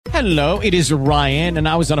Hello, it is Ryan, and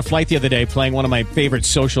I was on a flight the other day playing one of my favorite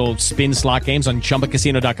social spin slot games on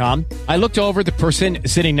ChumbaCasino.com. I looked over at the person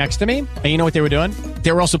sitting next to me, and you know what they were doing?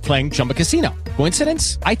 They were also playing Chumba Casino.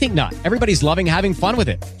 Coincidence? I think not. Everybody's loving having fun with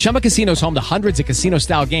it. Chumba Casino is home to hundreds of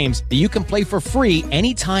casino-style games that you can play for free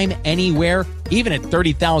anytime, anywhere, even at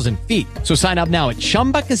 30,000 feet. So sign up now at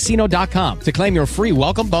ChumbaCasino.com to claim your free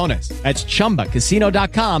welcome bonus. That's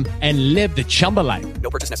ChumbaCasino.com and live the Chumba life.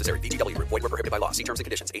 No purchase necessary. VGW. Void where prohibited by law. See terms and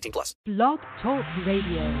conditions. 18+. Blog Talk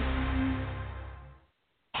Radio.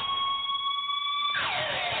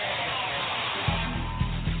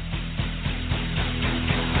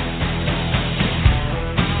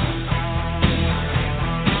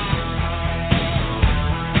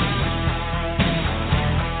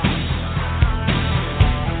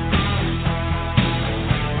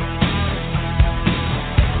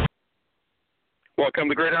 Welcome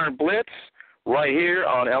to Gridiron Blitz, right here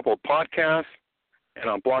on Apple Podcasts and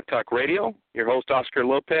on Blog Talk Radio. Your host, Oscar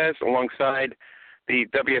Lopez, alongside the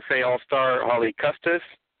WFA All-Star Holly Custis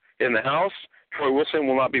in the house. Troy Wilson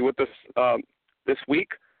will not be with us this week,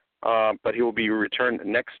 but he will be returned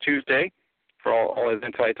next Tuesday for all his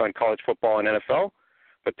insights on college football and NFL.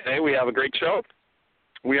 But today we have a great show.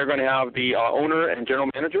 We are going to have the owner and general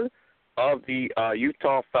manager of the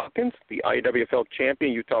Utah Falcons, the IWFL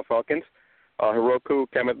champion Utah Falcons, Hiroku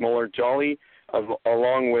Kenneth Muller-Jolly,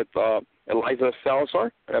 along with Eliza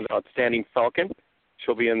Salazar, an outstanding Falcon.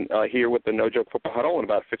 She'll be in here with the No Joke Football Huddle in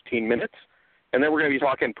about 15 minutes. And then we're going to be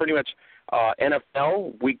talking pretty much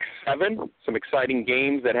NFL Week 7, some exciting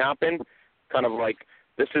games that happen, kind of like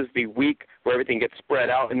this is the week where everything gets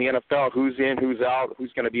spread out in the NFL, who's in, who's out,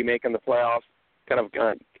 who's going to be making the playoffs, kind of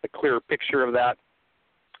a clearer picture of that.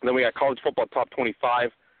 And then we got college football top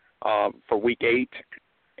 25 for Week 8.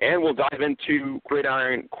 And we'll dive into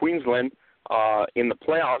Gridiron Queensland in the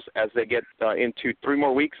playoffs as they get into 3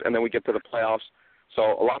 more weeks, and then we get to the playoffs.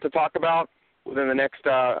 So a lot to talk about within the next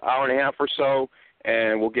hour and a half or so,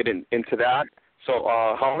 and we'll get into that. So,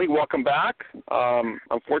 Holly, welcome back.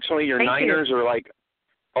 Unfortunately, your Niners are like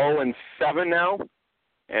 0-7 now,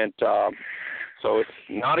 and so it's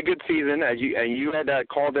not a good season. As you had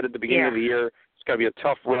called it at the beginning of the year, it's going to be a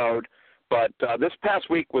tough road. But this past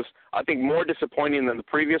week was, I think, more disappointing than the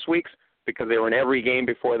previous weeks because they were in every game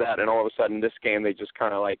before that, and all of a sudden this game they just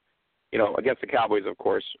kind of like, against the Cowboys, of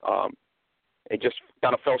course, it just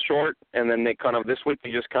kind of fell short. And then they kind of, this week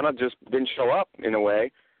they just kind of just didn't show up in a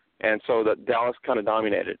way, and so the Dallas kind of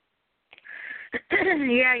dominated.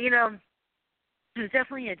 Yeah, it was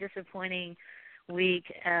definitely a disappointing week,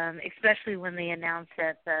 especially when they announced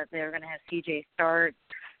that they were going to have CJ start.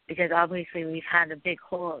 Because obviously we've had a big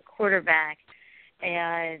hole at quarterback.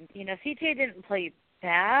 And, CJ didn't play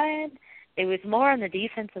bad. It was more on the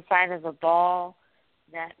defensive side of the ball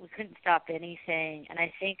that we couldn't stop anything. And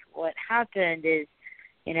I think what happened is,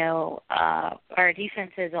 our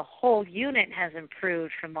defense as a whole unit has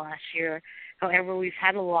improved from last year. However, we've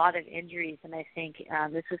had a lot of injuries, and I think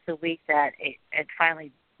this was the week that it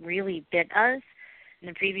finally really bit us. In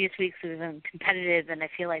the previous weeks, we've been competitive, and I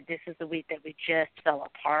feel like this is the week that we just fell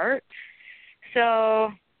apart.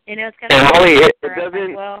 So, it's kind of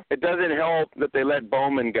it doesn't help that they let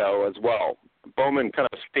Bowman go as well. Bowman kind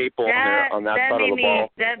of a staple on that side of the ball.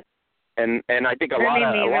 And I think a lot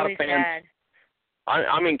of fans. Sad.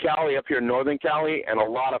 I'm in Cali, up here in Northern Cali, and a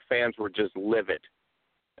lot of fans were just livid.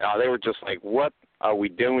 They were just like, "What are we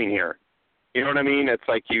doing here?" You know what I mean? It's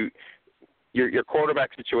like your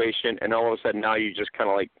quarterback situation, and all of a sudden now you just kind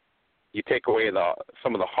of like you take away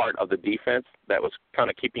some of the heart of the defense that was kind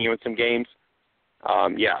of keeping you in some games. I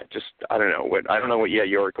don't know what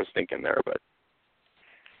York was thinking there, but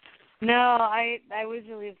no, I was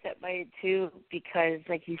really upset by it too because,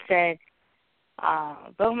 like you said,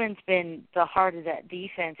 Bowman's been the heart of that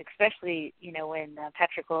defense, especially when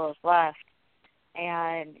Patrick Willis left,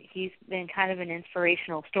 and he's been kind of an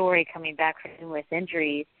inspirational story coming back from him with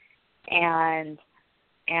injuries. And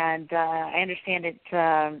I understand it.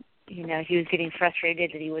 He was getting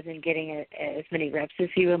frustrated that he wasn't getting as many reps as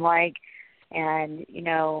he would like. And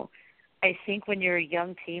I think when you're a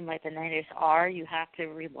young team like the Niners are, you have to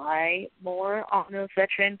rely more on those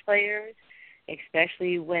veteran players,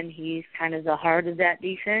 especially when he's kind of the heart of that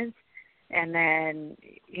defense. And then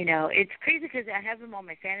it's crazy because I have him on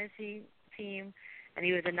my fantasy team, and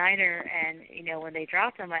he was a Niner. And when they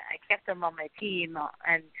dropped him, I kept him on my team,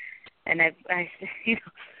 and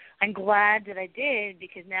I'm glad that I did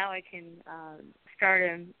because now I can start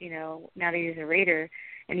him, now that he's a Raider,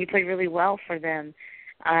 and he played really well for them.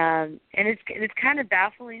 And it's kind of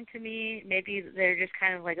baffling to me. Maybe they're just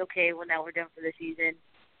kind of like, okay, well, now we're done for the season,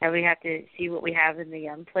 and we have to see what we have in the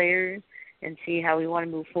young players. and see how we want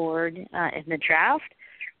to move forward in the draft.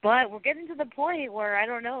 But we're getting to the point where, I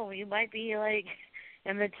don't know, you might be like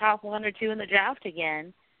in the top 1 or 2 in the draft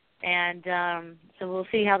again. And so we'll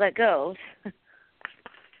see how that goes.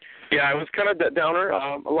 Yeah, I was kind of a downer.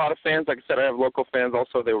 A lot of fans, like I said, I have local fans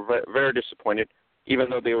also. They were very disappointed, even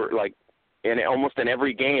though they were like almost in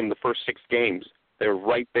every game, the first 6 games, they were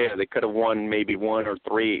right there. They could have won maybe 1 or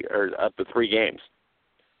 3 or up to 3 games,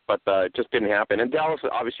 but it just didn't happen. And Dallas is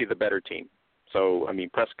obviously the better team. So, I mean,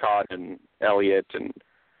 Prescott and Elliott and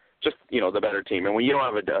just, the better team. And when you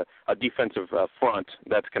don't have a defensive front,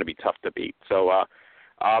 that's going to be tough to beat. So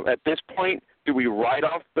at this point, do we write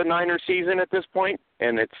off the Niners season at this point?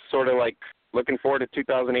 And it's sort of like looking forward to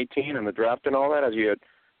 2018 and the draft and all that, as you had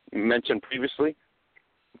mentioned previously?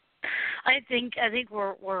 I think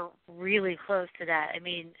we're really close to that. I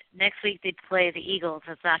mean, next week they play the Eagles.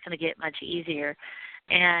 It's not going to get much easier.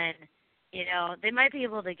 And, they might be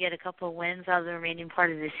able to get a couple of wins out of the remaining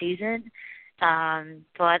part of the season.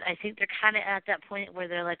 But I think they're kind of at that point where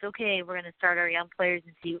they're like, okay, we're going to start our young players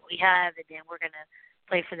and see what we have, and then we're going to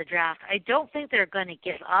play for the draft. I don't think they're going to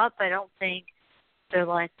give up. I don't think they're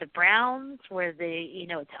like the Browns where they,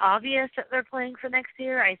 it's obvious that they're playing for next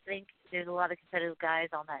year. I think there's a lot of competitive guys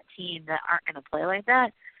on that team that aren't going to play like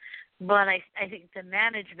that. But I think the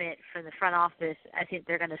management for the front office, I think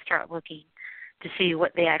they're going to start looking to see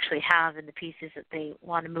what they actually have and the pieces that they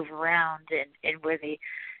want to move around and where they,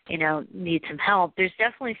 need some help. There's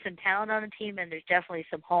definitely some talent on the team, and there's definitely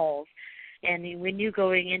some holes. And we knew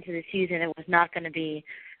going into the season it was not going to be,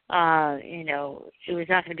 it was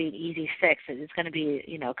not going to be an easy fix. It was going to be,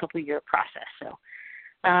 a couple-year process. So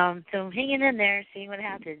hanging in there, seeing what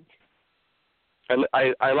happens.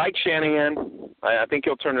 I like Shanahan. I think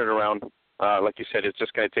he'll turn it around. Like you said, it's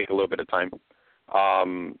just going to take a little bit of time.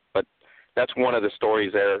 But that's one of the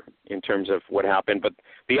stories there in terms of what happened. But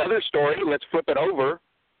the other story, let's flip it over.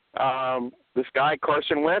 This guy,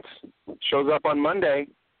 Carson Wentz, shows up on Monday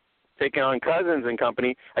taking on Cousins and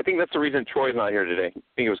company. I think that's the reason Troy's not here today. I think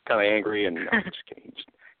he was kind of angry, and I'm just kidding.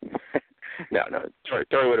 No,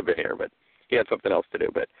 Troy would have been here, but he had something else to do.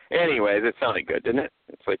 But anyways, it sounded good, didn't it?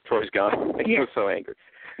 It's like Troy's gone. He was so angry.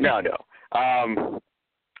 No.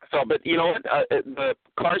 But you know what? The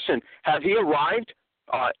Carson, has he arrived?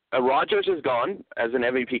 Rodgers is gone as an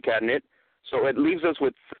MVP candidate, so it leaves us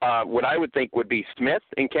with what I would think would be Smith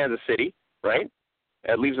in Kansas City, right?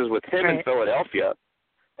 It leaves us with him in Philadelphia,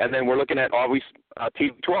 and then we're looking at always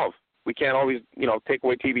TB12. We can't always, take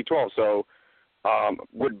away TB12. So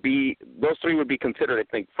those 3 would be considered, I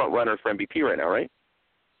think, front runners for MVP right now, right?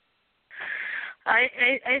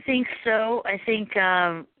 I think so. I think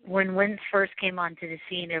when Wentz first came onto the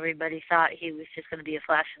scene, everybody thought he was just going to be a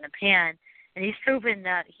flash in the pan. And he's proven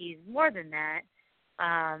that he's more than that.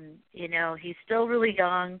 He's still really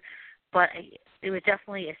young, but it was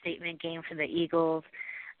definitely a statement game for the Eagles.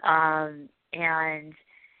 I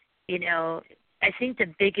think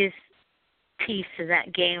the biggest piece to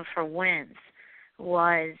that game for Wentz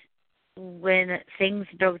was when things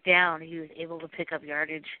broke down, he was able to pick up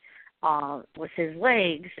yardage with his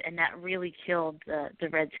legs, and that really killed the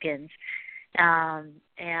Redskins.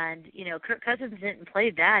 Kirk Cousins didn't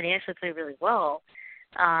play bad. He actually played really well.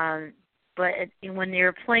 But when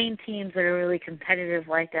you're playing teams that are really competitive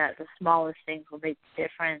like that, the smallest things will make the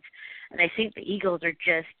difference. And I think the Eagles are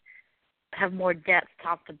just have more depth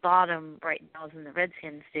top to bottom right now than the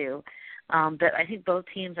Redskins do. But I think both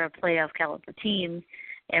teams are playoff caliber teams,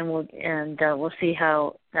 and we'll see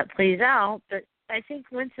how that plays out. But I think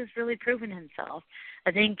Wentz has really proven himself.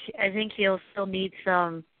 I think he'll still need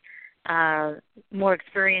some more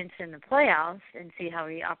experience in the playoffs and see how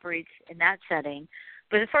he operates in that setting.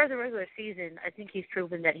 But as far as the regular season, I think he's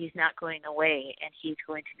proven that he's not going away, and he's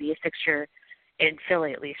going to be a fixture in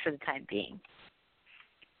Philly, at least for the time being.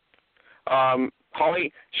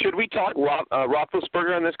 Holly, should we talk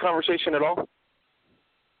Roethlisberger in this conversation at all?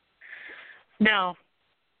 No.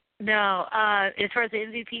 As far as the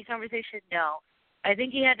MVP conversation, no. I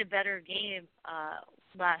think he had a better game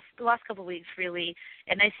the last couple of weeks, really,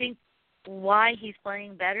 and I think why he's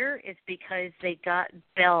playing better is because they got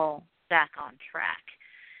Bell back on track.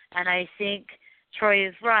 And I think Troy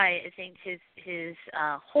is right. I think his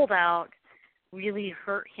holdout really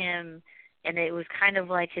hurt him, and it was kind of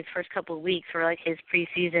like his first couple of weeks were like his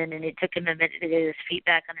preseason, and it took him a minute to get his feet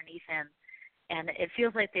back underneath him. And it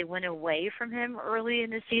feels like they went away from him early in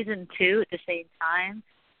the season, too, at the same time,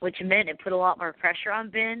 which meant it put a lot more pressure on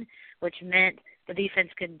Ben, which meant the defense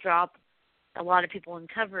could drop a lot of people in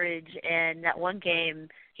coverage. And that one game,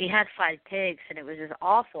 he had 5 picks, and it was just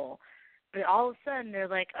awful. But all of a sudden, they're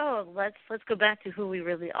like, oh, let's go back to who we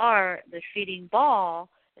really are. They're feeding ball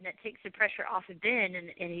and it takes the pressure off of Ben,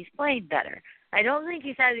 and he's playing better. I don't think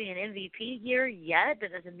he's having an MVP year yet.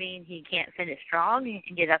 That doesn't mean he can't finish strong. He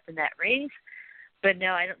can get up in that race, but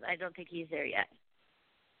no, I don't think he's there yet.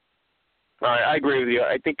 All right, I agree with you.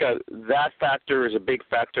 I think that factor is a big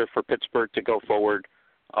factor for Pittsburgh to go forward.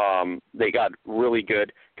 They got really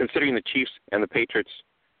good, considering the Chiefs and the Patriots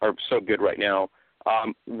are so good right now.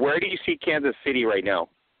 Where do you see Kansas City right now?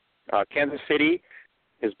 Kansas City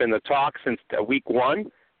has been the talk since week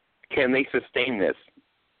 1. Can they sustain this?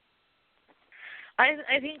 I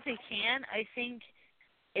think they can. I think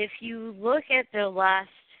if you look at so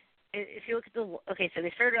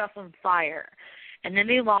they started off on fire, and then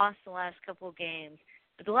they lost the last couple of games.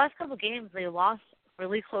 But the last couple of games, they lost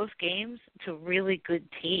really close games to really good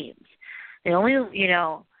teams. They only,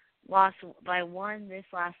 lost by 1 this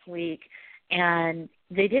last week, and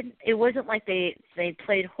they didn't. It wasn't like they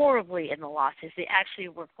played horribly in the losses. They actually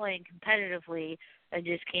were playing competitively and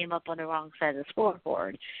just came up on the wrong side of the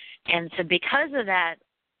scoreboard. And so because of that,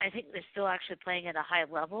 I think they're still actually playing at a high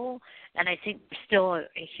level, and I think they're still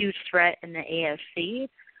a huge threat in the AFC.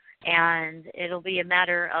 And it'll be a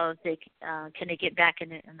matter of can they get back in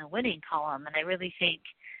the winning column. And I really think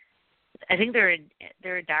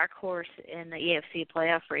they're a dark horse in the AFC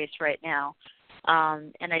playoff race right now.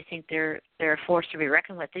 And I think they're a force to be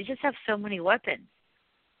reckoned with. They just have so many weapons,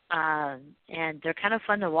 and they're kind of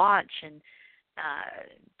fun to watch. And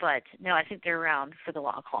but no, I think they're around for the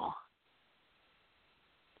long haul.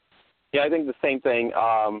 Yeah, I think the same thing.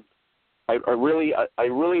 I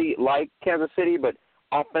really like Kansas City, but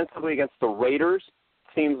offensively against the Raiders,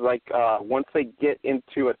 seems like once they get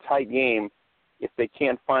into a tight game, if they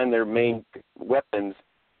can't find their main weapons,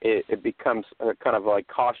 it becomes kind of like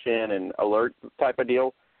caution and alert type of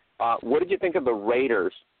deal. What did you think of the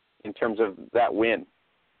Raiders in terms of that win?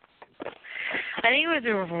 I think it was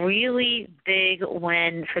a really big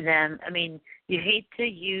win for them. I mean, you hate to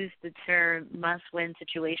use the term must-win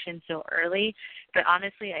situation so early, but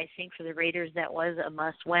honestly, I think for the Raiders that was a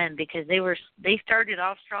must-win because they started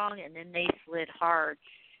off strong and then they slid hard.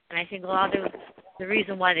 And I think a lot of the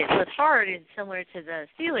reason why they slid hard is similar to the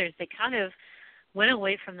Steelers. They kind of went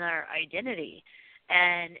away from their identity.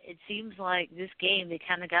 And it seems like this game, they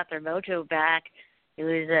kind of got their mojo back. It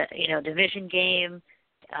was a division game,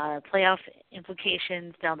 playoff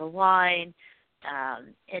implications down the line.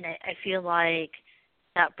 And I feel like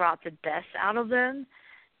that brought the best out of them.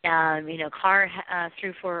 Carr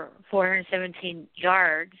threw for 417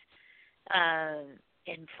 yards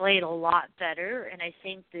and played a lot better. And I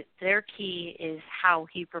think that their key is how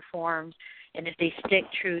he performs and if they stick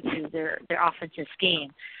true to their offensive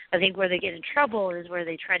scheme. I think where they get in trouble is where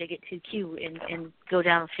they try to get too cute and go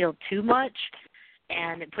downfield too much,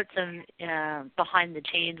 and it puts them behind the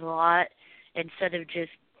chains a lot instead of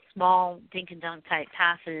just small dink and dunk type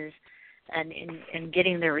passes and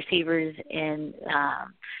getting their receivers in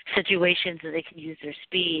situations that they can use their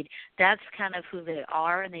speed. That's kind of who they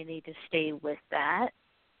are, and they need to stay with that,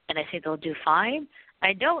 and I think they'll do fine.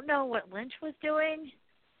 I don't know what Lynch was doing,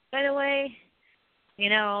 by the way.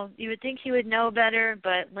 You would think he would know better,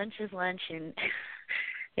 but Lynch is Lynch, and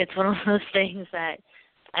it's one of those things that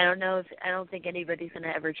I don't think anybody's going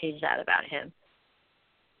to ever change that about him.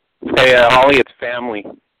 Hey, Ollie, it's family.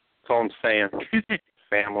 That's all I'm saying.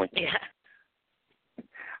 Family. Yeah.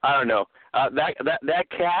 I don't know. That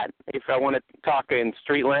cat, if I want to talk in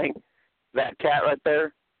street lang, that cat right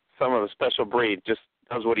there, some of a special breed, just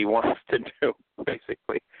does what he wants to do,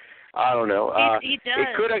 basically. I don't know. He does.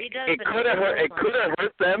 It could have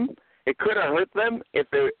hurt them. It could have hurt them if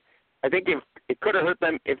they. I think if it could have hurt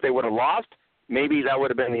them if they would have lost. Maybe that would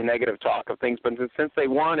have been the negative talk of things. But since they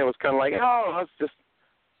won, it was kind of like, oh,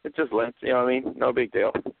 it's just Lynch. You know what I mean? No big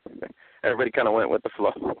deal. Everybody kind of went with the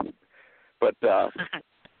flow. But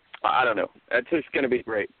I don't know. It's just going to be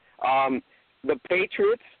great. The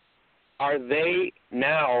Patriots, are they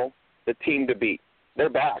now the team to beat? They're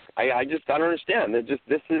back. I don't understand.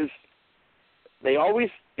 They always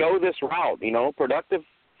go this route, productive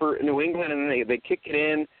for New England, and they kick it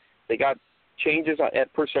in. They got changes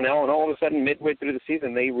at personnel, and all of a sudden, midway through the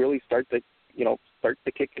season, they really start to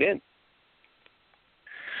kick it in.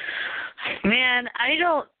 Man,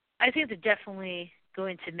 I think they're definitely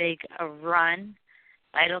going to make a run.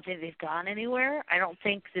 I don't think they've gone anywhere. I don't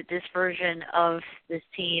think that this version of this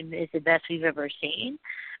team is the best we've ever seen.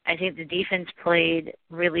 I think the defense played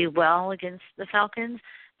really well against the Falcons,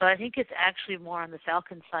 but I think it's actually more on the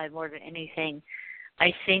Falcons side more than anything.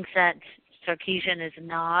 I think that Sarkisian is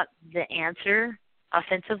not the answer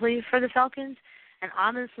offensively for the Falcons. And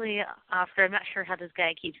honestly, I'm not sure how this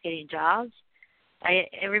guy keeps getting jobs.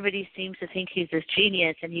 everybody seems to think he's this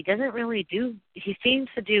genius, and he doesn't really do. He seems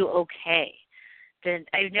to do okay. Then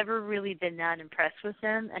I've never really been that impressed with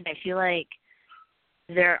them, and I feel like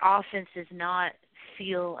their offense does not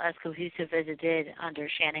feel as cohesive as it did under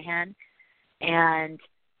Shanahan. And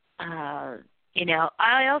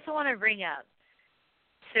I also want to bring up.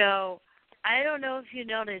 So I don't know if you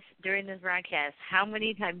noticed during this broadcast how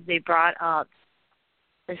many times they brought up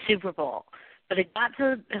the Super Bowl, but it got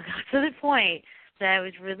to the point that I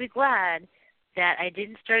was really glad that I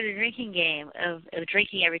didn't start a drinking game of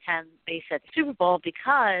drinking every time they said Super Bowl,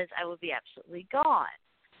 because I would be absolutely gone.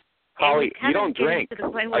 Holly, you don't drink.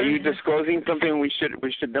 Are you disclosing something we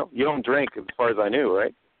should know? You don't drink, as far as I knew,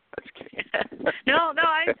 right? No,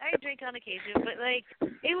 I drink on occasion, but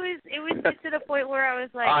it was just to the point where I was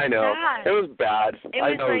like, I know God. it was bad.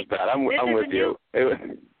 I know it was bad. I'm with you.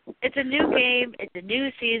 It's a new game. It's a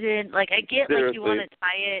new season. I get Seriously. you want to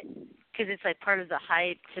tie it because it's part of the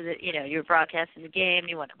hype to the you're broadcasting the game.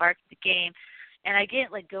 You want to market the game, and I get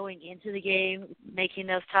going into the game making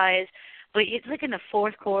those ties. But it's in the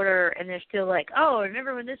fourth quarter, and they're still oh,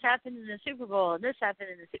 remember when this happened in the Super Bowl, and this happened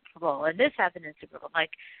in the Super Bowl, and this happened in the Super Bowl. I'm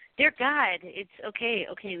like, dear God, it's okay,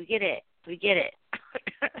 we get it.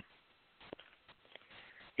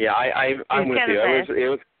 Yeah, I'm with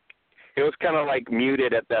you. It was kind of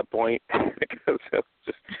muted at that point because it was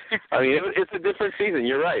just. I mean, it's a different season.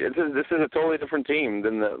 You're right. This is a totally different team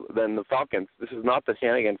than the Falcons. This is not the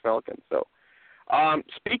Shanahan Falcons. So,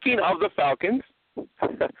 speaking of the Falcons.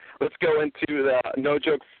 Let's go into the No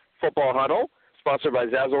Joke Football Huddle, sponsored by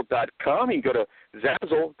Zazzle.com. You can go to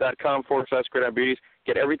Zazzle.com/Gridiron Beauties.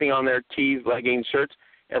 Get everything on there, tees, leggings, shirts.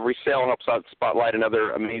 Every sale helps out spotlight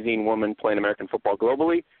another amazing woman playing American football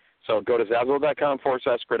globally. So go to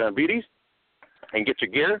Zazzle.com/Gridiron Beauties and get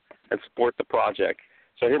your gear and support the project.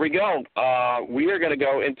 So here we go. We are going to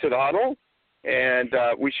go into the huddle, and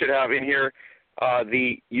we should have in here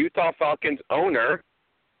the Utah Falcons owner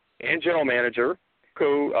and general manager,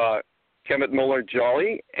 Kemet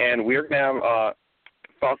Muller-Jolly, and we're going to have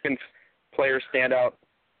Falcons player standout,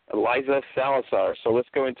 Eliza Salazar. So let's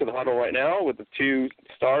go into the huddle right now with the two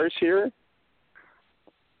stars here.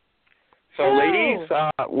 So, Hello. Ladies,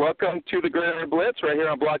 welcome to the Gridiron Blitz right here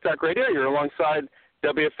on Blog Talk Radio. You're alongside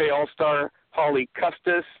WFA All-Star Holly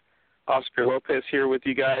Custis, Oscar Lopez here with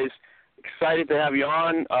you guys. Excited to have you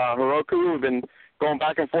on. Hiroku, we've been going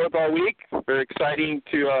back and forth all week. Very exciting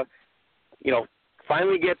to,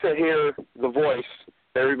 finally get to hear the voice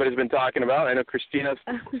that everybody's been talking about. I know Christina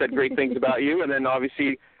said great things about you, and then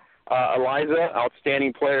obviously Eliza,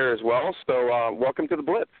 outstanding player as well. So welcome to the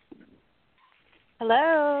Blitz.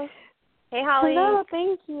 Hello. Hey, Holly. Hello,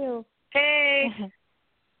 thank you. Hey.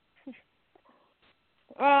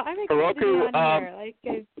 Well, I'm excited to be on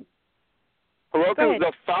here. Hiroku,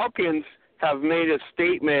 the Falcons have made a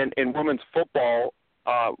statement in women's football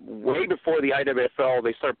way before the IWFL.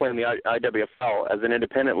 They started playing the IWFL as an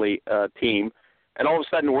independent team, and all of a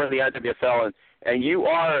sudden we're in the IWFL, and you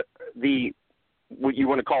are what you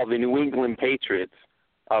want to call the New England Patriots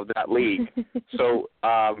of that league. So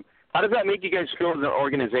how does that make you guys feel as an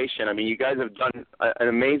organization? I mean, you guys have done an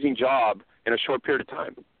amazing job in a short period of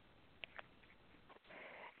time.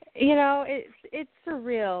 It's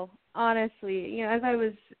surreal, honestly. As I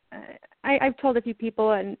was, I've told a few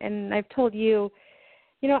people, and I've told you,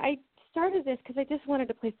 I started this because I just wanted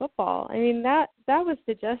to play football. I mean, that was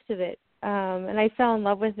the gist of it, and I fell in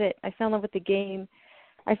love with it. I fell in love with the game.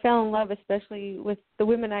 I fell in love especially with the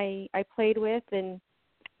women I played with, and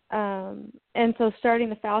so starting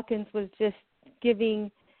the Falcons was just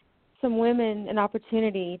giving some women an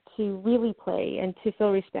opportunity to really play and to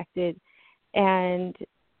feel respected, and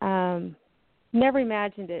never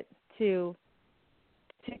imagined it to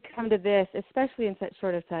come to this, especially in such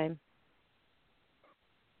short of time.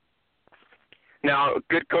 Now,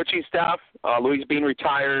 good coaching staff. Louise Bean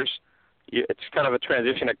retires. It's kind of a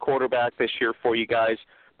transition at quarterback this year for you guys.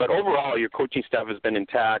 But overall, your coaching staff has been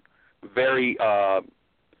intact. A very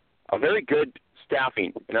good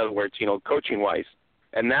staffing, in other words, coaching-wise.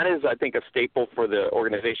 And that is, I think, a staple for the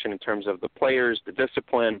organization in terms of the players, the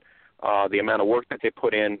discipline, the amount of work that they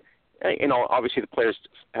put in. Obviously the players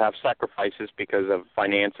have sacrifices because of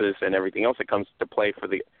finances and everything else that comes to play for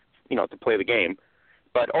to play the game.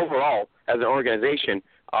 But overall, as an organization,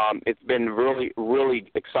 it's been really,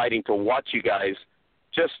 really exciting to watch you guys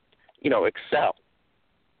just, excel.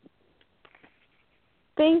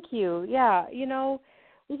 Thank you. Yeah,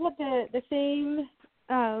 we've had the same,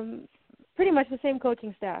 pretty much the same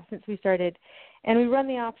coaching staff since we started, and we run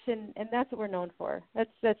the option, and that's what we're known for.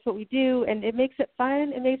 That's what we do, and it makes it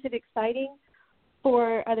fun. It makes it exciting.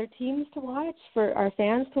 for other teams to watch, for our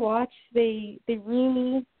fans to watch. They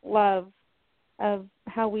really love of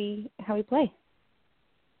how we play.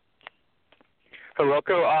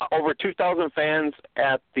 Hiroko, over 2,000 fans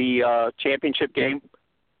at the championship game,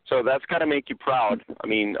 so that's got to make you proud. I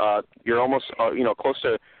mean, you're almost close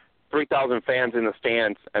to 3,000 fans in the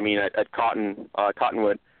stands. I mean, at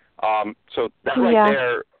Cottonwood. So that right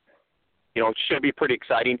there, should be pretty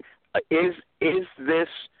exciting. Is this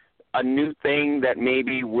a new thing that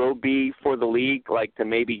maybe will be for the league, like to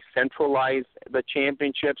maybe centralize the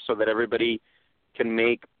championship so that everybody can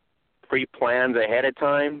make pre-plans ahead of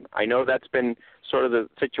time? I know that's been sort of the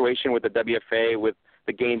situation with the WFA, with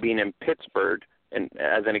the game being in Pittsburgh, and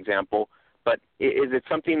as an example. But is it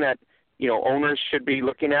something that owners should be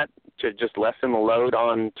looking at to just lessen the load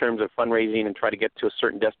on terms of fundraising and try to get to a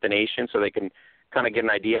certain destination so they can kind of get an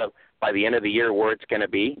idea of by the end of the year where it's going to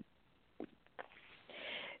be?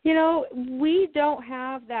 We don't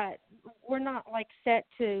have that. We're not set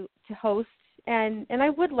to host, and I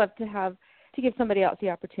would love to give somebody else the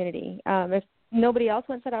opportunity. If nobody else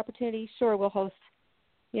wants that opportunity, sure, we'll host.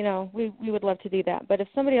 We would love to do that. But if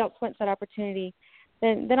somebody else wants that opportunity,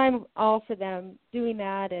 then I'm all for them doing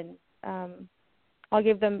that, and I'll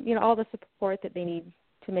give them all the support that they need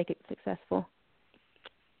to make it successful.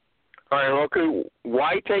 All right, Roku,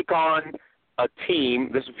 why take on a team?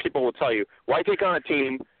 This is people will tell you. Why take on a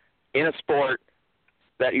team in a sport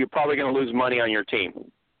that you're probably going to lose money on your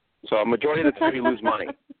team? So a majority of the time you lose money,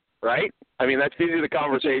 right? I mean, that's usually the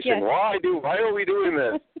conversation. Yes. Why are we doing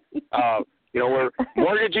this? We're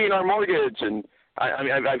mortgaging our mortgage, and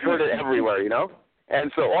I've heard it everywhere,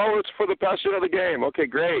 And so, it's for the passion of the game. Okay,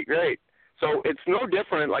 great. So it's no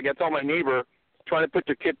different. Like I tell my neighbor, trying to put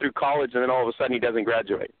your kid through college, and then all of a sudden he doesn't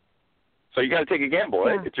graduate. So you got to take a gamble,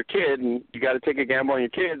 right? It's your kid, and you got to take a gamble on your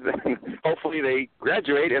kids, and hopefully they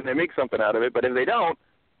graduate and they make something out of it. But if they don't,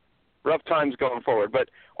 rough times going forward. But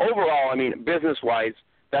overall, I mean, business-wise,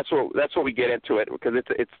 that's what we get into it, because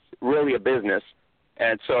it's really a business.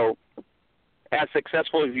 And so, as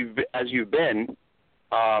successful as you've been,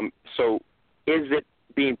 so is it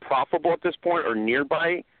being profitable at this point, or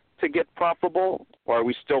nearby to get profitable, or are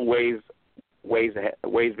we still ways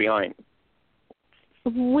behind?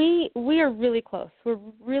 We are really close. We're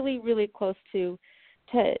really, really close to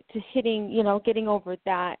hitting, getting over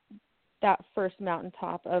that first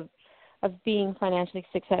mountaintop of being financially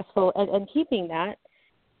successful and keeping that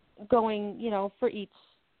going, for each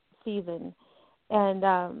season. And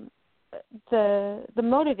the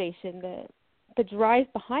motivation, the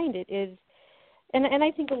drive behind it is, and I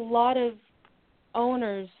think a lot of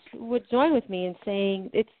owners would join with me in saying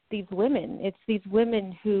it's these women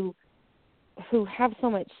who have so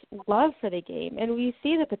much love for the game, and we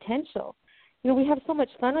see the potential. We have so much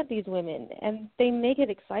fun with these women, and they make it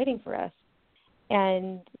exciting for us.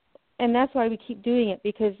 And that's why we keep doing it,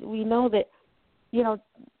 because we know that,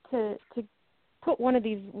 to put one of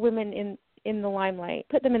these women in the limelight,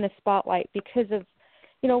 put them in the spotlight because of,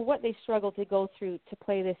 what they struggle to go through to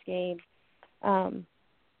play this game, and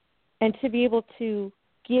to be able to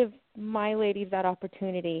give my ladies that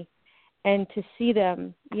opportunity and to see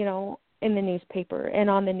them, in the newspaper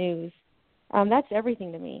and on the news, that's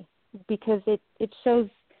everything to me, because it shows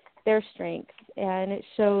their strengths and it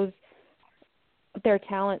shows their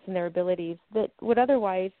talents and their abilities that would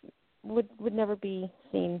otherwise would never be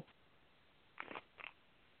seen.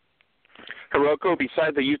 Hiroko,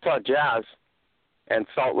 besides the Utah Jazz and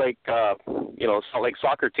Salt Lake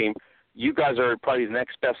soccer team, you guys are probably the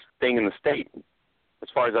next best thing in the state as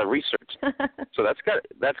far as I researched. So that's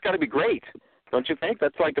got to be great, don't you think?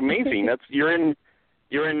 That's amazing. You're in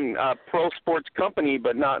pro sports company,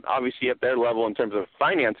 but not obviously at their level in terms of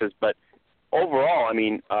finances. But overall, I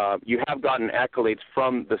mean, you have gotten accolades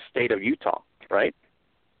from the state of Utah, right?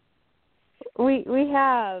 We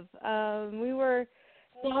have. We were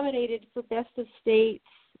nominated for Best of State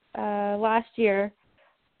last year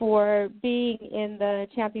for being in the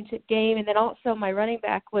championship game, and then also my running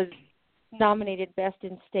back was nominated Best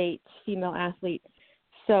in State female athlete.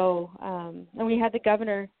 So, and we had the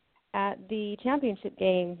governor at the championship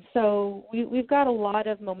game. So we've got a lot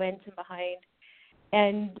of momentum behind.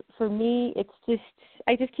 And for me,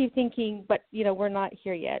 I just keep thinking, but we're not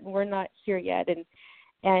here yet.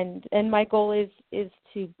 And my goal is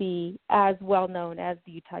to be as well known as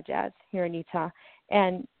the Utah Jazz here in Utah,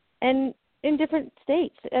 and in different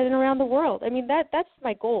states and around the world. I mean, that's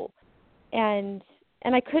my goal, and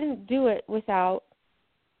I couldn't do it without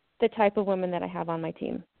the type of women that I have on my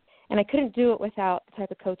team, and I couldn't do it without the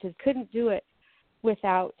type of coaches. Couldn't do it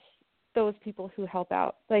without those people who help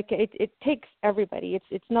out. It takes everybody.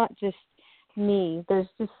 It's not just me. There's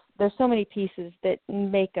there's so many pieces that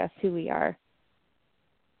make us who we are.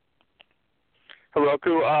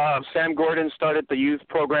 Hiroku, Sam Gordon started the youth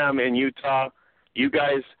program in Utah. You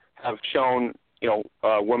guys have shown,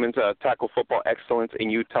 women's tackle football excellence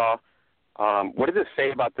in Utah. What does it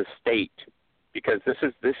say about the state? Because this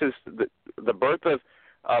is the birth of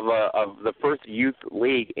the first youth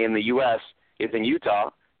league in the U.S. is in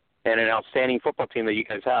Utah, and an outstanding football team that you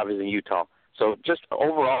guys have is in Utah. So just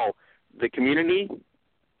overall, the community,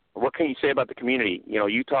 what can you say about the community?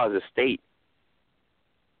 Utah is a state.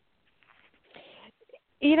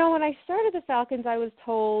 When I started the Falcons, I was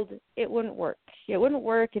told it wouldn't work. It wouldn't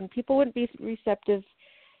work, and people wouldn't be receptive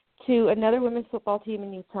to another women's football team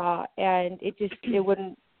in Utah, and it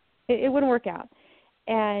wouldn't work out.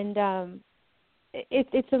 And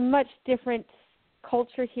it's a much different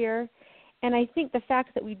culture here. And I think the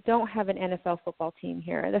fact that we don't have an NFL football team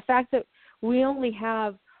here, the fact that we only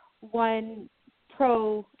have one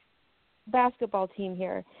pro basketball team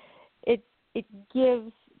here, it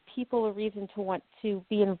gives people a reason to want to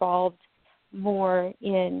be involved more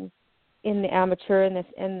in the amateur and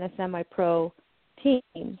the semi-pro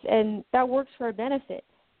teams. And that works for our benefit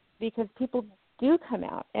because people do come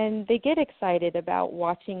out and they get excited about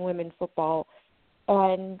watching women's football,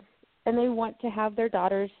 and they want to have their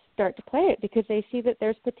daughters start to play it because they see that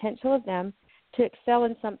there's potential of them to excel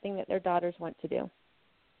in something that their daughters want to do.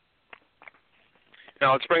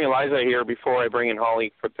 Now, let's bring Eliza here before I bring in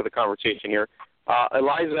Holly to the conversation here.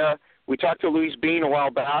 Eliza, we talked to Louise Bean a while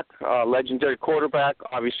back, legendary quarterback.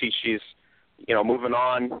 Obviously, she's, moving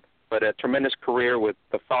on, but a tremendous career with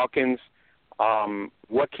the Falcons.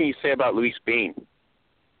 What can you say about Louise Bean?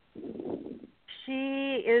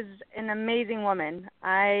 She is an amazing woman.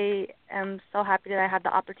 I am so happy that I had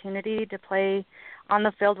the opportunity to play on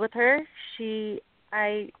the field with her.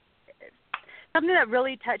 Something that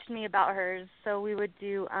really touched me about her is, so we would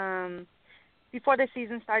do, before the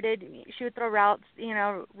season started, she would throw routes,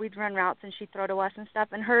 we'd run routes and she'd throw to us and stuff,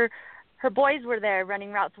 and her boys were there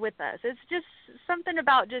running routes with us. It's just something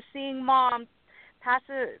about just seeing Mom pass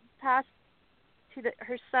to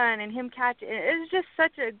her son and him catch it. It's just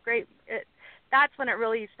such a great, that's when it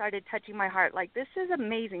really started touching my heart. Like, this is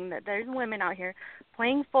amazing that there's women out here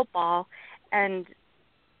playing football and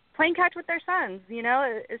playing catch with their sons.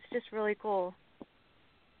 It's just really cool.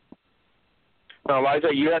 Now, Eliza,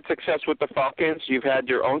 you had success with the Falcons. You've had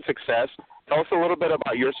your own success. Tell us a little bit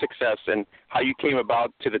about your success and how you came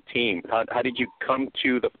about to the team. How did you come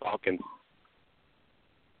to the Falcons?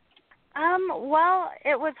 Well,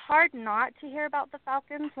 it was hard not to hear about the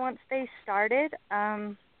Falcons once they started.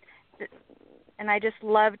 And I just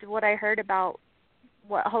loved what I heard about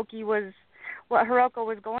what Hiroko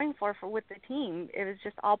was going for with the team. It was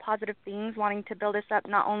just all positive things, wanting to build us up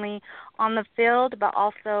not only on the field but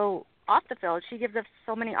also off the field. She gives us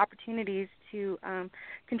so many opportunities to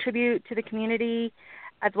contribute to the community,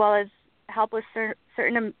 as well as help with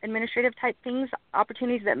certain administrative type things,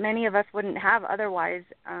 opportunities that many of us wouldn't have otherwise.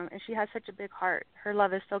 And she has such a big heart. Her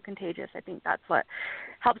love is so contagious. I think that's what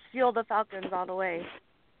helps fuel the Falcons all the way.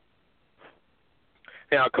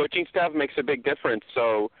 Now, coaching staff makes a big difference.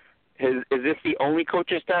 So is this the only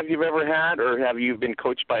coaching staff you've ever had, or have you been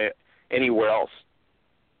coached by anywhere else?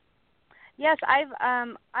 Yes,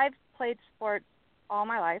 I've played sports all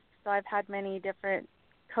my life, so I've had many different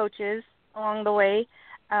coaches along the way.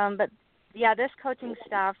 But yeah, this coaching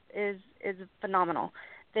staff is phenomenal.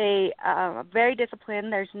 They are very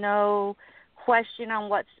disciplined. There's no question on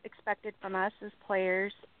what's expected from us as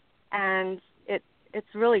players, and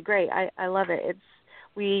it's really great. I love it.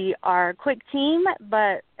 We are a quick team,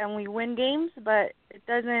 and we win games, but it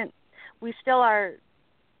doesn't. We still are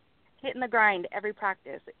hitting the grind every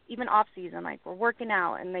practice, even off season. Like, we're working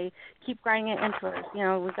out, and they keep grinding it into us.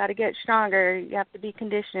 We've got to get stronger. You have to be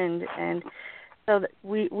conditioned, and so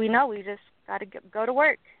we know we just got to go to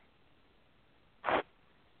work.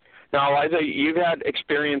 Now, Eliza, you've had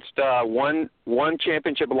experienced one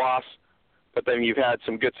championship loss, but then you've had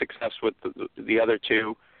some good success with the other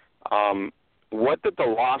two. What did the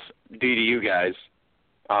loss do to you guys?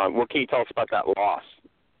 What can you tell us about that loss?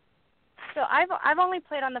 So I've only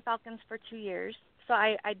played on the Falcons for 2 years, so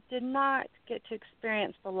I did not get to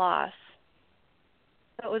experience the loss.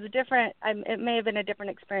 So it was it may have been a different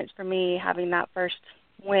experience for me having that first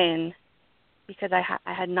win, because I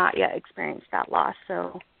had not yet experienced that loss.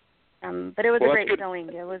 So, but it was a great feeling.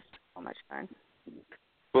 It was so much fun.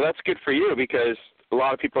 Well, that's good for you, because a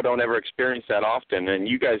lot of people don't ever experience that often, and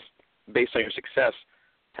you guys, based on your success,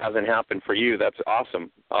 hasn't happened for you. That's awesome.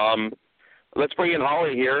 Let's bring in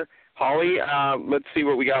Holly here. Holly, let's see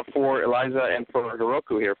what we got for Eliza and for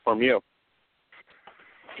Hiroku here from you.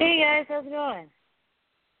 Hey, guys. How's it going?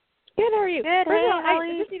 Good, how are you? Good, First hey, of all,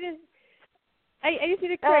 Ellie. I just need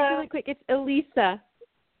to correct really quick. It's Elisa.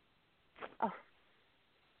 Oh.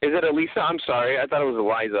 Is it Elisa? I'm sorry. I thought it was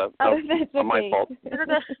Eliza. Oh, that's okay. My fault.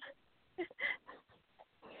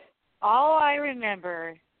 All I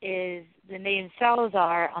remember is the name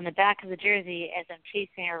Salazar on the back of the jersey as I'm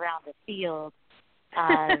chasing around the field.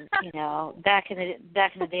 Back in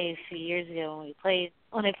the day, a few years ago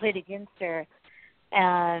when I played against her.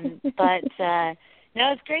 But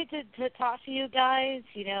it's great to talk to you guys.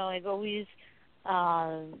 I've always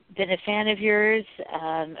been a fan of yours.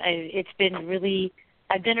 I've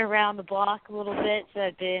been around the block a little bit, so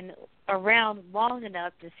I've been around long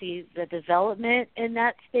enough to see the development in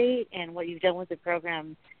that state, and what you've done with the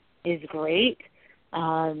program is great.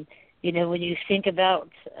 When you think about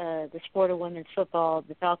the sport of women's football,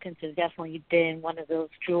 the Falcons have definitely been one of those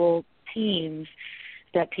jewel teams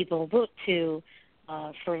that people look to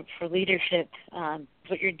for leadership.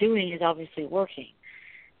 What you're doing is obviously working.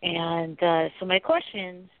 And so my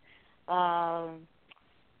questions,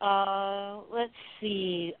 let's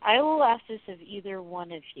see. I will ask this of either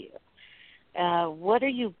one of you. What are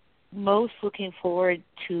you most looking forward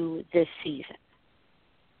to this season?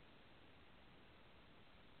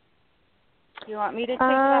 Do you want me to take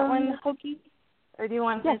that one, Hokie? Or do you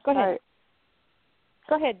want to start?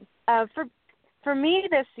 Go ahead. For me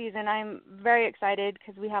this season, I'm very excited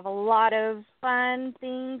because we have a lot of fun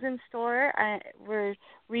things in store. We're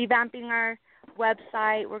revamping our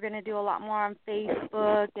website. We're going to do a lot more on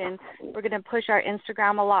Facebook, and we're going to push our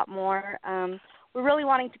Instagram a lot more. We're really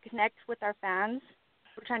wanting to connect with our fans.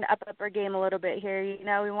 We're trying to up our game a little bit here.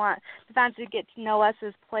 We want the fans to get to know us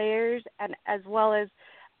as players and as well as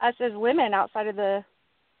us as women off of the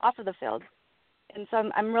field. And so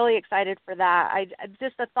I'm really excited for that.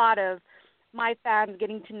 Just the thought of my fans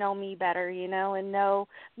getting to know me better, and know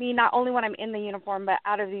me not only when I'm in the uniform but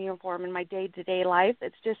out of the uniform in my day-to-day life.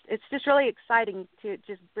 It's just really exciting to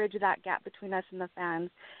just bridge that gap between us and the fans,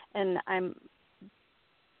 and I'm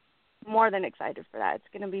more than excited for that. It's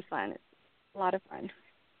going to be fun. It's a lot of fun.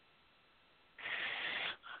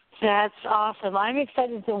 That's awesome. I'm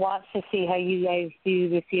excited to watch to see how you guys do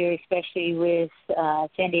this year, especially with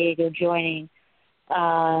San Diego joining.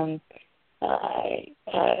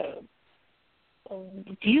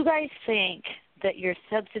 Do you guys think that your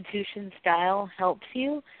substitution style helps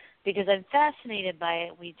you? Because I'm fascinated by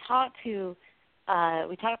it. We talked to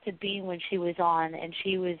Bean when she was on, and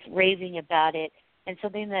she was raving about it. And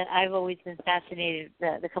something that I've always been fascinated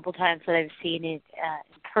the couple times that I've seen it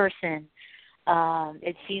in person,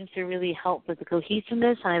 it seems to really help with the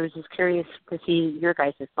cohesiveness. And I was just curious to see your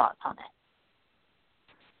guys' thoughts on it.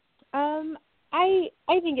 I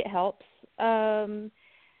think it helps.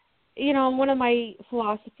 One of my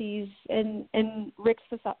philosophies and Rick's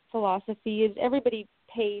philosophy is everybody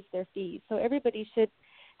pays their fees. So everybody should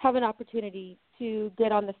have an opportunity to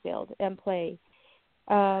get on the field and play.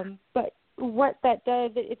 But what that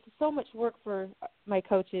does, it's so much work for my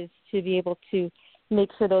coaches to be able to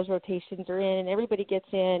make sure those rotations are in and everybody gets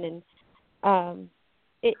in. And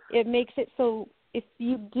it makes it so if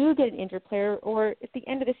you do get an injured player, or at the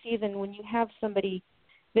end of the season when you have somebody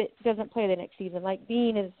that doesn't play the next season, like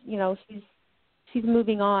Bean is, she's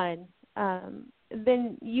moving on,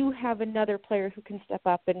 then you have another player who can step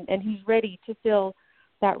up and who's ready to fill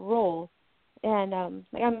that role. And I'm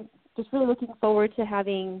just really looking forward to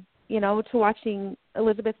having, to watching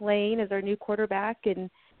Elizabeth Lane as our new quarterback. And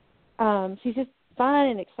she's just fun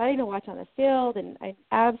and exciting to watch on the field, and I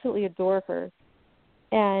absolutely adore her.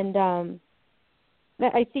 And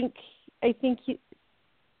I think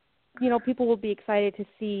people will be excited to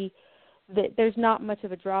see that there's not much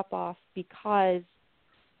of a drop-off because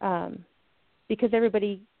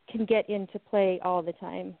everybody can get into play all the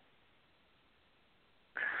time.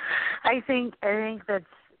 I think that's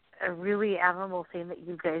a really admirable thing that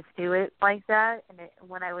you guys do it like that. And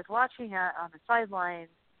when I was watching it on the sidelines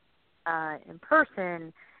in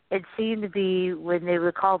person, it seemed to be when they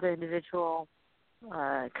would call the individual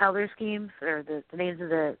color schemes or the names of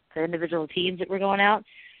the individual teams that were going out,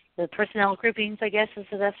 the personnel groupings, I guess is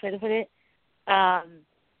the best way to put it.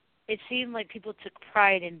 It seemed like people took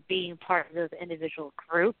pride in being part of those individual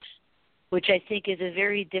groups, which I think is a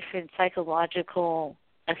very different psychological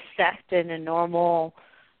effect than a normal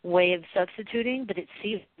way of substituting, but it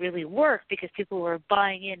seemed to really work because people were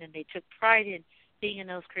buying in and they took pride in being in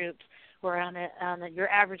those groups. Where on your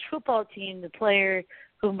average football team, the player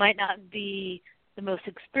who might not be the most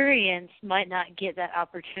experienced might not get that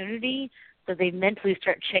opportunity, so they mentally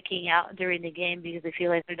start checking out during the game because they feel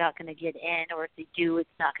like they're not going to get in, or if they do, it's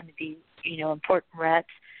not going to be, important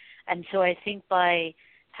reps. And so I think by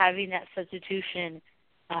having that substitution,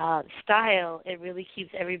 style, it really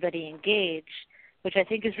keeps everybody engaged, which I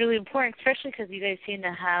think is really important, especially because you guys seem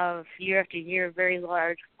to have year after year very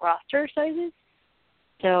large roster sizes.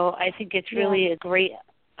 So I think it's really a great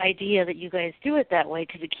idea that you guys do it that way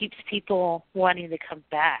because it keeps people wanting to come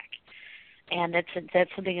back, and that's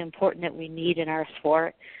something important that we need in our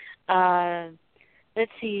sport.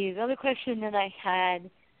 Let's see. The other question that I had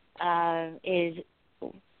is,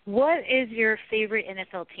 what is your favorite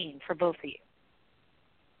NFL team for both of you?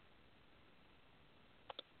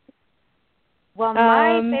 Well,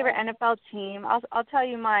 my favorite NFL team, I'll tell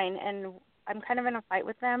you mine, and I'm kind of in a fight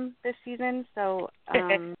with them this season, so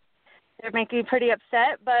they're making me pretty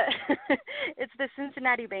upset, but it's the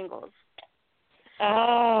Cincinnati Bengals.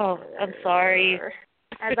 Oh, I'm sorry.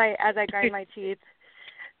 As I grind my teeth.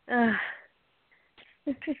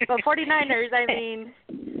 But 49ers, I mean,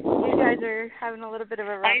 you guys are having a little bit of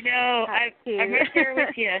a rough I know. I'm right there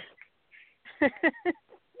with you.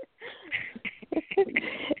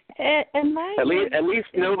 And at least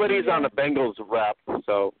nobody's on the Bengals rep,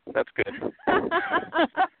 so that's good.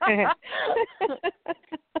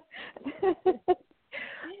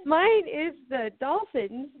 Mine is the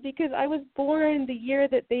Dolphins because I was born the year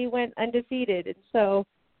that they went undefeated, and so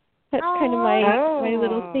that's kind of my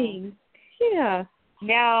little thing. Yeah.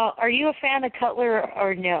 Now, are you a fan of Cutler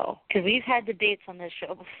or no? Because we've had debates on this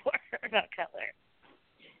show before about Cutler.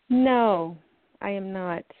 No, I am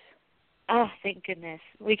not. Oh, thank goodness.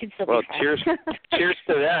 We can still be friends. Cheers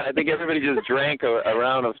to that. I think everybody just drank a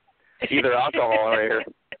round of either alcohol right here.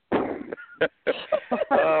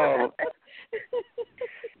 Oh.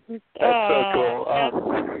 That's so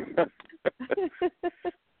cool.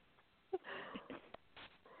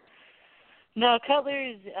 No,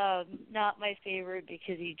 Cutler's not my favorite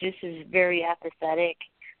because he just is very apathetic,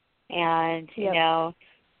 and you know,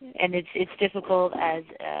 and it's difficult as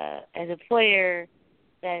a player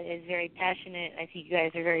that is very passionate. I think you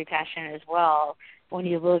guys are very passionate as well. When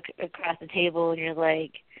you look across the table and you're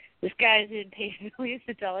like, this guy's been paid millions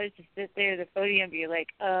of dollars to sit there at the podium, you're like,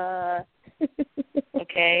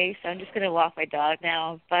 okay, so I'm just gonna walk my dog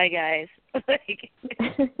now. Bye, guys. Like,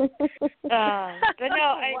 but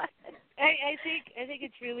no, I think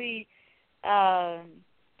it's really,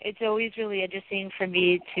 it's always really interesting for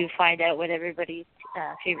me to find out what everybody's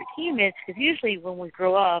favorite team is, because usually when we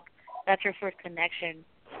grow up, that's our first connection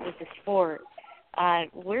with the sport.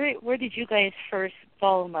 Where did you guys first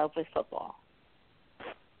fall in love with football?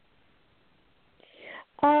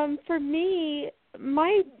 For me,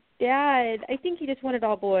 my dad, I think he just wanted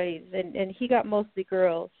all boys, and he got mostly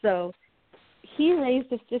girls. So he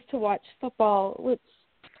raised us just to watch football, which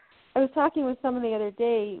I was talking with someone the other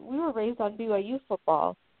day. We were raised on BYU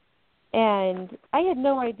football, and I had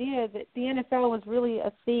no idea that the NFL was really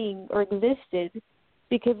a thing or existed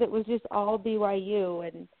because it was just all BYU.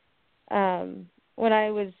 And when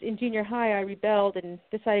I was in junior high, I rebelled and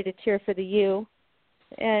decided to cheer for the U.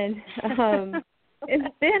 And and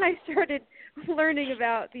then I started learning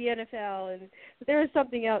about the NFL, and there was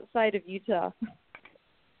something outside of Utah.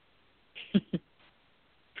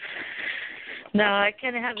 No, I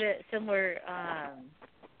kind of have a similar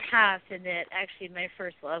path in that actually my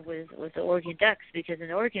first love was the Oregon Ducks, because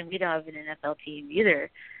in Oregon we don't have an NFL team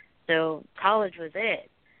either. So college was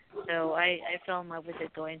it. So I fell in love with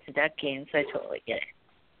it going to Duck games, so I totally get it.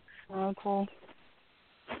 Oh, cool.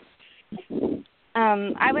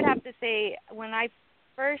 I would have to say when I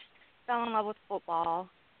first fell in love with football,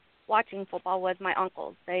 watching football, was my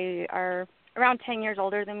uncles. They are around 10 years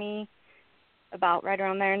older than me, about right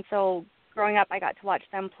around there. And so growing up, I got to watch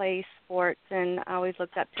them play sports, and I always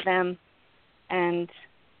looked up to them. And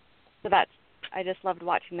so I just loved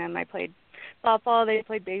watching them. I played softball, they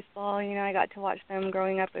played baseball. You know, I got to watch them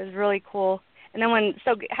growing up. It was really cool. And then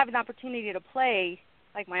having the opportunity to play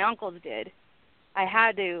like my uncles did, I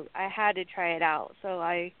had to try it out. So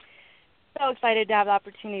I so excited to have the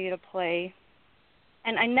opportunity to play.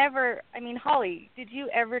 And Holly, did you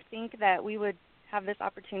ever think that we would have this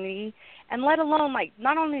opportunity, and let alone like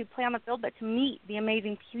not only play on the field but to meet the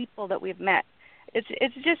amazing people that we've met? It's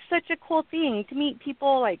just such a cool thing to meet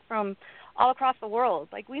people like from all across the world.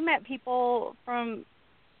 Like we met people from,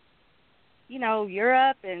 you know,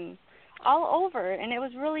 Europe and all over, and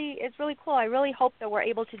it's really cool. I really hope that we're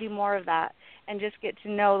able to do more of that and just get to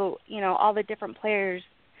know, you know, all the different players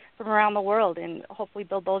from around the world and hopefully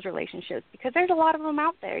build those relationships, because there's a lot of them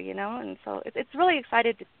out there, you know, and so it's really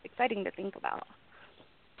exciting to think about.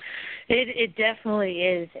 It definitely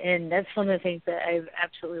is, and that's one of the things that I've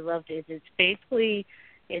absolutely loved is it's basically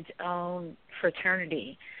its own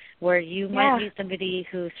fraternity where you might meet somebody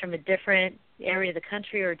who's from a different area of the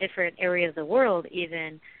country or a different area of the world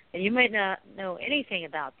even, and you might not know anything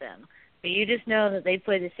about them, but you just know that they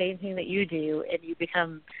play the same thing that you do, and you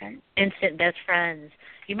become instant best friends.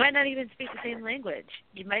 You might not even speak the same language.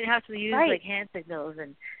 You might have to use like hand signals,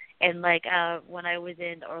 and like when I was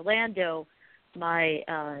in Orlando, my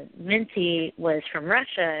mentee was from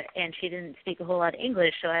Russia, and she didn't speak a whole lot of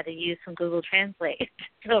English, so I had to use some Google Translate.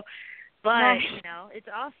 So, but you know, it's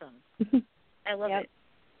awesome. I love it.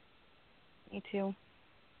 Me too.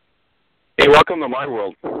 Hey, welcome to my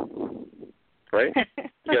world. Right? You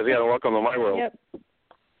guys got to welcome to my world. Yep.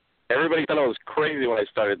 Everybody thought I was crazy when I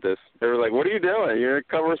started this. They were like, "What are you doing? You're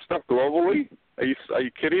gonna cover stuff globally? Are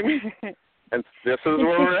you kidding me?" And this is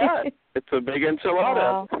where we're at. It's a big enchilada.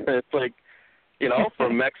 Wow. It's like, you know,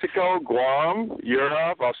 from Mexico, Guam,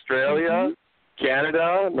 Europe, Australia,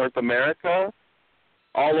 Canada, North America,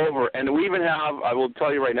 all over. And we even have, I will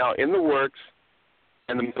tell you right now, in the works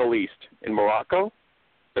in the Middle East, in Morocco,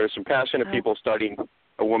 there's some passionate people starting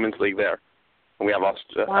a women's league there. And we have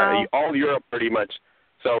all Europe pretty much.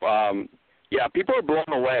 So, yeah, people are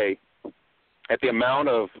blown away at the amount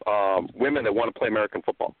of women that want to play American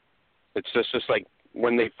football. It's just like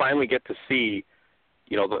when they finally get to see,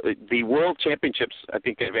 you know, the World Championships, I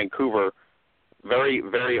think, in Vancouver, very,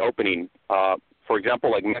 very opening. For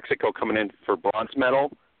example, like Mexico coming in for bronze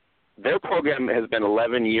medal, their program has been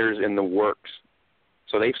 11 years in the works.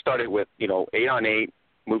 So they've started with, 8-on-8,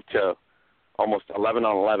 moved to almost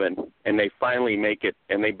 11-on-11, and they finally make it.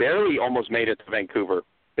 And they barely almost made it to Vancouver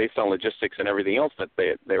based on logistics and everything else that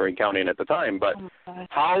they were encountering at the time. But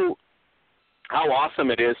how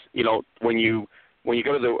awesome it is, when you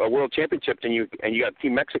go to the World Championship and you got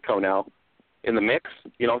Team Mexico now in the mix,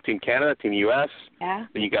 Team Canada, Team U.S. Yeah.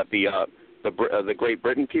 Then you got the Great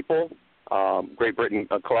Britain people, Great Britain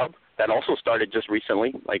club that also started just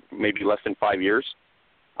recently, like maybe less than 5 years.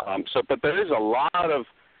 But there is a lot of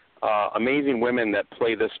amazing women that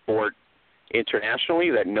play this sport internationally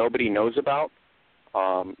that nobody knows about.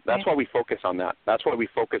 That's why we focus on that. That's why we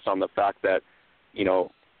focus on the fact that,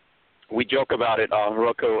 we joke about it,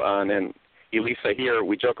 Hiroko and Elisa here,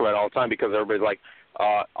 we joke about it all the time because everybody's like,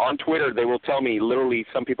 on Twitter, they will tell me, literally,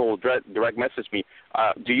 some people will direct message me,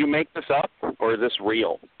 do you make this up or is this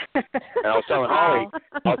real? And I was telling Holly,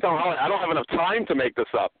 I don't have enough time to make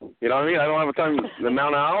this up. You know what I mean? I don't have the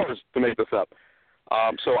amount of hours to make this up.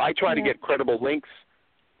 So I try to get credible links,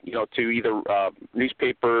 to either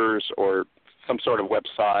newspapers or some sort of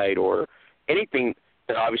website or anything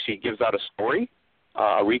that obviously gives out a story,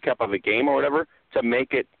 a recap of a game or whatever, to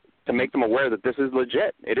make them aware that this is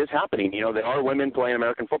legit. It is happening. There are women playing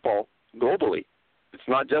American football globally. It's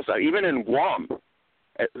not just even in Guam,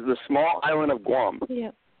 the small island of Guam.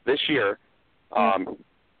 Yeah. This year,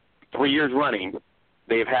 3 years running,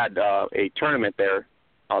 they've had a tournament there,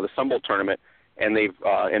 the Sun Bowl tournament, and they've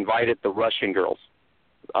invited the Russian girls,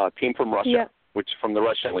 team from Russia, which from the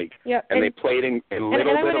Russian league, and they played in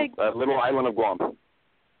little island of Guam.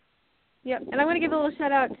 Yep, and I want to give a little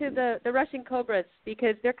shout out to the Russian Cobras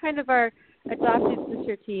because they're kind of our adopted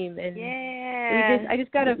sister team, and I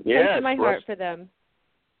just got a place in my heart for them.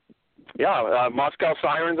 Yeah, Moscow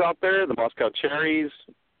Sirens out there, the Moscow Cherries,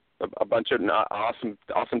 a bunch of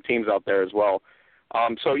awesome teams out there as well.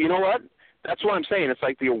 So you know what? That's what I'm saying. It's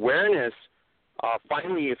like the awareness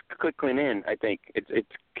finally is clicking in. I think it's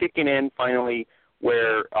kicking in finally,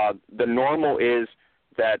 where the normal is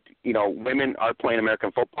that women are playing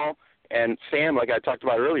American football. And Sam, like I talked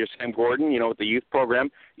about earlier, Sam Gordon, with the youth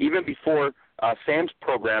program, even before Sam's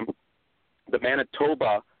program, the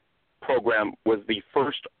Manitoba program was the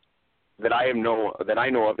first that I know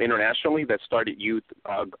of internationally that started youth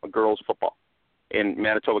girls football in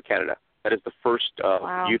Manitoba, Canada. That is the first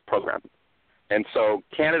youth program. And so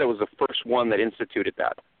Canada was the first one that instituted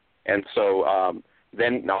that. And so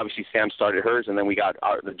then obviously Sam started hers, and then we got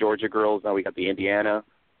the Georgia girls. Now we got the Indiana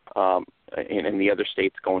and the other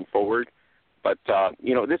states going forward. But,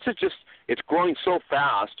 this is just, it's growing so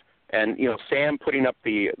fast. And, Sam putting up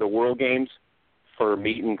the World Games for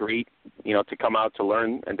meet and greet, to come out to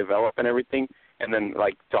learn and develop and everything. And then,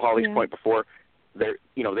 like to Holly's point before,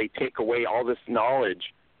 they take away all this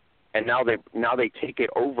knowledge, and now they take it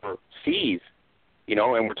overseas,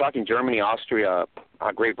 and we're talking Germany, Austria,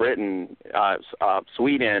 Great Britain,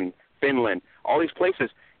 Sweden, Finland, all these places,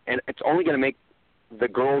 and it's only going to make the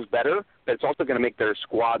girls better, but it's also going to make their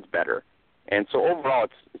squads better. And so overall,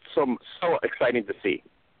 it's so exciting to see.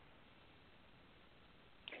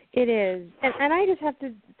 It is, and I just have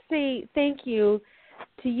to say thank you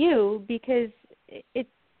to you because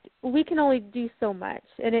we can only do so much,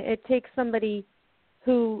 and it takes somebody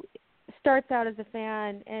who starts out as a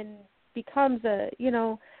fan and becomes a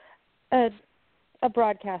a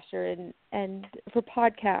broadcaster and for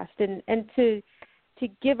podcast and to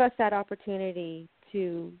give us that opportunity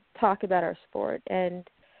to talk about our sport and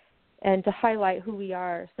to highlight who we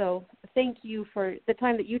are. So thank you for the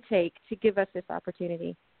time that you take to give us this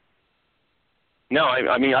opportunity. No,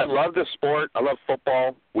 I mean, I love the sport. I love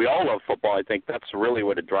football. We all love football. I think that's really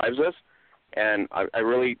what it drives us. And I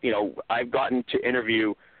really, I've gotten to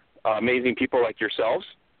interview amazing people like yourselves,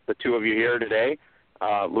 the two of you here today.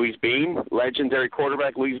 Louise Bean, legendary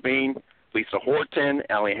quarterback Louise Bean, Lisa Horton,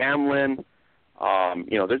 Allie Hamlin.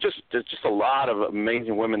 There's just a lot of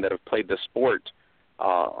amazing women that have played the sport.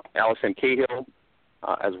 Allison Cahill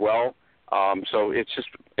as well. So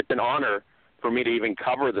it's an honor for me to even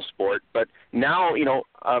cover the sport. But now,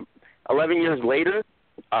 11 years later,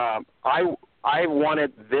 I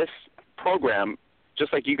wanted this program,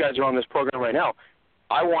 just like you guys are on this program right now.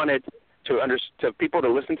 I wanted to people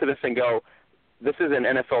to listen to this and go, this is an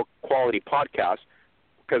NFL quality podcast,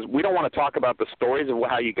 because we don't want to talk about the stories of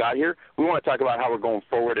how you got here. We want to talk about how we're going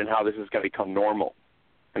forward and how this is going to become normal.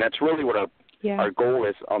 And that's really what our goal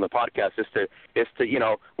is on the podcast, is to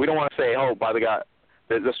we don't want to say, oh, by the God,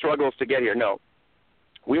 the struggles to get here. No.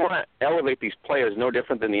 We want to elevate these players no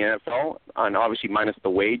different than the NFL, and obviously minus the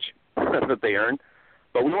wage that they earn.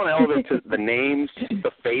 But we want to elevate to the names,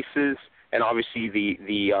 the faces, and obviously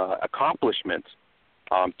the accomplishments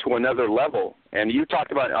to another level. And you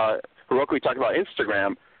talked about Hiroko. You talked about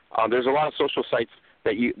Instagram. There's a lot of social sites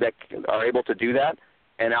that are able to do that,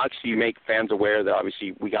 and actually make fans aware that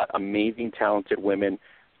obviously we got amazing, talented women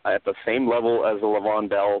at the same level as a LaVon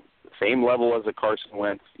Bell, same level as a Carson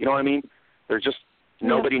Wentz. You know what I mean? There's just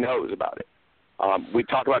nobody knows about it. We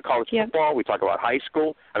talk about college football. We talk about high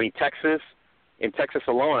school. I mean, in Texas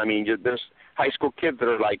alone, I mean, there's high school kids that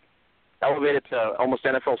are like elevated to almost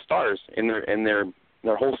NFL stars in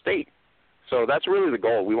their whole state. So that's really the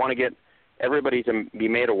goal. We want to get everybody to be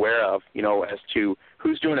made aware of, as to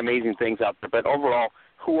who's doing amazing things out there. But overall,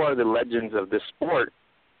 who are the legends of this sport?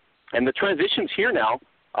 And the transition's here now.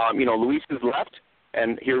 Luis is left,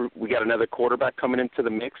 and here we got another quarterback coming into the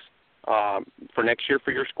mix for next year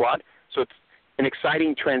for your squad. So it's an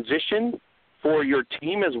exciting transition for your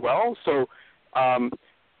team as well. So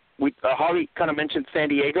Holly kind of mentioned San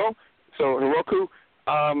Diego. So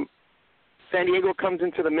Hiroko, San Diego comes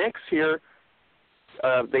into the mix here.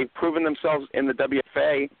 They've proven themselves in the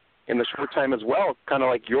WFA in the short time as well, kind of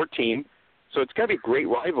like your team. So it's going to be a great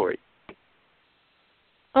rivalry.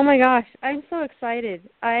 Oh my gosh, I'm so excited.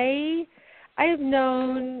 I have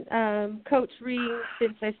known Coach Reed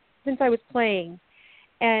since I was playing,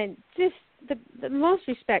 and just the most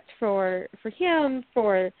respect for him,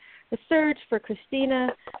 for the Surge, for Christina.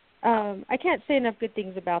 I can't say enough good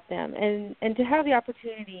things about them, and to have the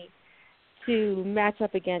opportunity to match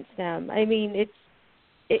up against them. I mean,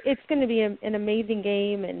 it's going to be an amazing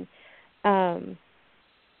game, and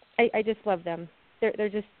I just love them. They're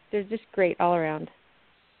just great all around.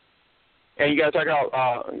 And you got to talk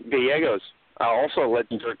about Gallegos, also a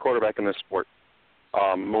legendary quarterback in this sport.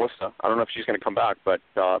 Melissa, I don't know if she's going to come back, but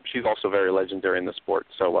she's also very legendary in the sport.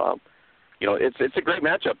 So, it's a great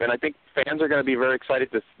matchup, and I think fans are going to be very excited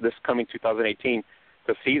this coming 2018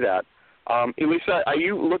 to see that. Elisa, are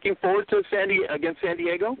you looking forward to against San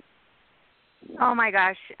Diego? Oh my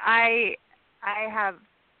gosh, I'm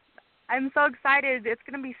so excited. It's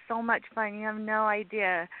going to be so much fun. You have no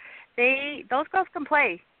idea. Those girls can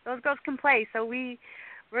play. So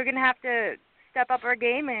we're going to have to step up our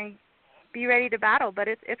game and be ready to battle. But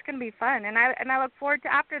it's going to be fun, and I look forward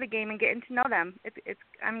to after the game and getting to know them.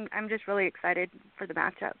 I'm just really excited for the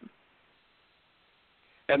matchup.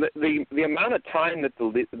 And the amount of time that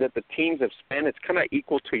the teams have spent, it's kind of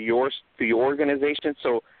equal to your organization.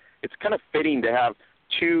 So it's kind of fitting to have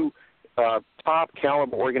two top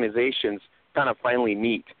caliber organizations kind of finally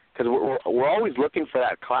meet, because we're always looking for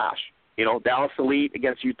that clash. Dallas Elite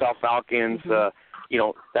against Utah Falcons.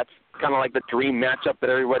 That's kind of like the dream matchup that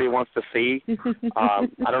everybody wants to see. I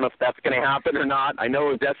don't know if that's going to happen or not. I know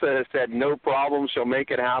Odessa has said no problem. She'll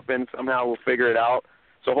make it happen. Somehow we'll figure it out.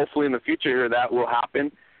 So hopefully in the future here that will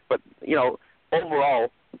happen. But,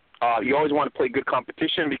 overall, you always want to play good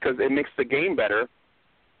competition because it makes the game better.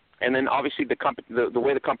 And then obviously the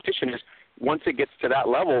way the competition is, once it gets to that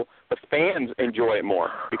level, the fans enjoy it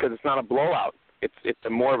more because it's not a blowout. It's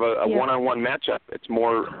more of a one-on-one matchup. It's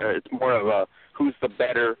more of a who's the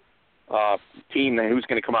better team and who's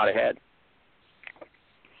going to come out ahead.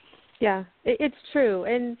 Yeah, it's true.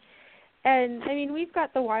 And I mean, we've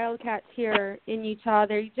got the Wildcats here in Utah.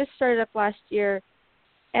 They just started up last year,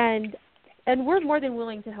 and we're more than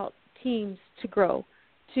willing to help teams to grow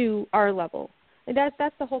to our level. And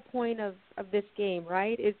that's the whole point of this game,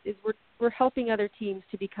 right? Is we're helping other teams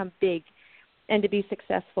to become big and to be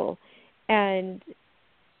successful. And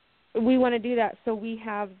we want to do that so we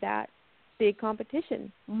have that big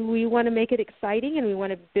competition. We want to make it exciting, and we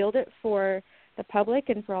want to build it for the public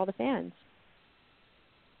and for all the fans.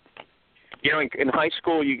 You know, in high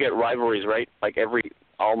school, you get rivalries, right? Like every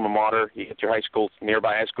alma mater, you get your high schools,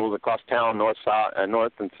 nearby high schools across town, north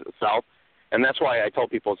and south. And that's why I tell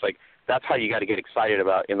people it's like that's how you got to get excited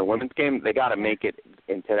about in the women's game. They got to make it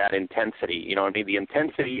into that intensity. You know what I mean? The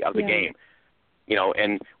intensity of the game. You know,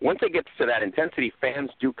 and once it gets to that intensity, fans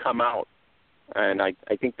do come out. And I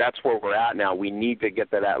think that's where we're at now. We need to get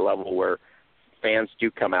to that level where fans do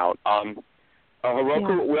come out.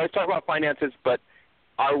 Heroku, we always talk about finances, but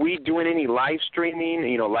are we doing any live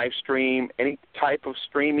streaming, live stream, any type of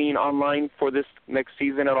streaming online for this next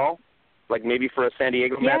season at all? Like maybe for a San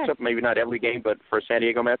Diego matchup, maybe not every game, but for a San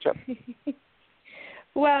Diego matchup?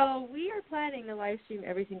 Well, we are planning to live stream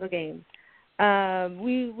every single game.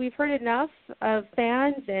 We've heard enough of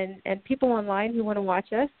fans and people online who want to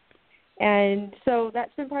watch us, and so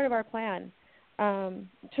that's been part of our plan,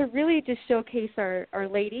 to really just showcase our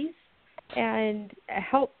ladies and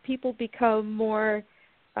help people become more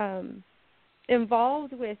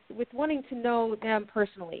involved with wanting to know them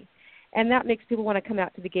personally. And that makes people want to come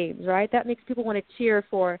out to the games, right? That makes people want to cheer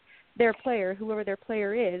for their player, whoever their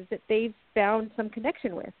player is, that they've found some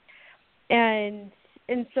connection with. And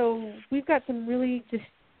so we've got some really just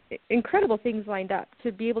incredible things lined up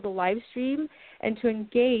to be able to live stream and to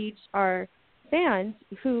engage our fans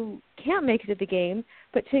who can't make it to the game,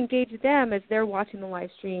 but to engage them as they're watching the live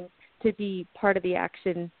stream, to be part of the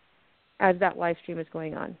action as that live stream is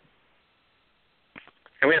going on.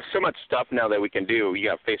 And we have so much stuff now that we can do. You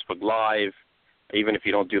have Facebook Live. Even if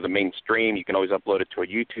you don't do the main stream, you can always upload it to a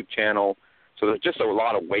YouTube channel. So there's just a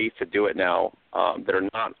lot of ways to do it now that are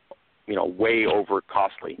not, way over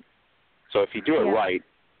costly. So if you do it right,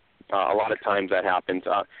 a lot of times that happens.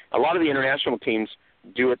 A lot of the international teams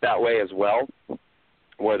do it that way as well,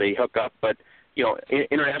 where they hook up. But,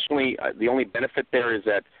 internationally, the only benefit there is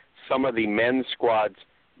that some of the men's squads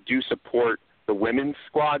do support the women's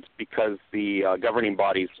squads because the governing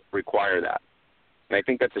bodies require that. And I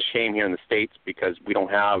think that's a shame here in the States because we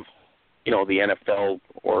don't have, the NFL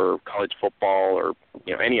or college football or,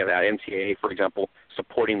 any of that, NCAA, for example,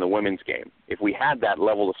 supporting the women's game. If we had that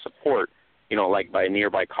level of support, like by a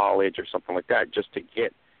nearby college or something like that, just to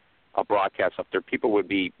get a broadcast up there, people would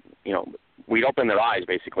be, we'd open their eyes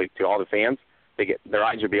basically to all the fans. Their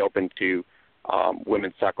eyes would be open to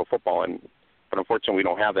women's tackle football, but unfortunately we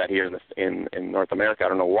don't have that here in North America. I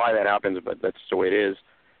don't know why that happens, but that's the way it is.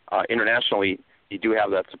 Internationally, you do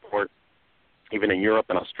have that support, even in Europe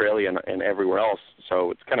and Australia and everywhere else.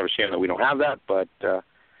 So it's kind of a shame that we don't have that, but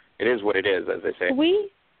it is what it is, as they say.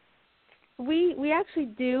 We actually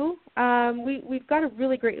do. We've got a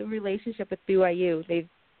really great relationship with BYU.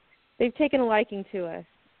 They've taken a liking to us,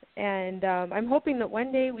 and I'm hoping that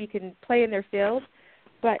one day we can play in their field.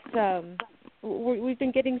 But we've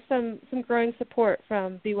been getting some growing support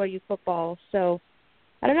from BYU football. So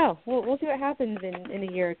I don't know. We'll see what happens in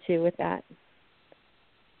a year or two with that.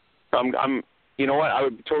 You know what? I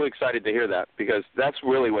would be totally excited to hear that because that's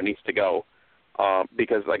really what needs to go.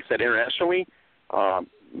 Because, like I said, internationally,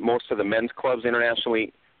 most of the men's clubs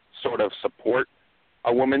internationally sort of support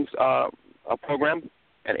a women's a program.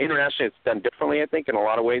 And internationally, it's done differently, I think, in a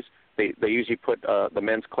lot of ways. They usually put the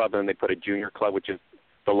men's club and then they put a junior club, which is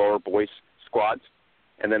the lower boys squads,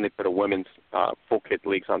 and then they put a women's full kit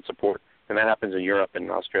leagues on support. And that happens in Europe and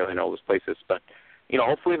Australia and all those places. But,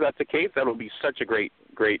 hopefully if that's the case, that will be such a great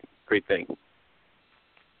thing.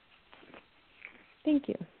 Thank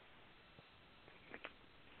you.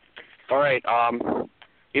 All right.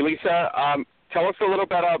 Elisa, tell us a little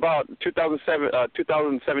bit about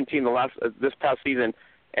 2017, this past season,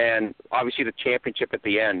 and obviously the championship at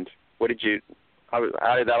the end. How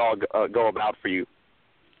did that all go about for you?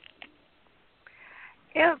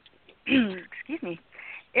 Excuse me.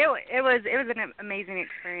 It was an amazing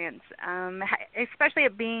experience, especially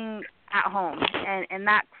it being at home and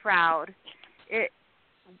that crowd.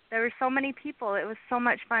 There were so many people. It was so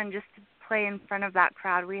much fun just to play in front of that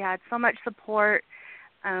crowd. We had so much support.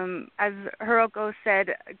 As Hiroko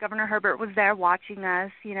said, Governor Herbert was there watching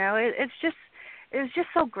us. It was just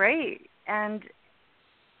so great, and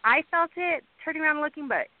I felt it turning around and looking,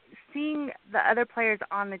 but seeing the other players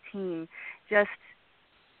on the team just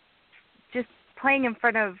playing in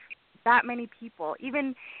front of that many people,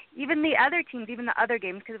 even the other teams, even the other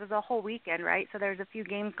games, because it was a whole weekend, right? So there's a few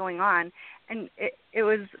games going on, and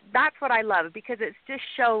that's what I love, because it just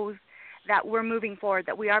shows that we're moving forward,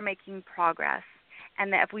 that we are making progress.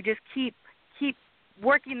 and that if we just keep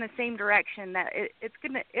working the same direction, that it's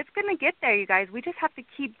gonna get there, you guys. We just have to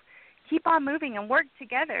keep on moving and work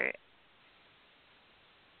together.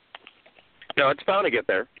 No, it's bound to get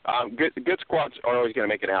there. Good squads are always going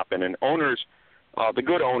to make it happen, and owners, the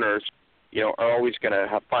good owners, are always going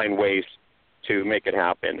to find ways to make it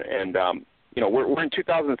happen. And we're in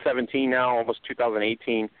 2017 now, almost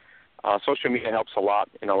 2018. Social media helps a lot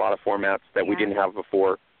in a lot of formats that we didn't have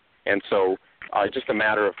before, and so just a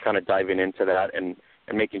matter of kind of diving into that and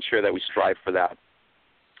making sure that we strive for that.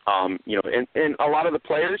 And a lot of the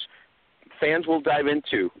players, fans will dive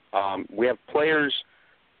into. We have players.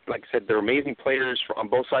 Like I said, they're amazing players on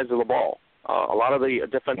both sides of the ball. A lot of the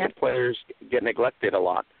defensive players get neglected a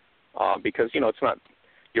lot because, it's not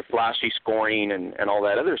your flashy scoring and all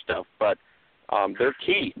that other stuff, but they're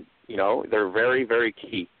key. They're very, very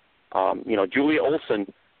key. Julia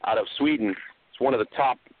Olsen out of Sweden is one of the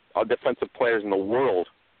top defensive players in the world,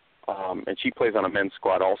 and she plays on a men's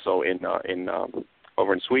squad also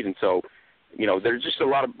over in Sweden. So, there's just a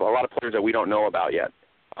lot of players that we don't know about yet.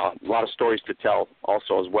 A lot of stories to tell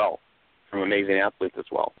also as well from amazing athletes as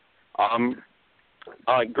well.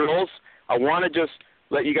 Girls, I want to just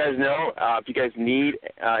let you guys know if you guys need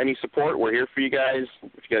any support, we're here for you guys.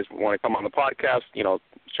 If you guys want to come on the podcast,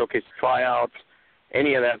 showcase the tryouts,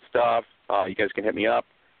 any of that stuff, you guys can hit me up,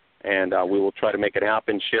 and we will try to make it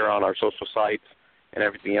happen, share on our social sites and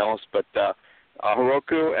everything else. But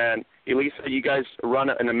Hiroku and Elisa, you guys run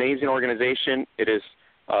an amazing organization. It is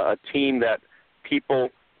a team that people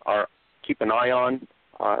keep an eye on,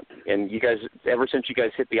 and you guys, ever since you guys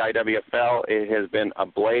hit the IWFL, it has been a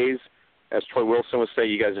blaze. As Troy Wilson would say,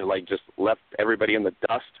 you guys are just left everybody in the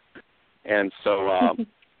dust, and so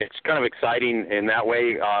it's kind of exciting in that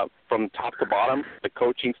way, from top to bottom, the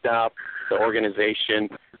coaching staff, the organization,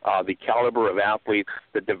 the caliber of athletes,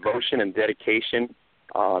 the devotion and dedication.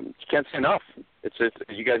 You can't say enough. It's just,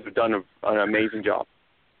 you guys have done an amazing job.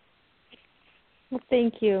 Well,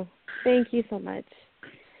 thank you. Thank you so much.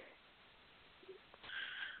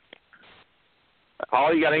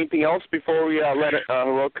 Holly, you got anything else before we let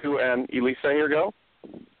Hiroku and Elisa here go?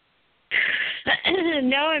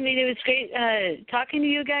 No, I mean, it was great talking to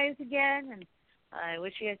you guys again, and I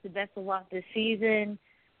wish you guys the best of luck this season.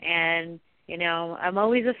 And, I'm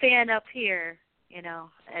always a fan up here,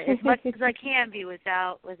 as much as I can be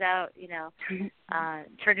without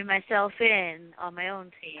turning myself in on my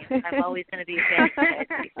own team. I'm always going to be a fan of that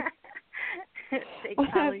team.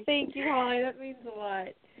 Thanks, Holly. Thank you, Holly. That means a lot.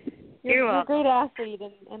 You're welcome. You're a great athlete,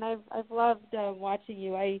 and I've loved watching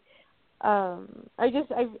you. I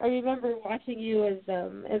remember watching you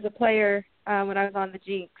as a player when I was on the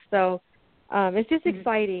Jinx. So it's just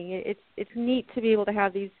exciting. It's neat to be able to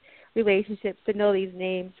have these relationships, to know these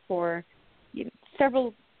names for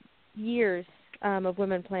several years of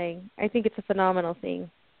women playing. I think it's a phenomenal thing.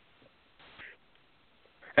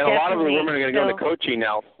 And a lot of the women are going to go into coaching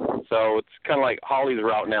now, so it's kind of like Holly's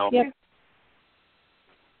route now.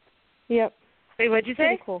 Yep. Wait, what'd you say?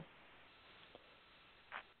 Pretty cool.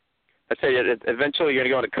 I say eventually you're going to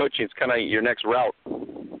go into coaching. It's kind of your next route.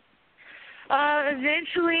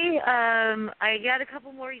 Eventually, I got a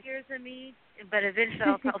couple more years in me, but eventually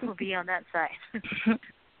I'll probably be on that side.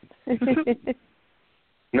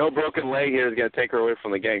 No broken leg here is going to take her away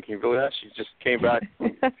from the game. Can you believe that? She just came back.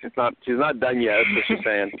 She's not done yet. That's what she's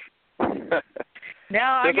saying. No,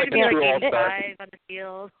 I'm going to be like 85 on the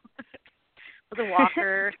field with a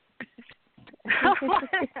walker.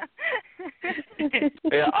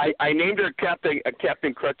 Yeah, I named her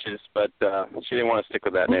Captain Crutches, but she didn't want to stick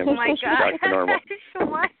with that name. Oh my so she's back to normal.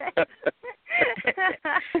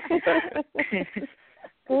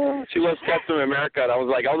 She loves Captain America, and I was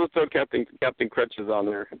like, I'll just throw Captain Crutches on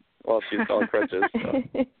there while she's selling crutches.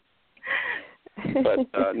 So.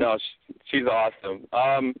 But no, she's awesome.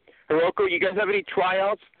 Hiroku, you guys have any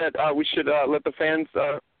tryouts that we should let the fans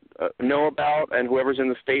know about, and whoever's in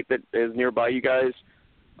the state that is nearby you guys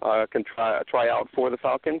can try out for the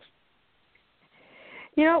Falcons?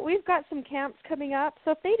 We've got some camps coming up,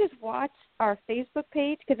 so if they just watch our Facebook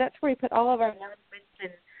page, because that's where we put all of our announcements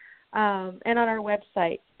and on our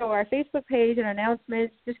website. So our Facebook page and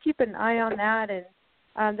announcements, just keep an eye on that,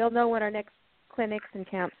 and they'll know when our next clinics and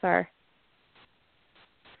camps are.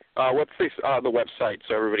 What's the website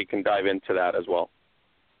so everybody can dive into that as well?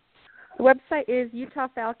 The website is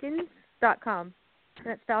utahfalcons.com.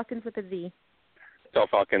 That's Falcons with a Z.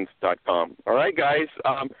 utahfalcons.com. All right, guys.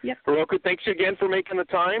 Yep. Hiroku, thanks again for making the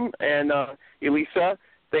time. And Elisa,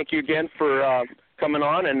 thank you again for coming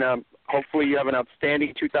on. And hopefully you have an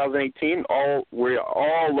outstanding 2018. We're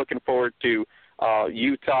all looking forward to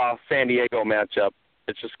Utah-San Diego matchup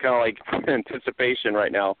It's just kind of like anticipation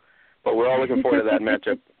right now. But we're all looking forward to that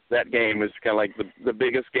matchup. That game is kind of like the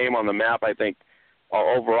biggest game on the map, I think,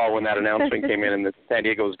 overall when that announcement came in and the San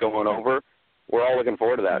Diego was going over. We're all looking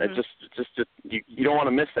forward to that. Mm-hmm. It's just you don't want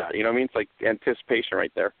to miss that. You know what I mean? It's like anticipation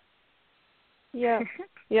right there. Yeah.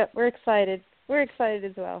 Yep. We're excited. We're excited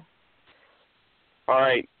as well. All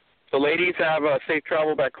right. So, ladies, have a safe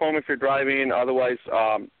travel back home if you're driving. Otherwise,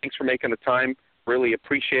 thanks for making the time. Really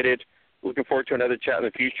appreciate it. Looking forward to another chat in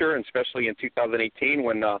the future, and especially in 2018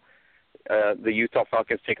 when the Utah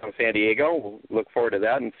Falcons take on San Diego. We'll look forward to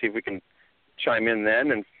that and see if we can chime in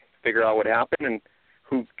then and figure out what happened and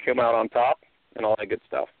who came out on top and all that good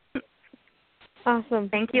stuff. Awesome.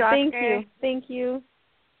 Thank you, Oscar. Thank you. Thank you.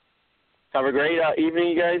 Have a great evening,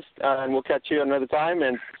 you guys, and we'll catch you another time,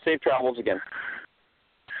 and safe travels again.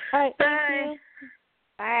 All right. Bye. Thank you.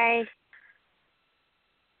 Bye.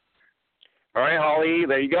 All right, Holly,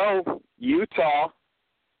 there you go. Utah,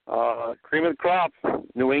 cream of the crop,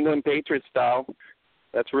 New England Patriots style.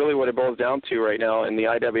 That's really what it boils down to right now in the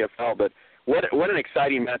IWFL. But what an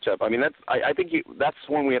exciting matchup. I mean, I think that's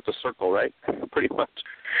one we have to circle, right? Pretty much.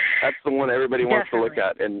 That's the one everybody wants to look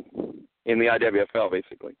at in the IWFL,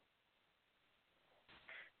 basically.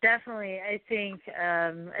 Definitely, I think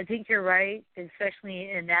you're right,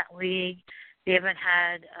 especially in that league. They haven't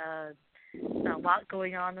had a lot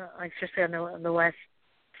going on, especially on the west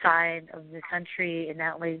side of the country in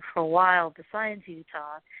that league for a while, besides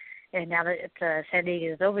Utah. And now that San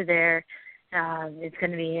Diego is over there, it's going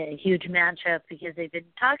to be a huge matchup because they've been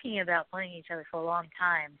talking about playing each other for a long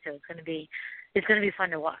time. So it's going to be fun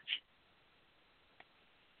to watch.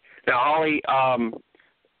 Now, Holly,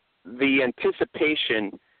 the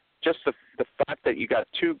anticipation. Just the fact that you got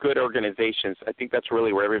two good organizations, I think that's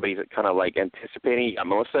really where everybody's kind of like anticipating.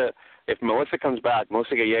 Melissa, if Melissa comes back,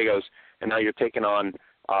 Melissa Gallegos, and now you're taking on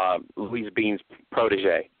Louise Bean's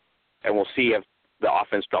protege, and we'll see if the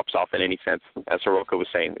offense drops off in any sense, as Soroka was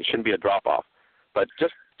saying. It shouldn't be a drop-off. But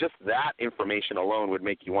just that information alone would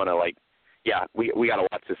make you want to, like, yeah, we got to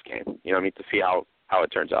watch this game, you know what I mean, to see how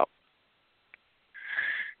it turns out.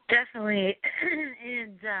 Definitely.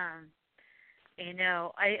 And,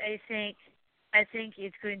 I think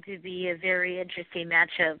it's going to be a very interesting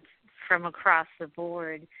matchup from across the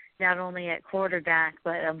board, not only at quarterback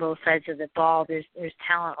but on both sides of the ball. There's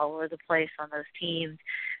talent all over the place on those teams.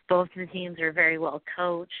 Both of the teams are very well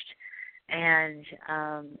coached, and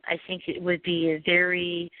I think it would be it'd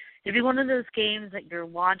be one of those games that you're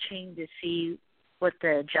watching to see what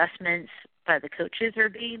the adjustments by the coaches are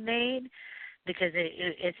being made, because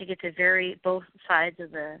I think it's both sides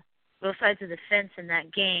of the fence in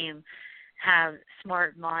that game have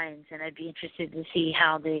smart minds, and I'd be interested to see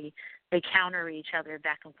how they counter each other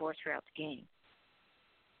back and forth throughout the game.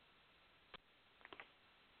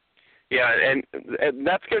 Yeah, and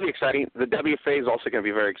that's going to be exciting. The WFA is also going to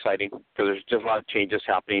be very exciting because there's just a lot of changes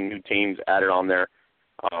happening, new teams added on there,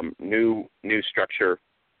 new structure.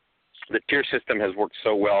 The tier system has worked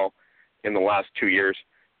so well in the last 2 years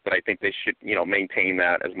that I think they should, maintain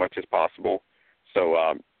that as much as possible.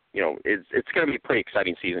 So, it's going to be a pretty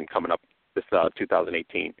exciting season coming up this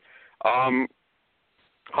 2018.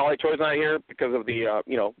 Holly Troy's not here because of the,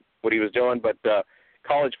 what he was doing, but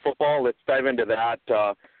college football, let's dive into that.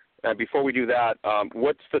 Before we do that,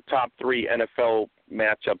 what's the top 3 NFL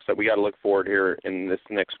matchups that we got to look forward here in this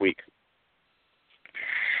next week?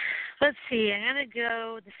 Let's see. I'm going to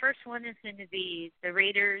go. The first one is going to be the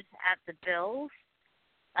Raiders at the Bills.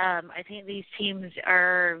 I think these teams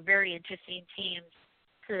are very interesting teams.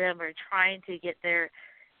 To them are trying to get their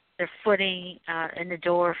footing in the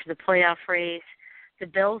door for the playoff race. The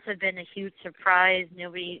Bills have been a huge surprise.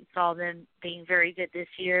 Nobody saw them being very good this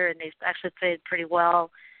year, and they've actually played pretty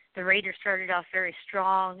well. The Raiders started off very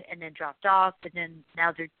strong and then dropped off, and then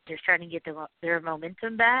now they're starting to get their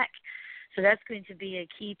momentum back. So that's going to be a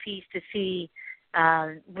key piece to see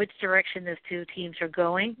which direction those two teams are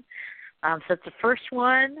going. So that's the first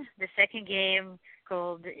one. The second game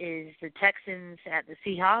is the Texans at the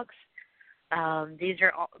Seahawks. These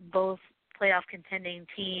are both playoff contending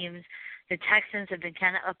teams. The Texans have been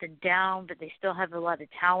kind of up and down, but they still have a lot of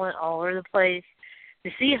talent all over the place.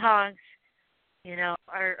 The Seahawks,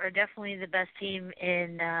 are definitely the best team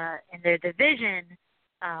in their division,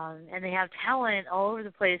 and they have talent all over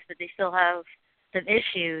the place, but they still have some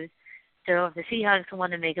issues. So if the Seahawks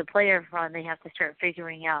want to make a playoff run, they have to start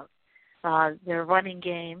figuring out their running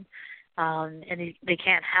game. And they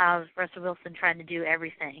can't have Russell Wilson trying to do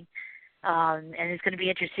everything. And it's going to be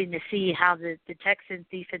interesting to see how the Texans'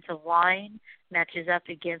 defensive line matches up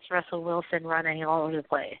against Russell Wilson running all over the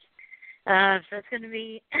place. So that's going to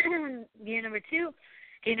be game number 2.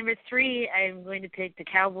 Game number 3, I'm going to pick the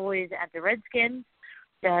Cowboys at the Redskins.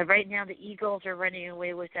 Right now, the Eagles are running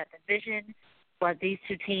away with that division, but these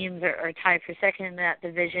two teams are tied for second in that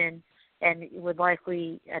division and would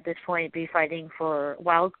likely, at this point, be fighting for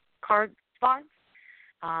wild card spots.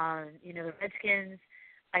 The Redskins,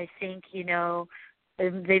 I think,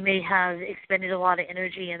 they may have expended a lot of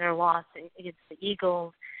energy in their loss against the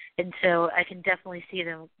Eagles, and so I can definitely see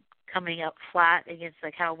them coming up flat against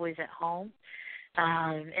the Cowboys at home.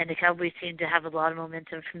 And the Cowboys seem to have a lot of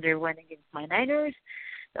momentum from their win against my Niners.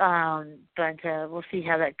 But we'll see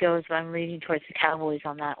how that goes. But I'm leaning towards the Cowboys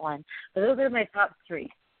on that one. But those are my top 3.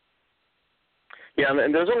 Yeah,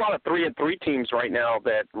 and there's a lot of 3-3 teams right now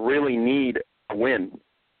that really need a win.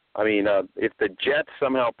 I mean, if the Jets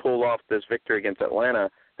somehow pull off this victory against Atlanta,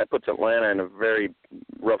 that puts Atlanta in a very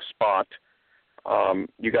rough spot.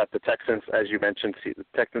 You got the Texans, as you mentioned, the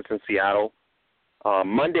Texans in Seattle.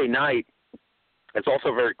 Monday night, it's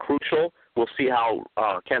also very crucial. We'll see how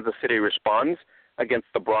Kansas City responds against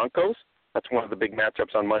the Broncos. That's one of the big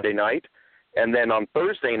matchups on Monday night. And then on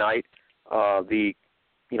Thursday night, the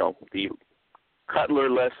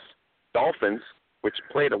Cutler-less Dolphins, which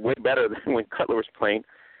played way better than when Cutler was playing,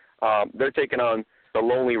 they're taking on the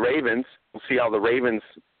lonely Ravens. We'll see how the Ravens,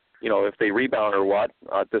 if they rebound or what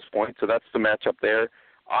at this point. So that's the matchup there.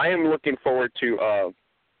 I am looking forward to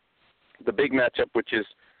the big matchup, which is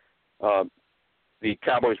the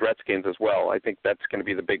Cowboys-Redskins as well. I think that's going to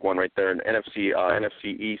be the big one right there, an NFC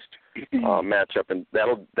East matchup, and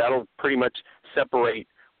that'll pretty much separate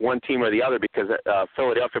one team or the other because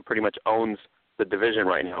Philadelphia pretty much owns the division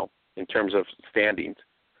right now in terms of standings.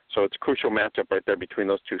 So it's a crucial matchup right there between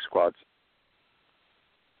those two squads.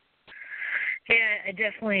 Yeah, I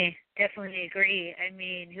definitely agree. I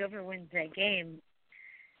mean, whoever wins that game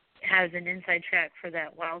has an inside track for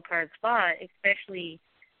that wild card spot, especially,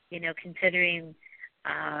 considering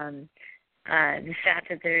the fact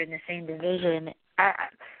that they're in the same division.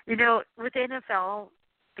 With the NFL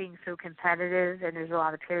being so competitive and there's a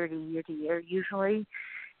lot of parity year to year, usually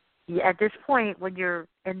at this point when you're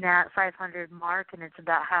in that 500 mark and it's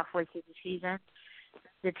about halfway through the season,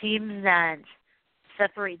 the teams that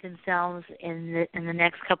separate themselves in the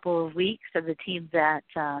next couple of weeks are the teams that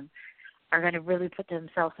are going to really put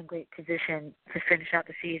themselves in great position to finish out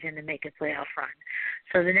the season and make a playoff run.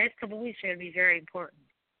 So the next couple of weeks are going to be very important.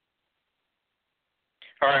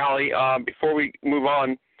 All right, Holly, before we move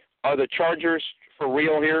on, are the Chargers for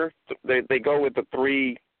real here? They go with the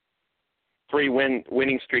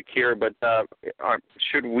winning streak here, but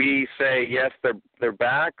should we say, yes, they're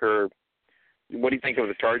back, or what do you think of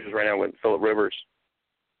the Chargers right now with Phillip Rivers?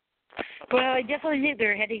 Well, I definitely think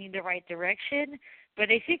they're heading in the right direction, but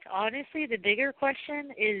I think, honestly, the bigger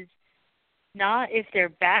question is not if they're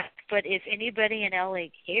back, but if anybody in LA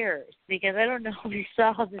cares, because I don't know if you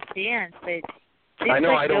saw the stands, but I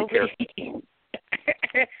know I don't care.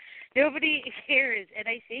 Nobody cares, and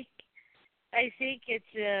I think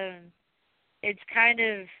it's kind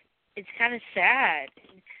of sad.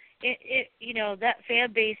 That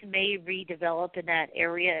fan base may redevelop in that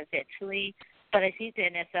area eventually, but I think the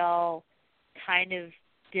NFL kind of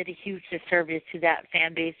did a huge disservice to that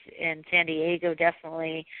fan base in San Diego,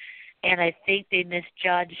 definitely, and I think they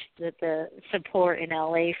misjudged the support in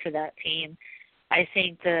LA for that team. I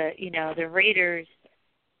think the Raiders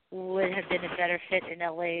would have been a better fit in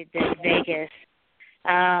LA than Vegas,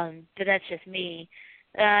 but that's just me.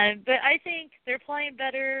 But I think they're playing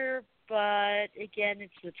better, but again,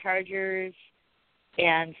 it's the Chargers,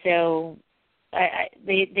 and so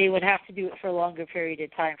they would have to do it for a longer period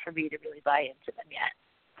of time for me to really buy into them yet.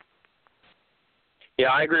 Yeah,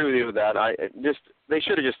 I agree with you with that. They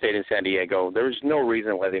should have just stayed in San Diego. There was no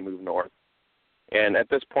reason why they moved north. And at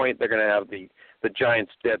this point, they're going to have the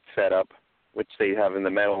Giants' dead setup, which they have in the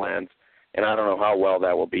Meadowlands, and I don't know how well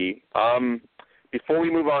that will be. Before we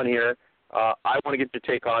move on here, I want to get your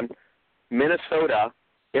take on Minnesota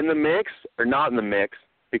in the mix or not in the mix,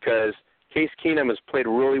 because Case Keenum has played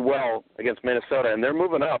really well against Minnesota, and they're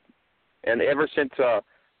moving up. And ever since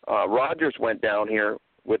Rodgers went down here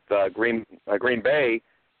with Green Bay,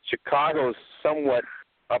 Chicago's somewhat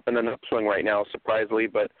up in an upswing right now, surprisingly.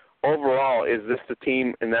 But overall, is this the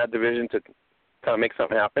team in that division to kind of make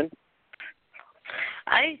something happen?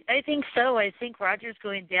 I think so. I think Rodgers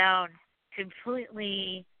going down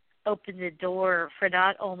completely opened the door for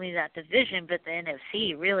not only that division but the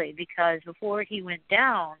NFC, really, because before he went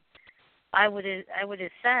down, I would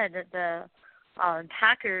have said that the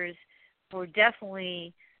Packers were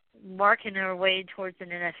definitely marking their way towards an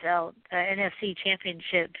NFC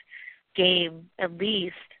championship game at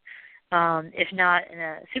least, if not in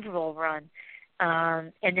a Super Bowl run.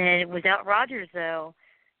 And then without Rodgers, though,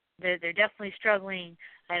 they're definitely struggling.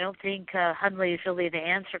 I don't think Hundley is really the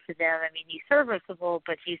answer for them. I mean, he's serviceable,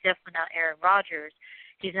 but he's definitely not Aaron Rodgers.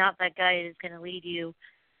 He's not that guy who's going to lead you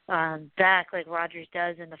back like Rodgers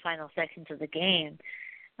does in the final seconds of the game.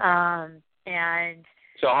 And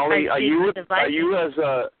so, Holly, are you as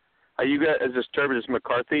disturbed as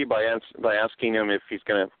McCarthy by asking him if he's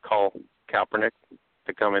going to call Kaepernick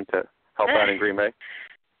to come in to help out in Green Bay?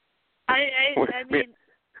 I mean,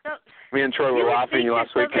 me and Troy were laughing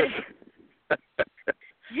last week.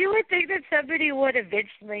 You would think that somebody would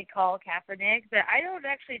eventually call Kaepernick, but I don't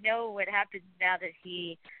actually know what happens now that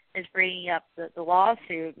he is bringing up the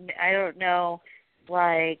lawsuit. I don't know,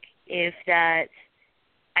 if that.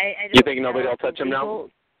 I don't you think nobody will touch him now?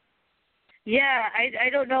 Yeah, I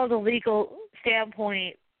don't know the legal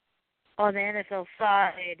standpoint on the NFL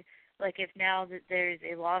side. If now that there's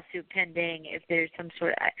a lawsuit pending, if there's some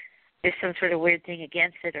sort of weird thing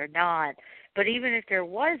against it or not. But even if there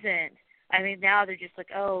wasn't, I mean, now they're just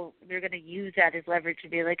they're going to use that as leverage to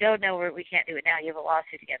be oh, no, we can't do it now. You have a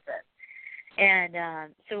lawsuit against us. And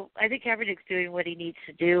so I think Kaepernick's doing what he needs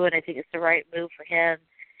to do, and I think it's the right move for him.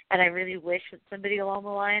 And I really wish that somebody along the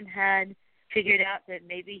line had figured out that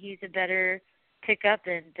maybe he's a better pickup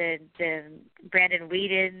than Brandon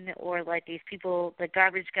Whedon or these people, the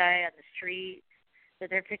garbage guy on the street that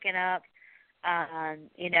they're picking up. I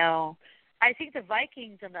think the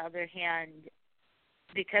Vikings, on the other hand,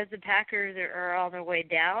 because the Packers are on their way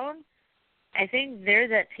down, I think they're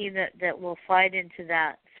that team that will slide into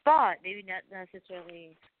that spot. Maybe not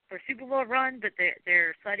necessarily for a Super Bowl run, but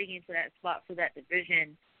they're sliding into that spot for that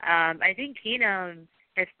division. I think Keenum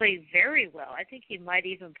has played very well. I think he might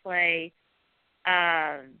even play.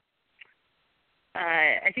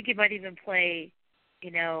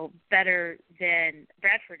 Better than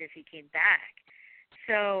Bradford if he came back.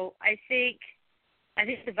 So I think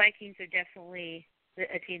the Vikings are definitely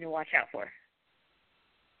a team to watch out for.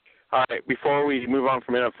 All right, before we move on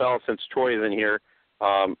from NFL, since Troy is in here,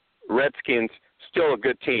 Redskins still a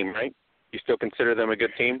good team, right? You still consider them a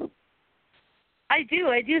good team? I do.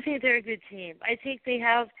 I do think they're a good team. I think they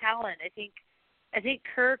have talent. I think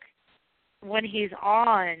Kirk, when he's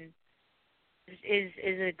on, is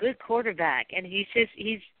a good quarterback, and he just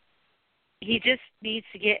needs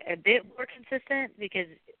to get a bit more consistent because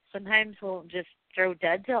sometimes he'll just throw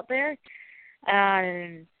duds out there.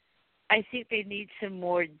 I think they need some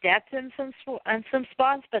more depth in some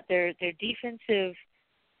spots, but their defensive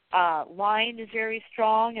line is very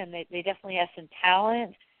strong, and they definitely have some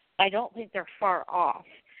talent. I don't think they're far off.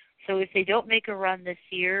 So if they don't make a run this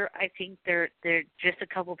year, I think they're just a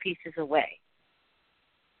couple pieces away.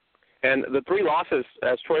 And the 3 losses,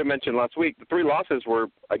 as Troy mentioned last week, the 3 losses were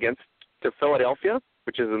against to Philadelphia,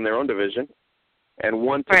 which is in their own division, and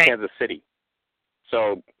 1 to Kansas City.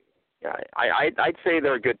 So I'd say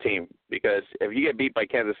they're a good team because if you get beat by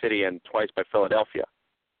Kansas City and twice by Philadelphia,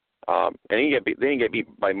 and they didn't get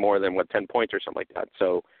beat by more than 10 points or something like that.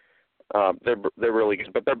 So they're really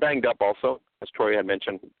good, but they're banged up also, as Troy had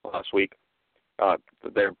mentioned last week.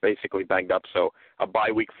 They're basically banged up, so a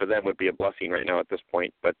bye week for them would be a blessing right now at this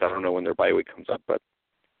point. But I don't know when their bye week comes up, but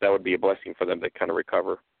that would be a blessing for them to kind of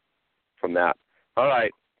recover from that. All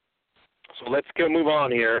right, so let's move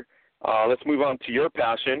on here. Let's move on to your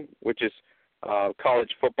passion, which is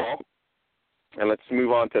college football, and let's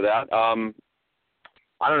move on to that.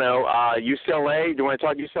 I don't know, UCLA. Do you want to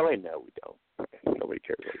talk UCLA? No, we don't. Okay, nobody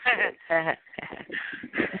cares about UCLA.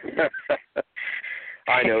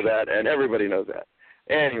 I know that, and everybody knows that.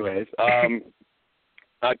 Anyways,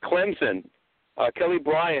 Clemson, Kelly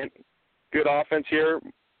Bryant, good offense here.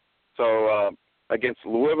 So against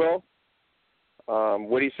Louisville,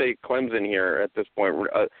 what do you say, Clemson here at this point?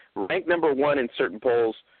 Ranked number 1 in certain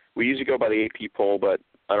polls. We usually go by the AP poll, but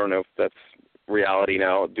I don't know if that's reality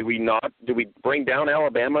now. Do we bring down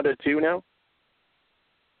Alabama to 2 now?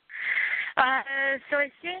 So I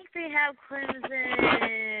think they have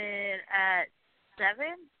Clemson at 7.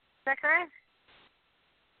 Is that correct?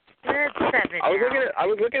 They're at 7 I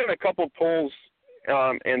was looking at a couple polls,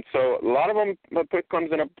 and so a lot of them put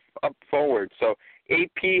Clemson up forward. So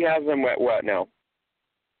AP has them at what now?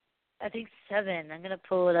 I think 7. I'm going to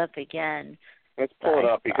pull it up again. Let's pull it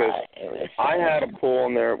up because I had a poll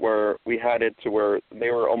in there where we had it to where they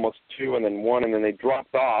were almost 2 and then 1, and then they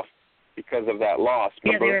dropped off because of that loss.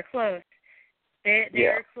 Remember? Yeah, they were close. They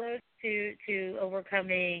were close to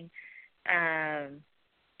overcoming.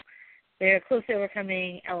 They were close to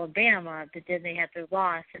overcoming Alabama, but then they had their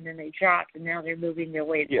loss, and then they dropped, and now they're moving their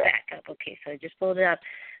way back up. Okay, so I just pulled it up.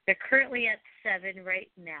 They're currently at 7 right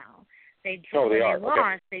now. They lost.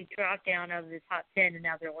 Okay. They dropped down out of the top 10, and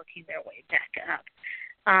now they're working their way back up.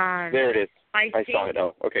 There it is. I saw it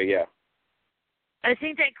now. Okay, yeah. I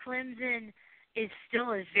think that Clemson is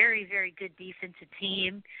still a very, very good defensive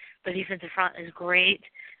team. The defensive front is great.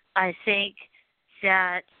 I think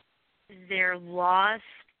that their loss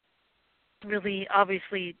really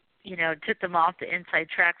obviously, took them off the inside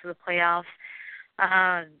track of the playoffs.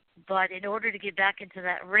 But in order to get back into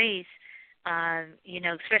that race,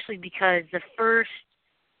 especially because the first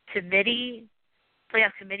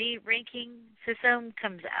playoff committee ranking system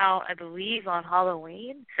comes out, I believe, on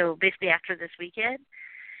Halloween, so basically after this weekend.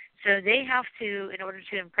 So they have to, in order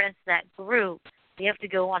to impress that group, they have to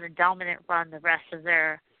go on a dominant run the rest of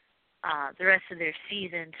their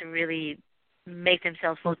season to really make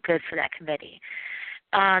themselves look good for that committee.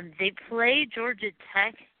 They play Georgia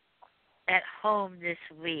Tech at home this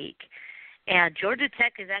week, and Georgia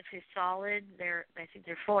Tech is actually solid. I think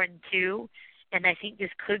they're 4-2, and I think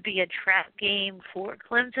this could be a trap game for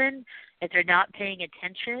Clemson if they're not paying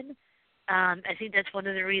attention. I think that's one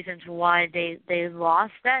of the reasons why they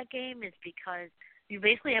lost that game is because you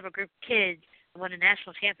basically have a group of kids who won a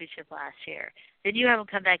national championship last year. Then you have them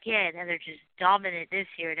come back in, and they're just dominant this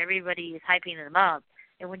year, and everybody is hyping them up.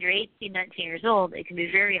 And when you're 18, 19 years old, it can be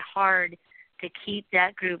very hard to keep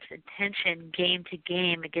that group's attention game to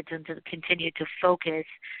game and get them to continue to focus.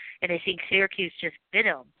 And I think Syracuse just bit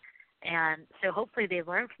them. And so hopefully they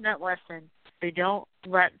learn from that lesson. They don't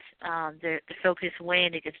let the focus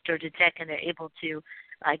wane against Georgia Tech, and they're able to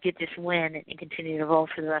get this win and continue to roll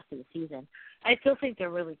for the rest of the season. I still think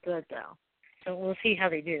they're really good, though. So we'll see how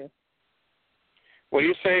they do. What do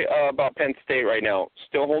you say about Penn State right now?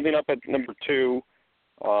 Still holding up at number 2.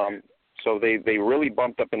 So they really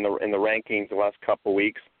bumped up in the rankings the last couple of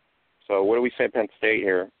weeks. So what do we say Penn State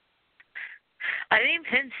here? I think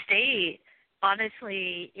Penn State,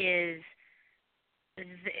 honestly,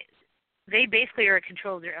 they basically are in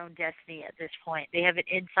control of their own destiny at this point. They have an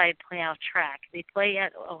inside playoff track. They play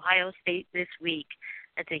at Ohio State this week.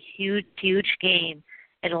 It's a huge, huge game.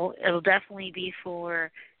 It'll definitely be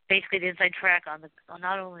for basically the inside track on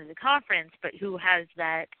not only the conference, but who has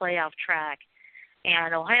that playoff track.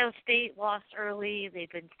 And Ohio State lost early.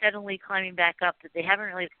 They've been steadily climbing back up, but they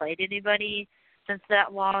haven't really played anybody since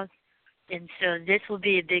that loss. And so this will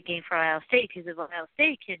be a big game for Ohio State because if Ohio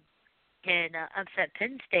State can upset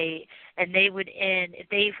Penn State, and they would end if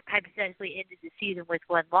they hypothetically ended the season with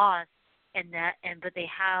one loss, but they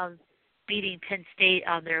have beating Penn State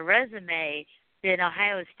on their resume, then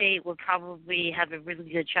Ohio State would probably have a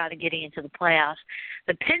really good shot at getting into the playoffs.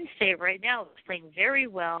 But Penn State right now is playing very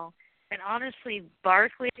well. And honestly,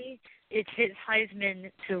 Barkley, it's his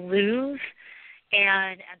Heisman to lose.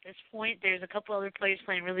 And at this point, there's a couple other players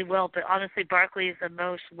playing really well. But honestly, Barkley is the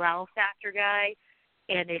most wow factor guy.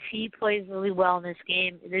 And if he plays really well in this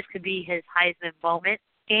game, this could be his Heisman moment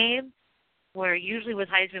game, where usually with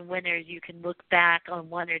Heisman winners, you can look back on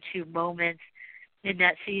one or two moments in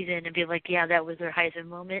that season and be like, yeah, that was their Heisman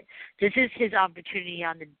moment. This is his opportunity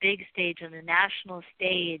on the big stage, on the national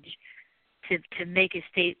stage, to make a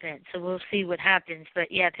statement. So we'll see what happens.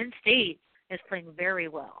 But, yeah, Penn State is playing very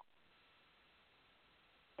well.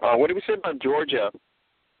 What do we say about Georgia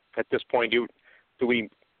at this point? Do we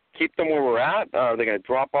keep them where we're at? Are they going to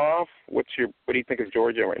drop off? What do you think of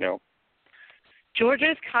Georgia right now?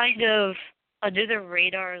 Georgia's kind of under the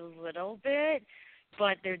radar a little bit,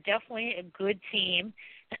 but they're definitely a good team.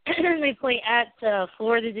 They play at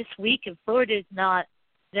Florida this week, and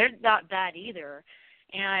they're not bad either.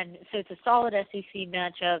 And so it's a solid SEC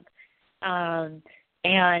matchup.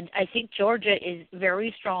 And I think Georgia is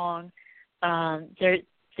very strong.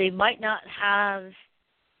 They might not have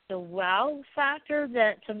the wow factor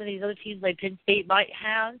that some of these other teams like Penn State might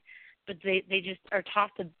have, but they just are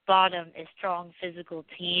top to bottom a strong physical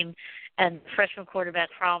team. And freshman quarterback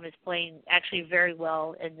Fromm is playing actually very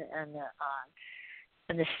well in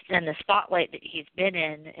the spotlight that he's been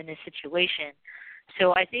in this situation.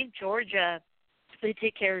 So I think Georgia, if they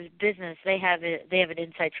take care of business, they have an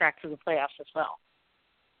inside track to the playoffs as well.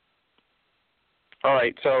 All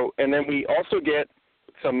right. So, and then we also get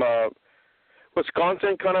some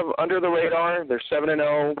Wisconsin kind of under the radar. They're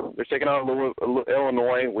 7-0. They're taking on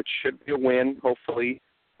Illinois, which should be a win, hopefully.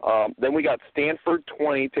 Then we got Stanford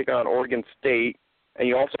 20 taking on Oregon State, and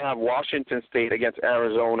you also have Washington State against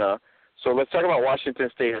Arizona. So let's talk about Washington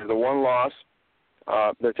State. The one loss,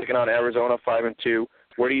 they're taking on Arizona 5-2.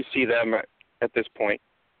 Where do you see them at this point?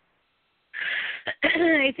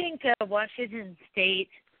 I think Washington State,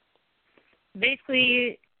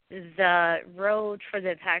 basically the road for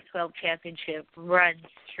the Pac-12 championship runs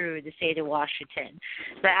through the state of Washington.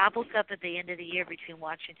 The Apple Cup at the end of the year between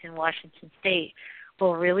Washington and Washington State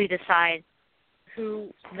will really decide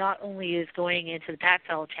who not only is going into the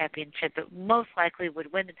Pac-12 championship, but most likely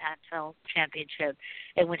would win the Pac-12 championship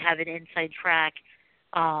and would have an inside track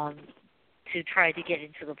to try to get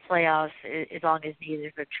into the playoffs as long as neither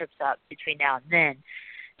of them trips up between now and then.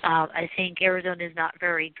 I think Arizona is not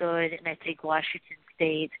very good, and I think Washington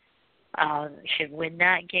State should win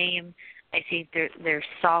that game. I think they're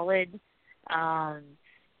solid.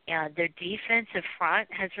 Their defensive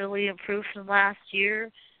front has really improved from last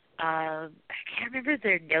year. I can't remember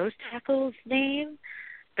their nose tackle's name,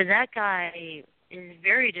 but that guy is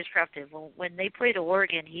very disruptive. When they played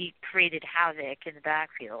Oregon, he created havoc in the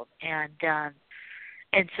backfield, and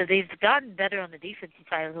so they've gotten better on the defensive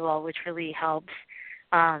side of the ball, which really helps.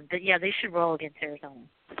 But yeah, they should roll against Arizona.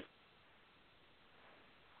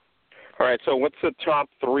 All right. So, what's the top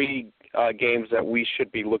 3 games that we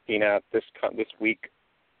should be looking at this week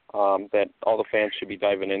that all the fans should be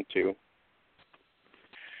diving into?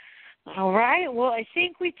 All right. Well, I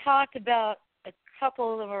think we talked about a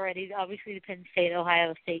couple of them already. Obviously, the Penn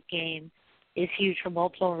State-Ohio State game is huge for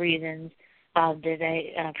multiple reasons that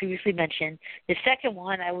I previously mentioned. The second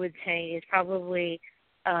one I would say is probably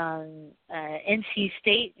NC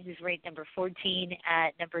State, who's ranked number 14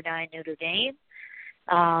 at number 9 Notre Dame.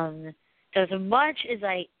 So as much as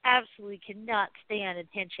I absolutely cannot stand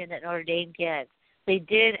attention that Notre Dame gets, they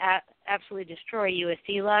did absolutely destroy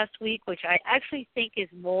USC last week, which I actually think is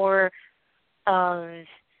more of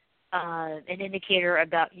an indicator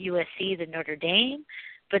about USC than Notre Dame.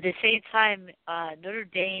 But at the same time, Notre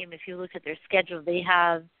Dame, if you look at their schedule, they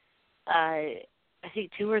have, I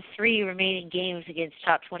think, 2 or 3 remaining games against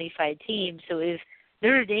top 25 teams. So if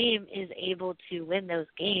Notre Dame is able to win those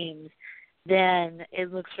games, then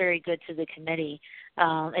it looks very good to the committee.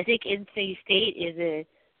 I think NC State is a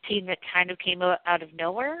team that kind of came out of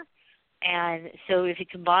nowhere. And so if you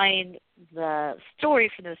combine the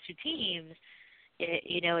story for those two teams,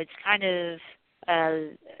 it's kind of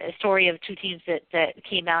a story of two teams that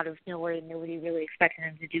came out of nowhere and nobody really expected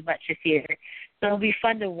them to do much this year. So it'll be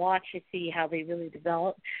fun to watch to see how they really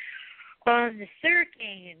develop. The third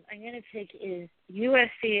game I'm going to pick is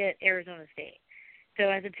USC at Arizona State. So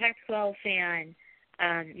as a Pac-12 fan,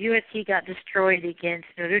 USC got destroyed against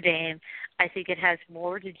Notre Dame. I think it has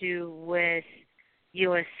more to do with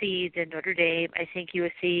USC than Notre Dame. I think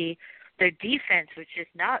USC, their defense, which is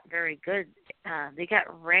not very good, they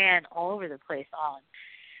got ran all over the place on.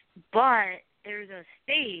 But Arizona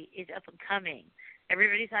State is up and coming.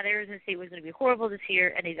 Everybody thought Arizona State was going to be horrible this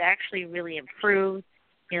year, and they've actually really improved.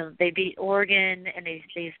 They beat Oregon, and they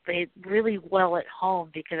played really well at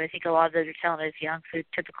home because I think a lot of their talent is young, so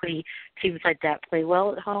typically teams like that play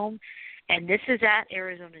well at home. And this is at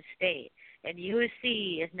Arizona State. And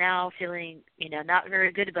USC is now feeling, not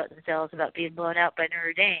very good about themselves about being blown out by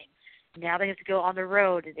Notre Dame. Now they have to go on the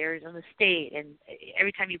road at Arizona State, and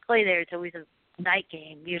every time you play there, it's always a night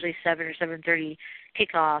game, usually 7 or 7:30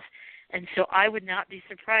 kickoff. And so I would not be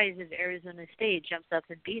surprised if Arizona State jumps up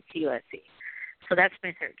and beats USC. So that's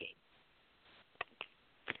my third game.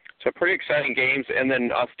 So pretty exciting games. And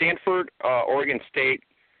then Stanford, Oregon State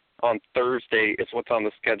on Thursday is what's on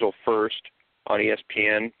the schedule first on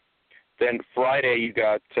ESPN. Then Friday you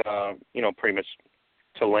got, pretty much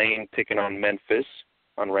Tulane taking on Memphis,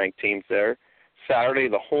 unranked teams there. Saturday,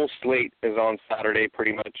 the whole slate is on Saturday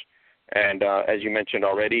pretty much. And as you mentioned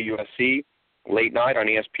already, USC, late night on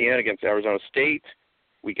ESPN against Arizona State.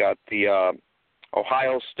 We got the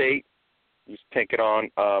Ohio State. He's taking on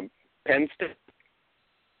Penn State.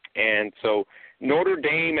 And so Notre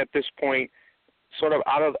Dame at this point, sort of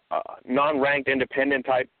out of non-ranked independent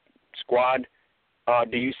type squad,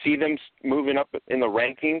 do you see them moving up in the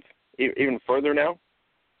rankings even further now?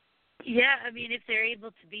 Yeah, if they're able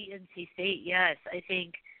to beat NC State, yes. I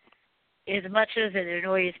think as much as it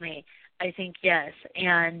annoys me, I think yes.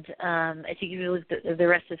 And I think you look at the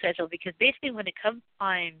rest of the schedule because basically when it comes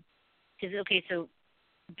time, so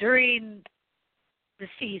during the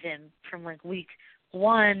season from like week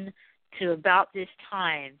 1 to about this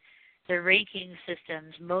time, the ranking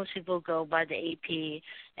systems, most people go by the AP,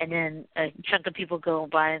 and then a chunk of people go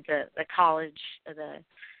by the college,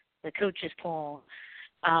 the coaches poll.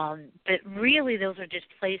 But really those are just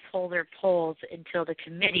placeholder polls until the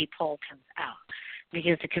committee poll comes out.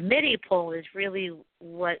 Because the committee poll is really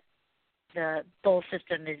what the bowl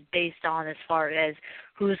system is based on as far as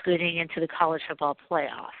who's getting into the college football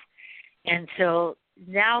playoff. And so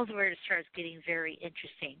now's where it starts getting very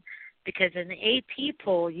interesting. Because in the AP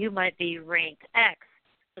poll, you might be ranked X,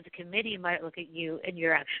 but the committee might look at you and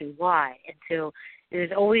you're actually Y. And so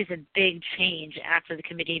there's always a big change after the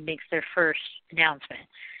committee makes their first announcement.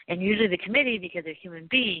 And usually the committee, because they're human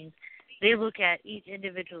beings, they look at each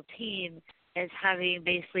individual team as having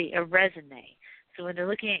basically a resume. So when they're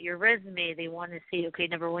looking at your resume, they want to see, okay,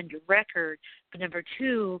 number one, your record, but number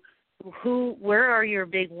two, where are your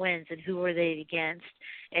big wins and who were they against?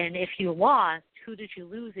 And if you lost, who did you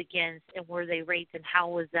lose against and were they ranked and how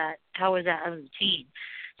was that on the team?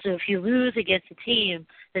 So if you lose against a team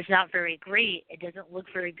that's not very great, it doesn't look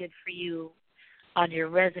very good for you on your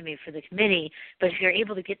resume for the committee. But if you're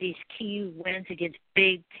able to get these key wins against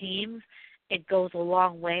big teams, it goes a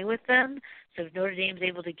long way with them. So if Notre Dame's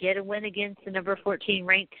able to get a win against the number 14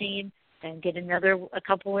 ranked team and get a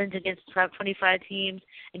couple wins against the top 25 teams,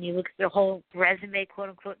 and you look at their whole resume, quote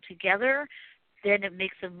unquote, together, then it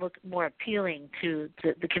makes them look more appealing to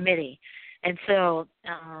the committee. And so,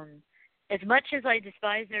 as much as I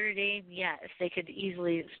despise Notre Dame, yes, they could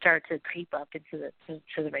easily start to creep up into the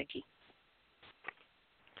ranking.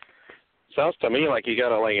 Sounds to me like you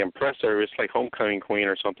gotta like impress her. It's like homecoming queen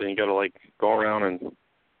or something. You gotta like go around and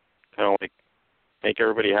kind of like make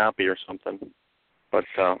everybody happy or something. But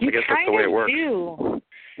I guess that's the way it works. Do.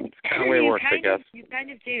 It's kind of the way it works, I guess. You kind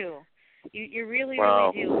of do. You really,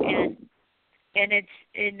 wow. really do. And it's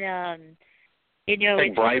like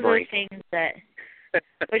it's bribery. one of those things that.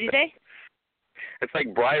 What do you say? It's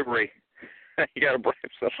like bribery. You gotta bribe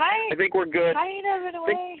someone. I think we're good. Kind of in a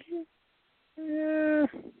way.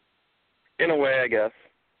 In a way, I guess.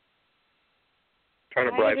 Trying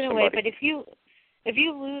to bribe in a somebody. way, but if you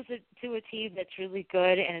lose it to a team that's really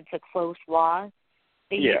good and it's a close loss,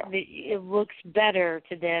 it looks better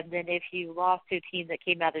to them than if you lost to a team that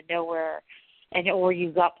came out of nowhere, or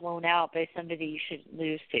you got blown out by somebody you shouldn't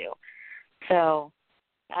lose to. So,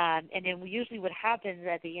 and then usually what happens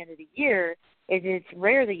at the end of the year is it's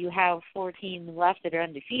rare that you have 4 teams left that are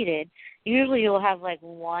undefeated. Usually you'll have like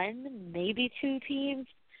 1, maybe 2 teams,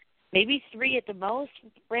 maybe 3 at the most,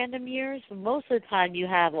 random years. But most of the time you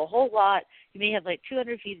have a whole lot. You may have like 2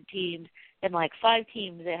 undefeated teams and like 5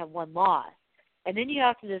 teams that have 1 loss. And then you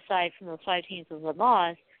have to decide from those 5 teams with 1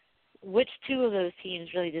 loss, which 2 of those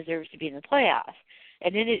teams really deserves to be in the playoffs.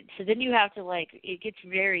 And then you have to it gets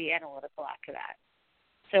very analytical after that.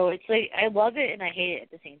 So it's like I love it and I hate it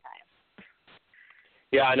at the same time.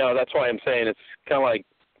 Yeah, I know. That's why I'm saying it's kind of like,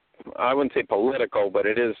 I wouldn't say political, but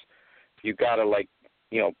it is. You got to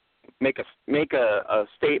make a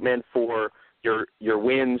statement for your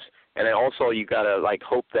wins, and then also you got to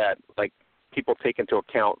hope that people take into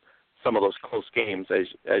account some of those close games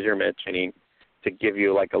as you're mentioning to give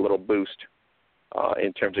you a little boost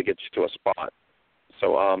in terms of get you to a spot.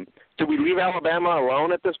 So do we leave Alabama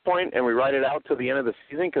alone at this point and we ride it out to the end of the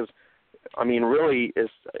season? Because, I mean, really,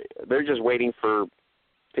 they're just waiting to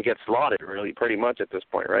get slotted, really, pretty much at this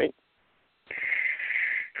point, right?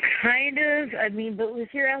 Kind of. I mean, but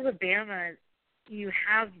with your Alabama, you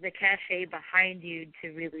have the cachet behind you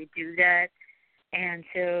to really do that. And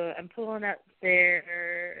so I'm pulling up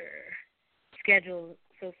their schedule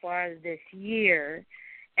so far this year,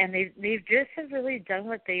 and they've just have really done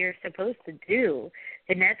what they are supposed to do,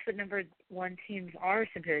 and that's what number 1 teams are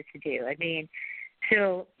supposed to do. I mean,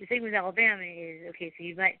 so the thing with Alabama is, okay, so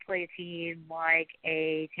you might play a team like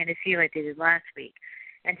a Tennessee like they did last week.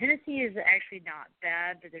 And Tennessee is actually not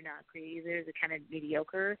bad, but they're not great either. They're kind of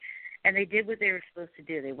mediocre. And they did what they were supposed to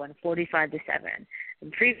do. They won 45-7.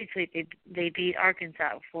 And previously, they beat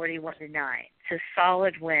Arkansas 41-9. So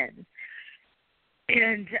solid wins.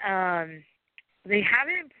 And they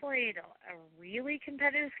haven't played a really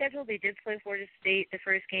competitive schedule. They did play Florida State the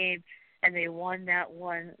first game, and they won that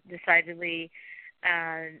one decidedly.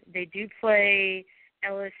 They do play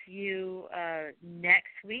LSU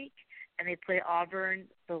next week, and they play Auburn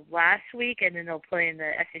the last week, and then they'll play in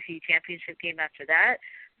the SEC championship game after that.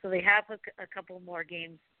 So they have a couple more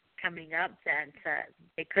games coming up that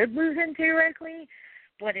they could lose in theoretically,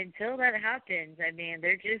 but until that happens, I mean,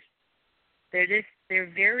 they're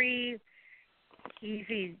very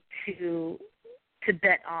easy to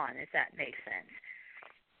bet on, if that makes sense.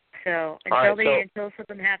 So until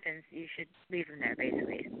something happens, you should leave them there,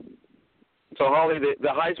 basically. So Holly, the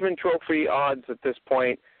Heisman Trophy odds at this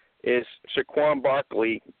point is Saquon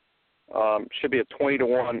Barkley should be at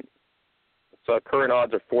 20-1. So current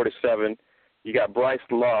odds are 4-7. You got Bryce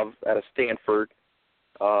Love out of Stanford,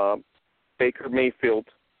 Baker Mayfield,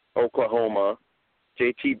 Oklahoma,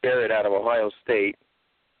 J.T. Barrett out of Ohio State,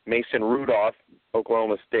 Mason Rudolph,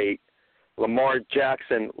 Oklahoma State, Lamar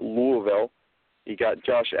Jackson, Louisville. You got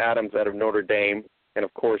Josh Adams out of Notre Dame, and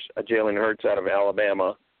of course Jalen Hurts out of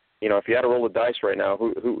Alabama. You know, if you had to roll the dice right now,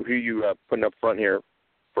 who you putting up front here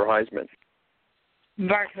for Heisman?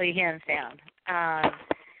 Barkley, hands down.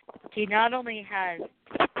 He not only has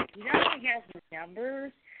the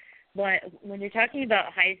numbers, but when you're talking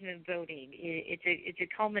about Heisman voting, it's a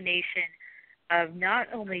culmination of not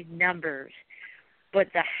only numbers,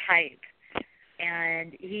 but the hype.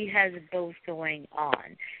 And he has both going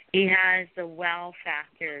on. He has the wow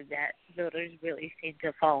factor that voters really seem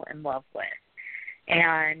to fall in love with.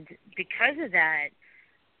 And because of that,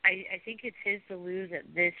 I think it's his to lose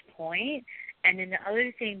at this point. And then the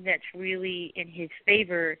other thing that's really in his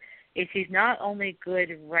favor is he's not only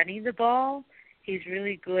good running the ball, he's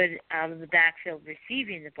really good out of the backfield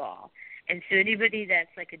receiving the ball. And so anybody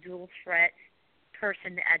that's like a dual threat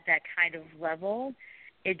person at that kind of level,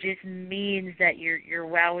 it just means that you're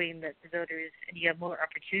wowing the voters, and you have more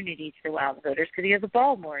opportunity to wow the voters because you have the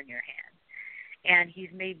ball more in your hands. And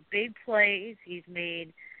he's made big plays. He's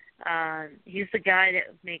made he's the guy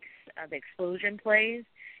that makes the explosion plays,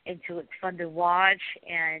 and so it's fun to watch.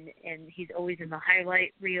 And he's always in the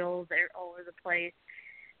highlight reels. They're all over the place.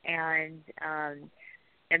 And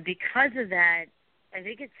because of that, I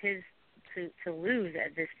think it's his to lose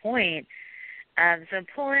at this point. So I'm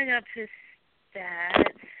pulling up his stats,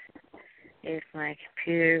 if my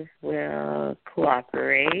computer will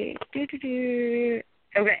cooperate. Okay,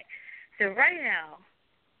 so right now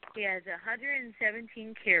he has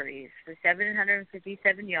 117 carries for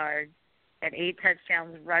 757 yards and 8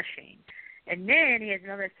 touchdowns rushing. And then he has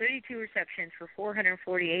another 32 receptions for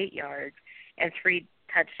 448 yards and 3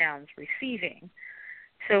 touchdowns receiving.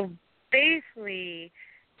 So basically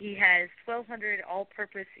he has 1,200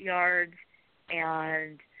 all-purpose yards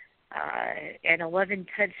and 11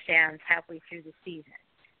 touchdowns halfway through the season.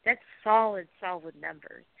 That's solid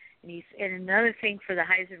numbers. And another thing for the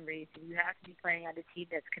Heisman race, you have to be playing on a team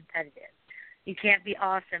that's competitive. You can't be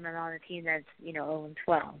awesome and on a team that's 0-12.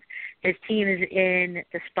 His team is in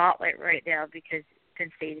the spotlight right now because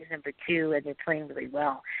Penn State is number 2 and they're playing really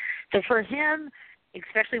well. So for him,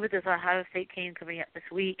 especially with this Ohio State game coming up this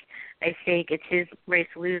week, I think it's his race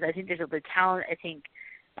to lose. I think there's other talent. I think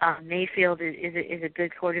Mayfield is a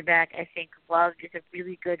good quarterback. I think Love is a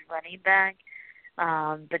really good running back,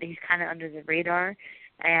 but he's kind of under the radar.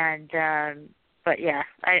 And but yeah,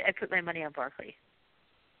 I put my money on Barkley.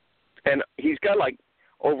 And he's got like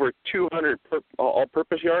over 200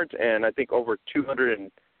 all-purpose yards, and I think over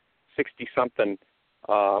 260-something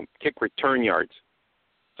kick return yards.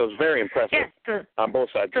 So it's very impressive on both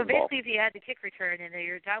sides of the ball. So basically, if you add the kick return, and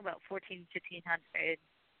you're talking about 1,500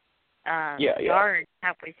 yards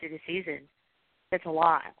halfway through the season. That's a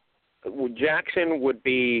lot. Jackson would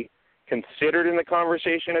be considered in the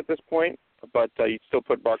conversation at this point, but you'd still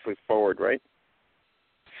put Barkley forward, right?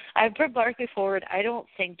 I put Barkley forward. I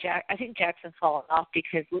think Jackson's fallen off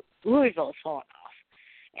because Louisville's fallen off.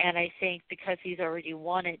 And I think because he's already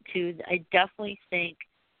won it, too, I definitely think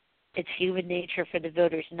it's human nature for the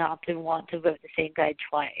voters not to want to vote the same guy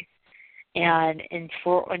twice. And in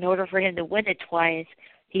order for him to win it twice,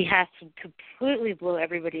 he has to completely blow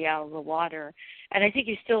everybody out of the water. And I think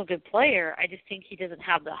he's still a good player. I just think he doesn't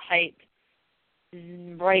have the hype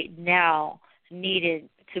right now needed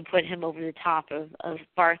to put him over the top of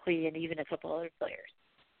Barkley and even a couple other players.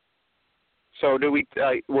 So do we?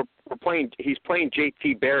 We're playing. He's playing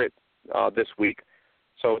J.T. Barrett this week.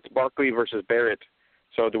 So it's Barkley versus Barrett.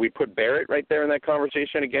 So do we put Barrett right there in that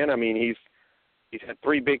conversation again? I mean, he's had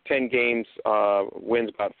 3 Big Ten games,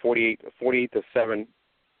 wins about 48-7.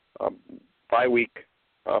 Bye week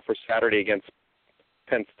for Saturday against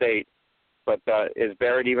Penn State. But is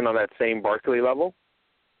Barrett even on that same Barkley level?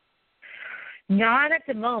 Not at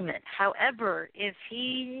the moment. However, if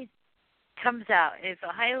he comes out, if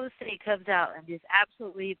Ohio State comes out and just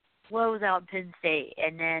absolutely blows out Penn State,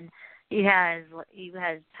 and then he has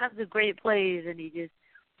tons of great plays and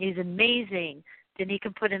he's amazing, then he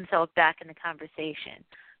can put himself back in the conversation.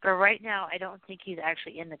 But right now, I don't think he's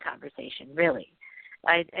actually in the conversation, really.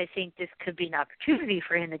 I think this could be an opportunity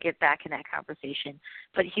for him to get back in that conversation.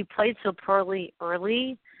 But he played so poorly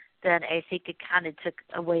early that I think it kind of took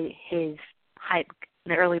away his hype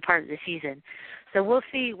in the early part of the season. So we'll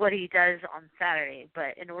see what he does on Saturday.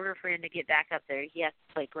 But in order for him to get back up there, he has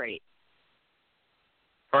to play great.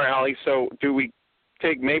 All right, Holly, so do we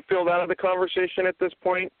take Mayfield out of the conversation at this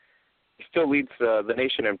point? He still leads the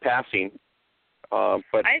nation in passing.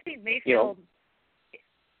 But I think Mayfield,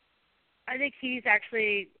 I think he's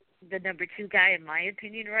actually the number 2 guy in my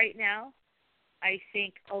opinion right now. I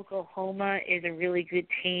think Oklahoma is a really good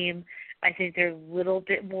team. I think they're a little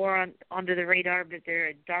bit more under the radar, but they're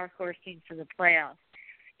a dark horse team for the playoffs.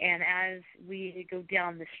 And as we go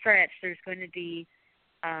down the stretch, there's going to be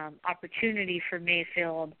opportunity for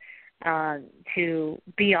Mayfield to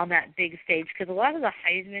be on that big stage, because a lot of the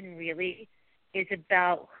Heisman really is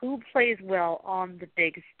about who plays well on the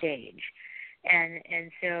big stage.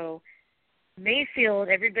 And so Mayfield,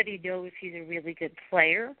 everybody knows he's a really good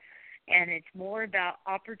player, and it's more about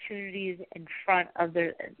opportunities in front of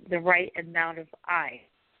the right amount of eyes,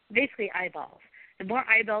 basically eyeballs. The more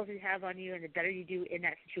eyeballs you have on you and the better you do in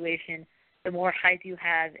that situation, the more hype you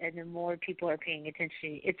have and the more people are paying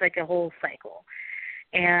attention. It's like a whole cycle.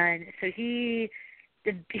 And so he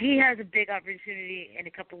has a big opportunity in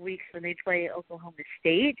a couple of weeks when they play Oklahoma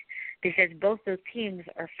State, because both those teams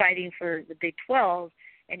are fighting for the Big 12,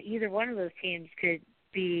 and either one of those teams could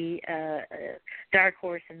be a dark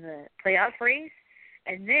horse in the playoff race.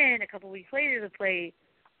 And then a couple of weeks later they play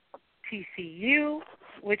TCU,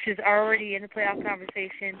 which is already in the playoff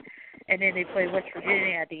conversation, and then they play West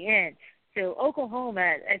Virginia at the end. So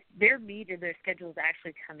Oklahoma, their meat in their schedule is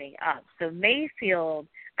actually coming up. So Mayfield,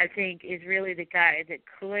 I think, is really the guy that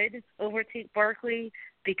could overtake Barkley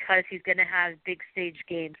because he's going to have big stage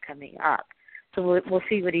games coming up. So we'll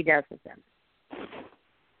see what he does with them.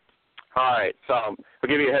 All right. So I'll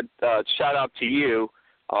give you a shout out to you.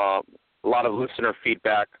 A lot of listener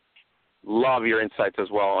feedback. Love your insights as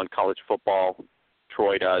well on college football.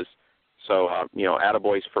 Troy does. So,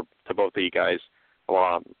 attaboys to both of you guys.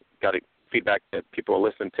 Got feedback that people are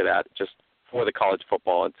listening to that just for the college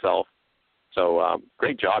football itself. So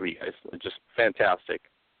great job, you guys. Just fantastic.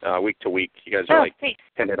 Week to week. You guys are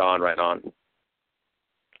hitting it on right on.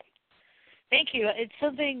 Thank you. It's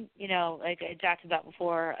something, like I talked about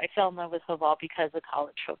before, I fell in love with football because of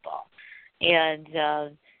college football. And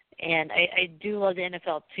I do love the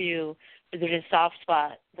NFL too, but there's a soft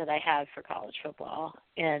spot that I have for college football.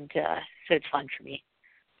 And so it's fun for me.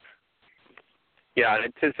 Yeah,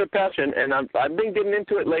 it's a passion, and I've been getting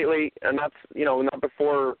into it lately, and that's, not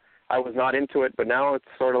before I was not into it, but now it's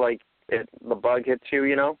sort of like the bug hits you,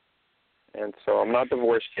 and so I'm not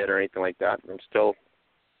divorced yet or anything like that. I'm still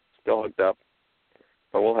hooked up,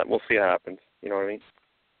 but we'll see what happens. You know what I mean?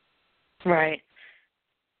 Right.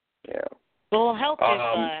 Yeah. Well, it'll help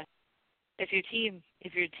if your team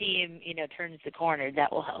turns the corner.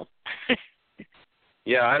 That will help.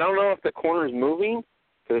 Yeah, I don't know if the corner is moving,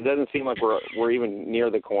 because it doesn't seem like we're even near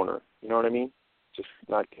the corner. You know what I mean? Just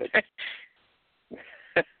not good.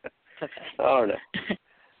 Okay. Oh,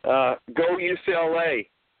 no. Go UCLA.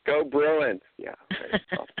 Go Bruins. Yeah.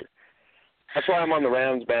 That's why I'm on the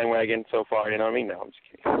Rams bandwagon so far. You know what I mean? No, I'm just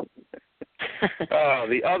kidding.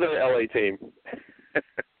 The other LA team.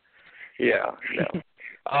 Yeah.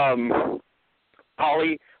 No.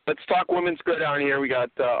 Holly, let's talk women's gridiron here. We got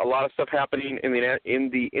a lot of stuff happening in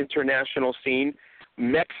the international scene.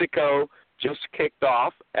 Mexico just kicked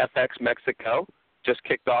off. FX Mexico just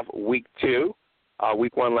kicked off week 2.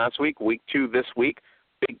 Week 1 last week, week 2 this week.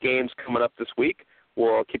 Big games coming up this week.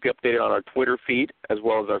 We'll keep you updated on our Twitter feed as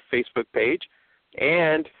well as our Facebook page.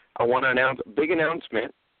 And I want to announce a big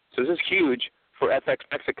announcement. So this is huge for FX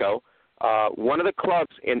Mexico. One of the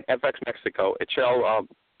clubs in FX Mexico, Echel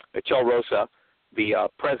Rosa, the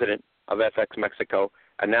president of FX Mexico,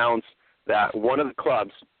 announced that one of the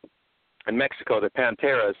clubs in Mexico, the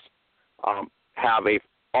Panteras, have a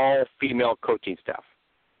all-female coaching staff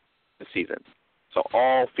this season. So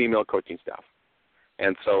all-female coaching staff.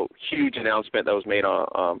 And so huge announcement that was made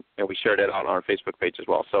on, and we shared it on our Facebook page as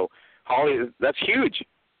well. So, Holly, that's huge.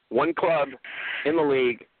 One club in the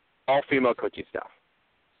league, all-female coaching staff.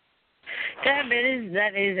 That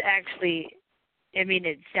is actually, I mean,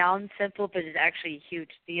 it sounds simple, but it's actually a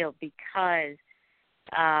huge deal because,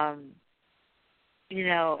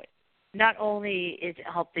 not only is it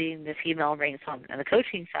helping the female ranks on the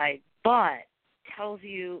coaching side, but tells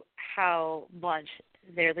you how much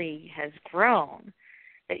their league has grown,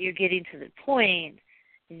 that you're getting to the point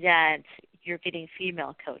that you're getting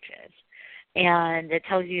female coaches. And it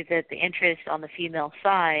tells you that the interest on the female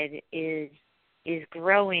side is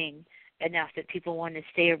growing enough that people want to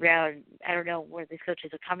stay around. I don't know where these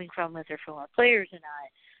coaches are coming from, if they're former players or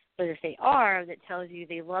not, but if they are, that tells you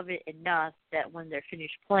they love it enough that when they're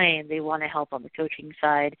finished playing, they want to help on the coaching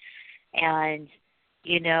side. And,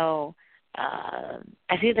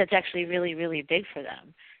 I think that's actually really, really big for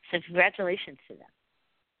them. So congratulations to them.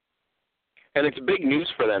 And it's big news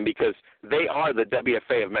for them because they are the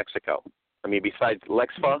WFA of Mexico. I mean, besides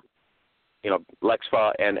Lexfa,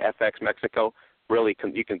 Lexfa and FX Mexico, really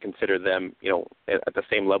you can consider them, at the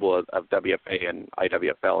same level of WFA and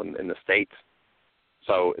IWFL in the States.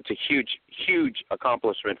 So it's a huge, huge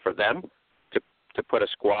accomplishment for them to put a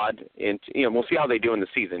squad into, we'll see how they do in the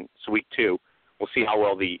season. So week 2, we'll see how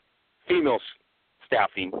well the female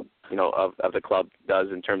staffing, of the club does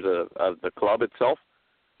in terms of the club itself.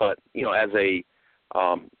 But, as a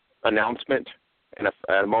announcement and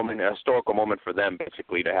a historical moment for them,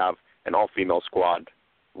 basically, to have an all-female squad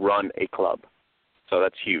run a club. So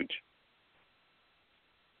that's huge.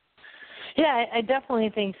 Yeah, I definitely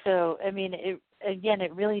think so. I mean,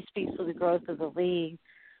 it really speaks to the growth of the league,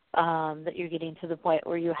 that you're getting to the point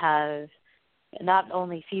where you have not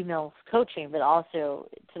only females coaching, but also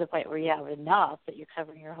to the point where you have enough that you're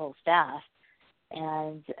covering your whole staff.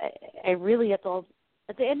 And I really, at the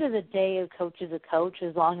end of the day, a coach is a coach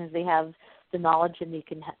as long as they have the knowledge and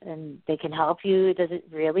they can help you. It doesn't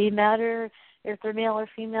really matter if they're male or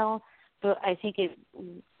female. But I think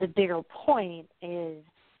the bigger point is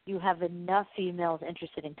you have enough females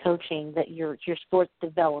interested in coaching that your sport's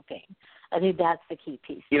developing. I think that's the key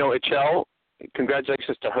piece. You know, Ichelle,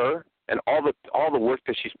 congratulations to her and all the work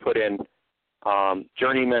that she's put in.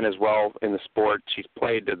 Journeyman as well in the sport. She's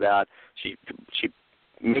played to that. She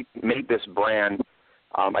made this brand.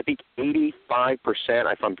 I think 85%,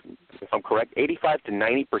 if I'm correct, 85 to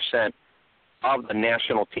 90% of the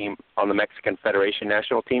national team on the Mexican Federation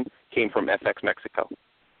national team came from FX Mexico.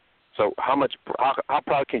 So how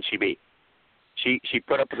proud can she be? She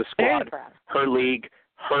put up the squad, her league,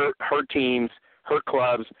 her teams, her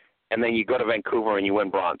clubs, and then you go to Vancouver and you win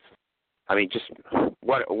bronze. I mean, just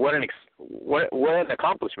what an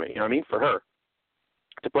accomplishment, you know what I mean, for her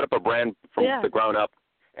to put up a brand from the ground up,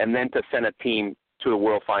 and then to send a team to the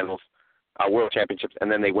World Finals, World Championships, and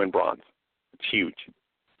then they win bronze. It's huge.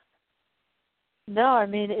 No, I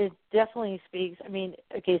mean, it definitely speaks. I mean,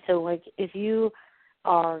 okay, so like if you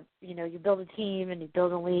are, you build a team and you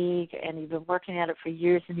build a league and you've been working at it for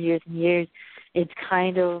years and years and years, it's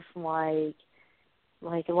kind of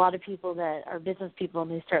like a lot of people that are business people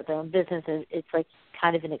and they start their own business, it's like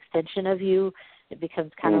kind of an extension of you. It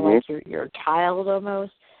becomes kind of like your child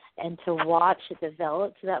almost. And to watch it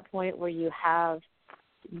develop to that point where you have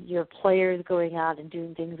your players going out and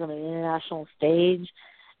doing things on an international stage,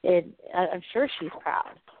 I'm sure she's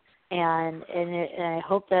proud. And I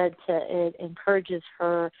hope that it encourages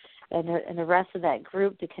her and the rest of that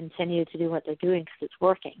group to continue to do what they're doing because it's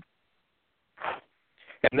working.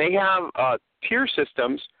 And they have tier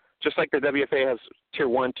systems, just like the WFA has Tier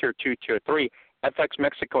 1, Tier 2, Tier 3. FX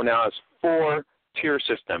Mexico now has 4 tier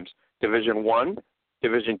systems, Division 1,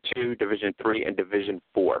 Division 2, Division 3, and Division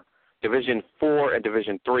 4. Division 4 and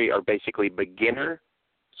Division 3 are basically beginner,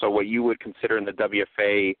 so what you would consider in the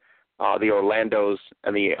WFA the Orlandos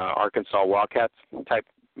and the Arkansas Wildcats type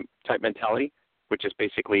mentality, which is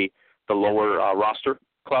basically the lower roster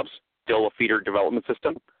clubs, still a feeder development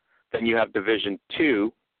system. Then you have Division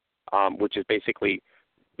 2, which is basically,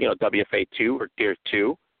 WFA 2 or Tier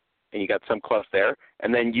 2, and you got some clubs there.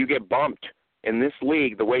 And then you get bumped. In this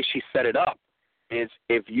league, the way she set it up is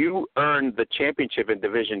if you earn the championship in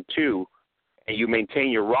Division 2 and you maintain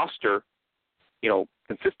your roster,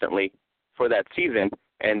 consistently for that season,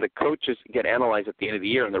 and the coaches get analyzed at the end of the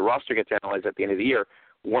year and the roster gets analyzed at the end of the year,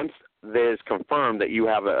 once it is confirmed that you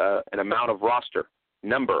have an amount of roster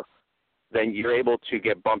number, then you're able to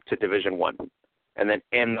get bumped to Division 1. And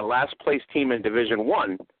then the last place team in Division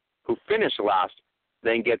 1 who finished last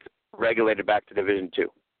then gets regulated back to Division 2.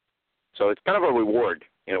 So it's kind of a reward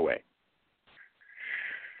in a way.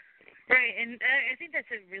 Right, and I think that's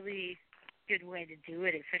a really good way to do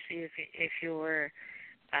it, especially if you're,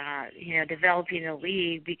 developing a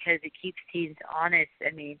league, because it keeps teams honest.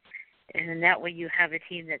 I mean, and in that way you have a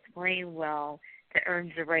team that's playing well that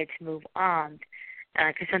earns the right to move on.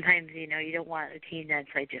 Because sometimes, you don't want a team that's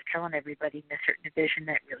like just killing everybody in a certain division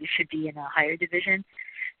that really should be in a higher division.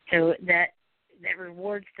 So that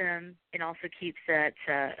rewards them and also keeps that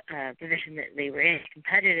division that they were in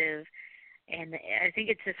competitive. And I think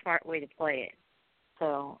it's a smart way to play it.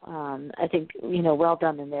 So I think, well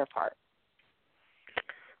done in their part.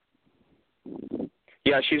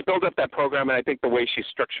 Yeah, she's built up that program, and I think the way she's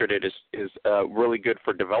structured it is really good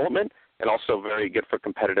for development and also very good for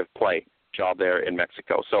competitive play job there in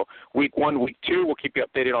Mexico. So week 1, week 2, we'll keep you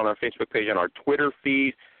updated on our Facebook page and our Twitter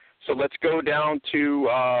feed. So let's go down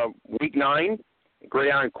to week 9,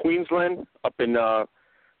 Gridiron Queensland. Up in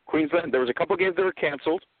Queensland, there was a couple games that were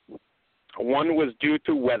canceled. One was due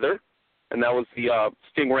to weather, and that was the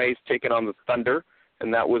Stingrays taking on the Thunder,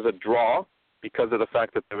 and that was a draw because of the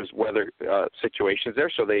fact that there was weather situations there.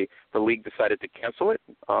 So the league decided to cancel it,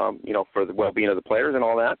 for the well-being of the players and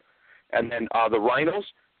all that. And then the Rhinos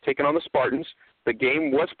taking on the Spartans. The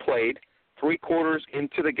game was played 3 quarters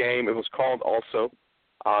into the game. It was called also,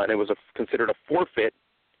 and it was considered a forfeit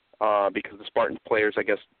because the Spartans players, I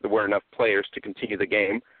guess, there weren't enough players to continue the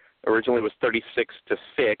game. Originally it was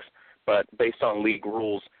 36-6, but based on league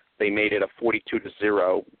rules, they made it a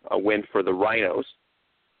 42-0 win for the Rhinos.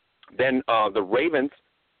 Then the Ravens,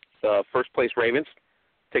 the first-place Ravens,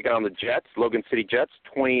 taking on the Jets, Logan City Jets,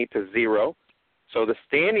 28-0. So the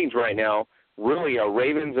standings right now really are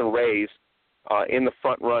Ravens and Rays in the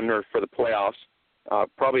front runner for the playoffs.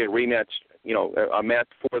 Probably a rematch, a match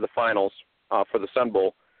for the finals for the Sun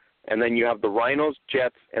Bowl. And then you have the Rhinos,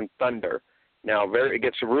 Jets, and Thunder. Now, it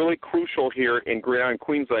gets really crucial here in Gridiron,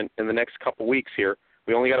 Queensland in the next couple weeks here.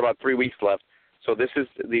 We only got about 3 weeks left. So this is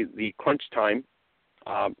the crunch time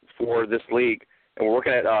for this league. And we're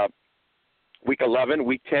looking at Week 11,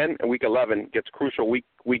 Week 10, and Week 11 gets crucial. Week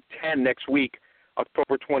 10 next week,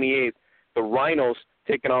 October 28th, the Rhinos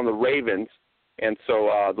taking on the Ravens. And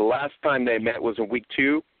so the last time they met was in Week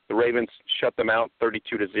 2. The Ravens shut them out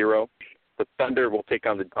 32-0. The Thunder will take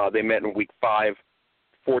on they met in Week 5,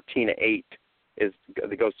 14-8. It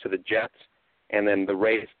goes to the Jets. And then the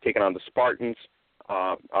Rays taking on the Spartans.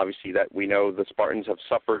 Obviously, that we know the Spartans have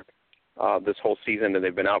suffered this whole season, and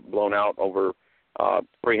they've been blown out over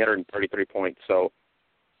 333 points. So,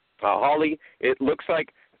 Holly, it looks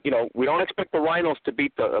like, we don't expect the Rhinos to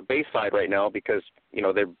beat the Bayside right now because,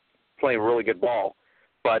 they're playing really good ball.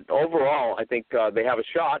 But overall, I think they have a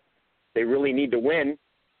shot. They really need to win.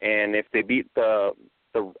 And if they beat the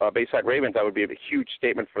Bayside Ravens, that would be a huge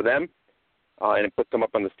statement for them. And it puts them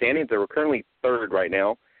up on the standings. They're currently third right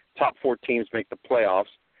now. Top 4 teams make the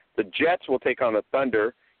playoffs. The Jets will take on the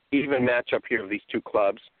Thunder. Even matchup here of these two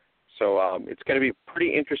clubs. So it's going to be a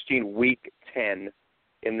pretty interesting Week 10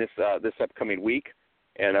 in this upcoming week.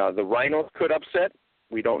 And the Rhinos could upset.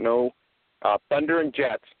 We don't know. Thunder and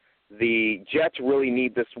Jets. The Jets really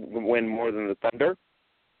need this win more than the Thunder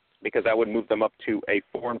because that would move them up to a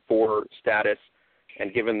 4-4 status.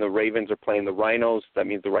 And given the Ravens are playing the Rhinos, that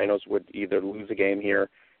means the Rhinos would either lose a game here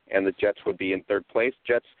and the Jets would be in third place.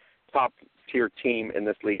 Jets, top-tier team in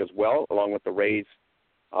this league as well, along with the Rays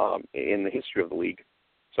in the history of the league.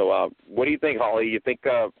 So what do you think, Holly? You think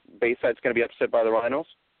Bayside's going to be upset by the Rhinos?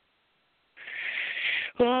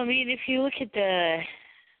 Well, I mean, if you look at the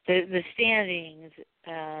standings,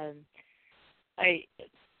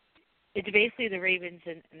 it's basically the Ravens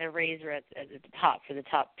and the Rays are at the top for the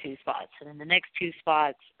top 2 spots, and then the next 2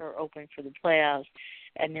 spots are open for the playoffs,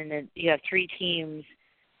 and then you have 3 teams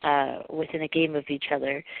within a game of each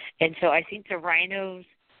other. And so I think the Rhinos,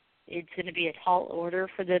 it's going to be a tall order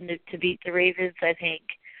for them to beat the Ravens. I think,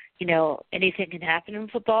 anything can happen in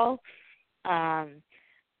football.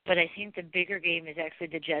 But I think the bigger game is actually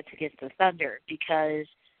the Jets against the Thunder because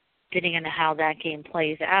depending on how that game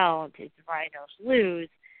plays out, if the Rhinos lose,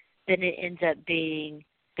 then it ends up being,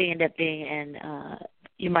 and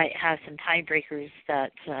you might have some tiebreakers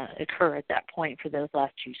that occur at that point for those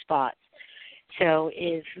last 2 spots. So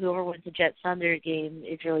if whoever wins the Jets-Thunder game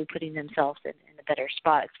is really putting themselves in a better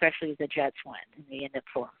spot, especially if the Jets win and they end up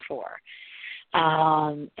 4-4.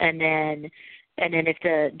 And then if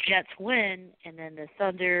the Jets win and then the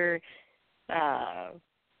Thunder,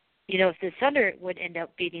 if the Thunder would end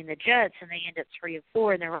up beating the Jets and they end up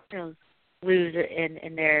 3-4 and the Rhinos lose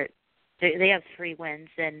and they have 3 wins,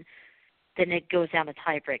 then it goes down to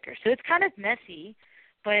tiebreaker. So it's kind of messy.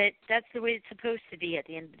 But that's the way it's supposed to be at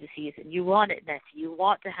the end of the season. You want it messy. You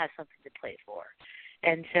want to have something to play for.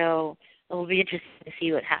 And so it will be interesting to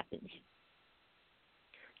see what happens.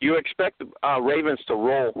 You expect the Ravens to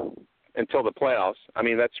roll until the playoffs. I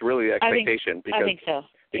mean, that's really the expectation. I think so.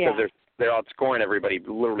 Because they're outscoring everybody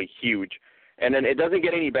literally huge. And then it doesn't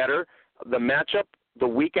get any better. The matchup the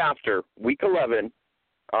week after, Week 11,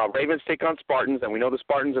 Ravens take on Spartans. And we know the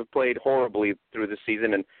Spartans have played horribly through the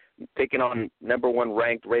season. And taking on number 1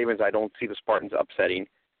 ranked Ravens, I don't see the Spartans upsetting.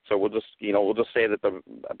 So we'll just say that the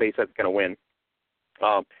Bayside's going to win.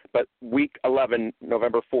 But Week 11,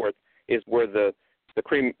 November 4th, is where the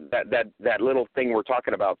cream that little thing we're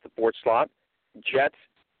talking about, the 4th slot. Jets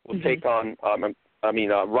will take on.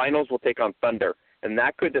 Rhinos will take on Thunder, and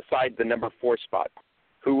that could decide the number 4 spot.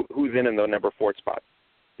 Who's in the number 4 spot?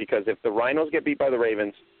 Because if the Rhinos get beat by the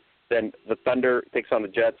Ravens, then the Thunder takes on the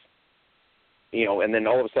Jets. And then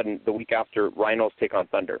all of a sudden, the week after, Rhinos take on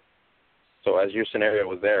Thunder. So as your scenario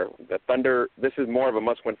was there, the Thunder, this is more of a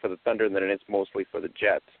must-win for the Thunder than it is mostly for the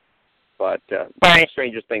Jets. But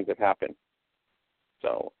strangest things have happened.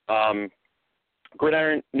 So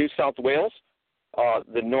Gridiron, New South Wales,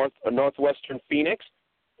 the Northwestern Phoenix,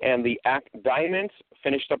 and the Act Diamonds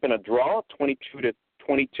finished up in a draw,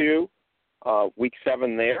 22-22, Week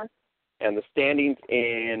 7 there. And the standings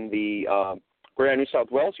in the Gridiron, New South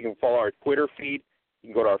Wales, you can follow our Twitter feed. You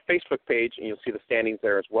can go to our Facebook page, and you'll see the standings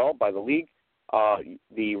there as well by the league.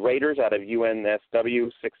 The Raiders out of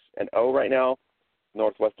UNSW 6-0 right now.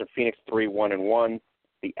 Northwestern Phoenix 3-1-1.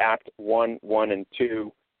 The Act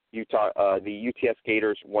 1-1-2. Utah, the UTS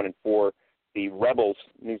Gators 1-4. The Rebels,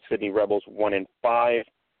 New Sydney Rebels 1-5.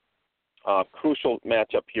 Crucial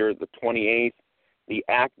matchup here, the 28th. The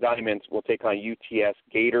Act Diamonds will take on UTS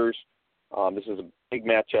Gators. This is a big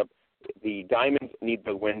matchup. The Diamonds need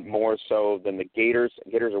to win more so than the Gators.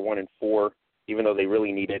 Gators are 1-4, even though they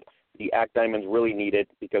really need it. The Act Diamonds really need it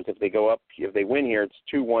because if they go up, if they win here, it's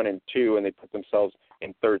 2-1-2, and they put themselves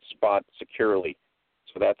in third spot securely.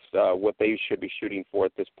 So that's what they should be shooting for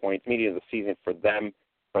at this point. It's medium of the season for them,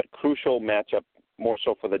 but crucial matchup more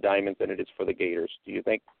so for the Diamonds than it is for the Gators. Do you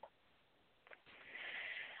think?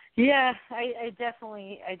 Yeah, I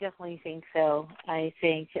definitely think so. I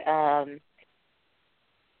think the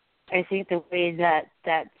way that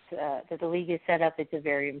the league is set up, it's a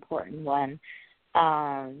very important one.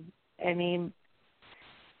 I mean,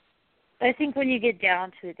 I think when you get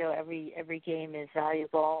down to it, though, every game is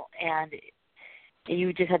valuable, and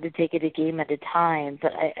you just have to take it a game at a time.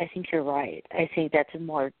 But I think you're right. I think that's a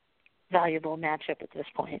more valuable matchup at this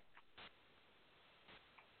point.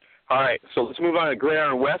 All right, so let's move on to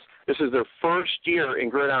Gridiron West. This is their first year in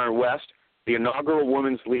Gridiron West, the inaugural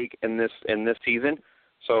women's league in this season.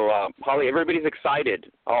 So, Holly, everybody's excited.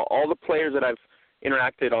 All the players that I've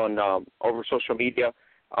interacted on over social media,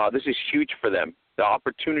 this is huge for them. The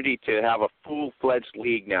opportunity to have a full-fledged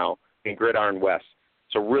league now in Gridiron West.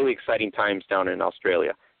 So really exciting times down in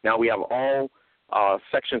Australia. Now we have all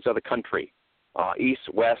sections of the country, east,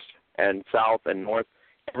 west, and south, and north.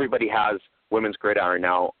 Everybody has women's gridiron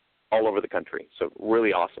now all over the country. So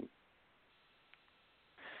really awesome.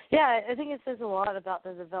 Yeah, I think it says a lot about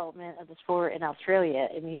the development of the sport in Australia.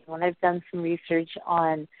 I mean, when I've done some research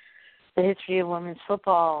on the history of women's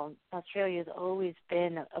football, Australia has always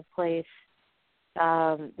been a place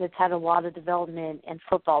that's had a lot of development in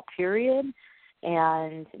football, period.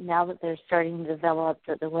 And now that they're starting to develop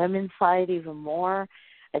the women's side even more,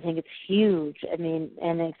 I think it's huge. I mean,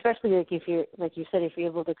 and especially like you said, if you're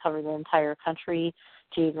able to cover the entire country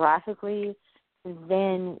geographically,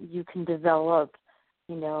 then you can develop,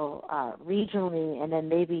 regionally, and then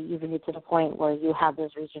maybe even get to the point where you have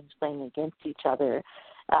those regions playing against each other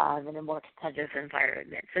in a more competitive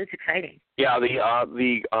environment. So it's exciting. Yeah,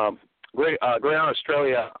 the Gridiron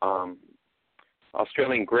Australia,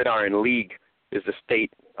 Australian Gridiron League is the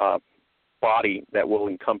state body that will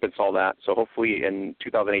encompass all that. So hopefully in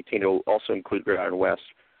 2018 it will also include Gridiron West.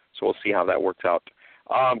 So we'll see how that works out.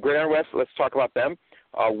 Gridiron West, let's talk about them.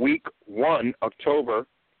 Week 1, October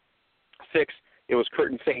 6th, it was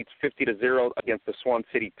Curtin Saints 50-0 against the Swan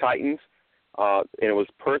City Titans. And it was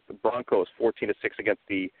Perth Broncos 14-6 against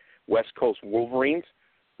the West Coast Wolverines.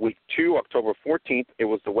 Week 2, October 14th, it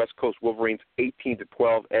was the West Coast Wolverines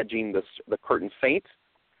 18-12 edging the Curtin Saints.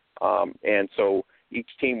 And so each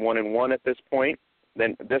team 1-1 at this point.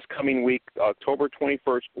 Then this coming week, October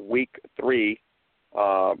 21st, week 3,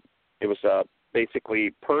 it was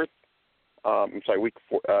basically Perth.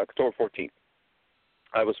 October 14th. It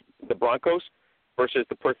was the Broncos versus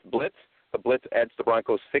the Perth Blitz. The Blitz edged the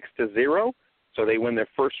Broncos 6-0, so they win their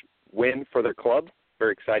first win for their club.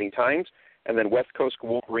 Very exciting times. And then West Coast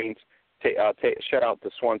Wolverines shut out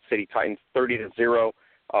the Swan City Titans 30-0.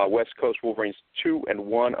 West Coast Wolverines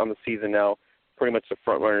 2-1 on the season now. Pretty much the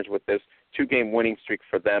front runners with this 2-game winning streak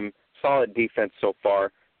for them. Solid defense so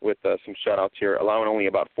far with some shutouts here, allowing only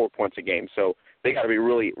about 4 points a game. So they got to be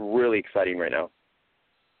really, really exciting right now.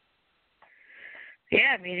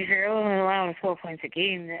 Yeah, I mean, if you're only allowing 4 points a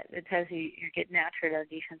game, that tells you you're getting after it on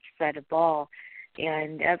the defensive side of the ball.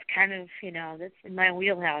 And that's kind of, that's in my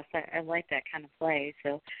wheelhouse. I like that kind of play.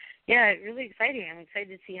 So, yeah, really exciting. I'm excited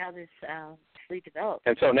to see how this league develops.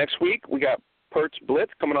 And so next week we got Perth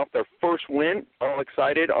Blitz coming off their first win. All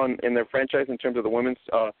excited in their franchise in terms of the women's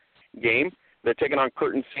game. They're taking on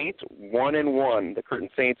Curtin Saints 1-1. The Curtin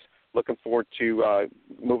Saints looking forward to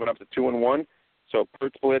moving up to 2-1. So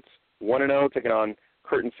Perth Blitz 1-0 taking on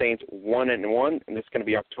Curtin Saints 1-1, and this is going to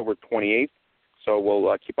be October 28th. So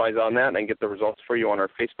we'll keep eyes on that and get the results for you on our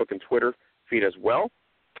Facebook and Twitter feed as well.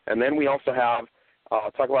 And then we also have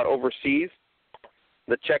talk about overseas.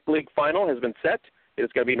 The Czech League final has been set.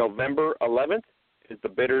 It's going to be November 11th. It's the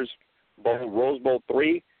Bitters Bowl, Rose Bowl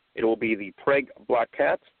 3. It will be the Prague Black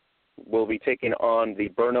Cats. Will be taking on the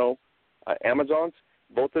Brno Amazons.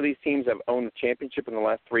 Both of these teams have owned the championship in the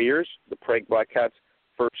last 3 years. The Prague Black Cats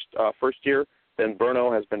first year. Then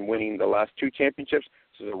Brno has been winning the last 2 championships.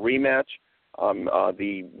 This is a rematch.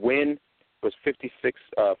 The win was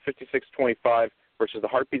 56-25 versus the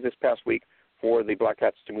Harpies this past week for the Black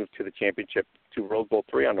Cats to move to the championship to Rose Bowl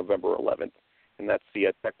 3 on November 11th. And that's the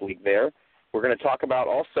Czech League there. We're going to talk about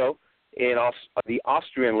also in the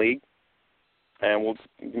Austrian League. And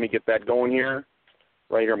let me get that going here,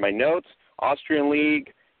 right here in my notes. Austrian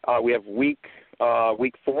League, we have week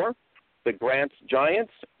 4. The Grants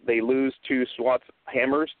Giants, they lose to Swats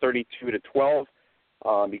Hammers 32-12.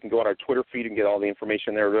 You can go on our Twitter feed and get all the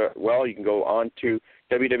information there. Well, you can go on to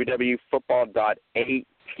www.football.at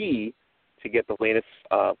to get the latest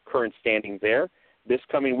current standings there. This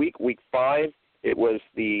coming week, week 5, it was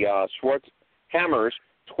the Schwartz Hammers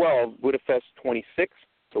 12, Budapest 26.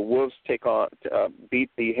 The Wolves beat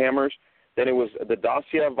the Hammers. Then it was the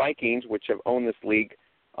Dacia Vikings, which have owned this league.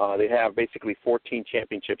 They have basically 14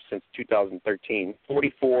 championships since 2013.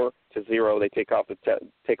 44-0, they take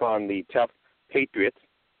on the tough Patriots.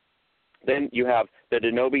 Then you have the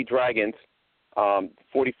Denobe Dragons,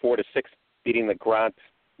 44-6, beating the Grant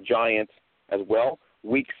Giants as well.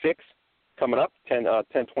 Week 6 coming up,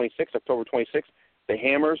 10/26, October 26th. The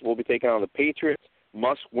Hammers will be taking on the Patriots.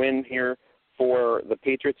 Must win here for the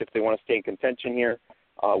Patriots if they want to stay in contention here.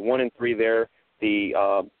 1-3 there. The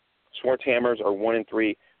Schwartz Hammers are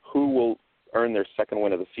 1-3. Who will earn their second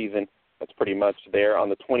win of the season? That's pretty much there. On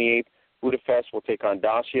the 28th, Budapest will take on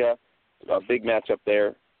Dacia. A big matchup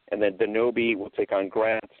there. And then Denobe will take on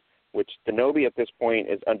Grant, which Denobe at this point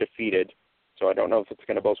is undefeated. So I don't know if it's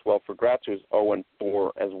going to boast well for Graz, who's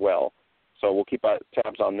 0-4 as well. So we'll keep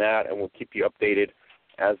tabs on that, and we'll keep you updated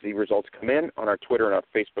as the results come in on our Twitter and our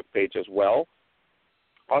Facebook page as well.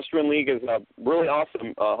 Austrian League is really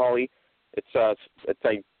awesome, Holly. It's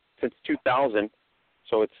since 2000,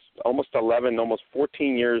 so it's almost 11, almost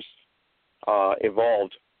 14 years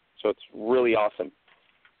evolved. So it's really awesome.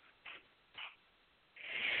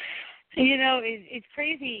 It's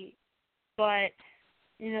crazy, but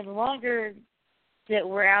the longer that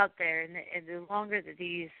we're out there and the longer that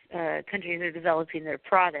these countries are developing their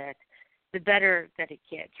product, the better that it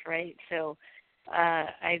gets, right? So,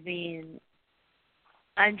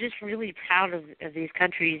 I'm just really proud of these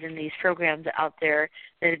countries and these programs out there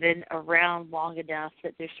that have been around long enough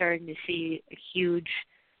that they're starting to see huge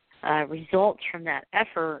results from that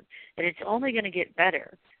effort, and it's only going to get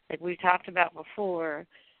better. Like we talked about before,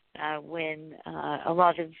 when a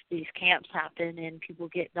lot of these camps happen and people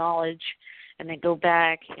get knowledge and they go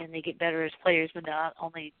back and they get better as players, but not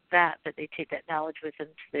only that, but they take that knowledge with them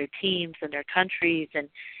to their teams and their countries. And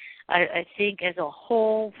I think as a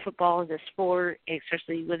whole, football is a sport,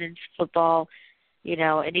 especially women's football.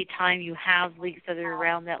 Anytime you have leagues that are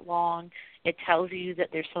around that long, it tells you that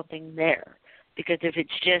there's something there. Because if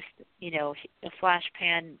it's just, a flash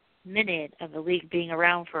pan minute of the league being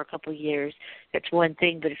around for a couple of years, that's one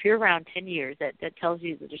thing. But if you're around 10 years, that tells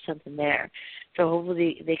you that there's something there. So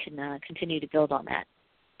hopefully they can continue to build on that.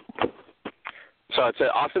 So it's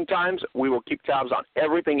awesome times. We will keep tabs on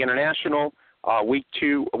everything international. Week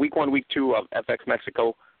 1, week 2 of FX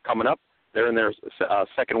Mexico coming up. They're in their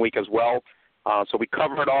second week as well. So we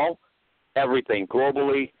cover it all, everything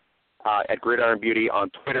globally at Gridiron Beauty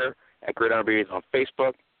on Twitter, at Gridiron Beauty on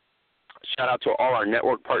Facebook. Shout out to all our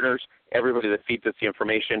network partners, everybody that feeds us the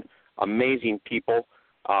information. Amazing people,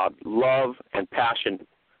 love and passion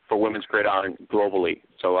for women's gridiron globally.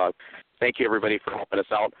 So thank you, everybody, for helping us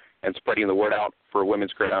out and spreading the word out for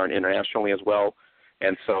women's gridiron internationally as well.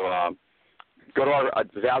 And so go to our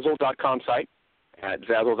Zazzle.com site, at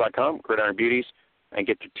Zazzle.com, Gridiron Beauties, and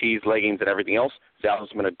get your tees, leggings, and everything else.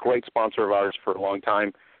 Zazzle's been a great sponsor of ours for a long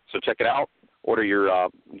time. So check it out. Order your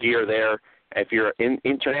gear there. And if you're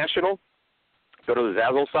international, go to the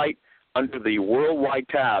Zazzle site under the worldwide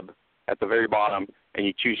tab at the very bottom, and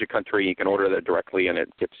you choose your country. You can order that directly, and it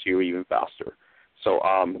gets you even faster. So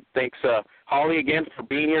thanks, Holly, again for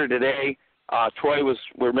being here today.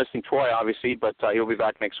 We're missing Troy, obviously, but he'll be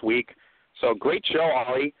back next week. So great show,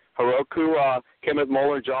 Holly. Hiroku, Kenneth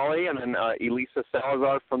Moeller-Jolly, and then Elisa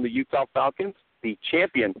Salazar from the Utah Falcons, the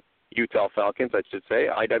champion Utah Falcons, I should say,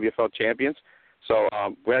 IWFL champions. So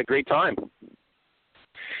we had a great time.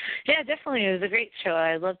 Yeah, definitely. It was a great show.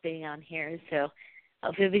 I love being on here. So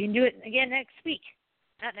hopefully we can do it again next week.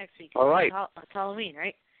 Not next week. All right. It's Halloween,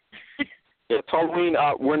 right? Yeah, it's Halloween.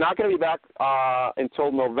 We're not going to be back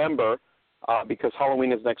until November because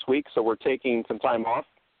Halloween is next week. So we're taking some time off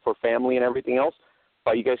for family and everything else.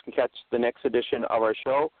 But you guys can catch the next edition of our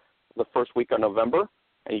show the first week of November.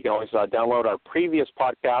 And you can always download our previous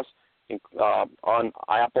podcast on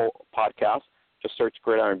Apple Podcasts. Just search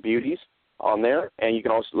Gridiron Beauties on there. And you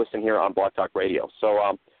can also listen here on Blog Talk Radio.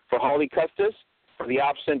 So for Holly Custis, for the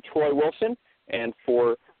absent Troy Wilson, and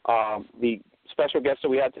for the special guests that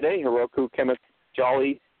we had today, Hiroku Kenneth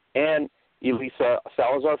Jolly and Elisa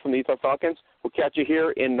Salazar from the Utah Falcons, we'll catch you here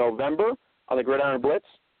in November on the Gridiron Blitz,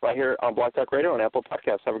 right here on Blog Talk Radio and Apple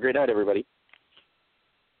Podcasts. Have a great night, everybody.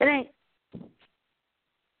 Good night.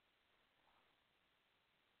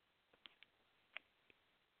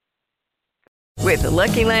 With the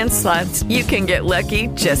Lucky Land Slots, you can get lucky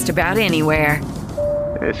just about anywhere.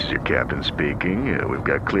 This is your captain speaking. We've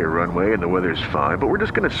got clear runway and the weather's fine, but we're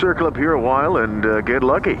just going to circle up here a while and get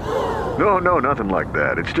lucky. No, nothing like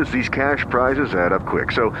that. It's just these cash prizes add up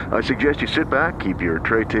quick. So I suggest you sit back, keep your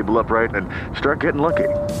tray table upright, and start getting lucky.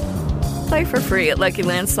 Play for free at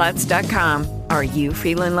LuckyLandSlots.com. Are you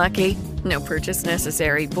feeling lucky? No purchase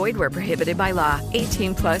necessary. Void where prohibited by law.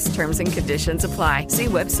 18+ terms and conditions apply. See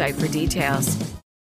website for details.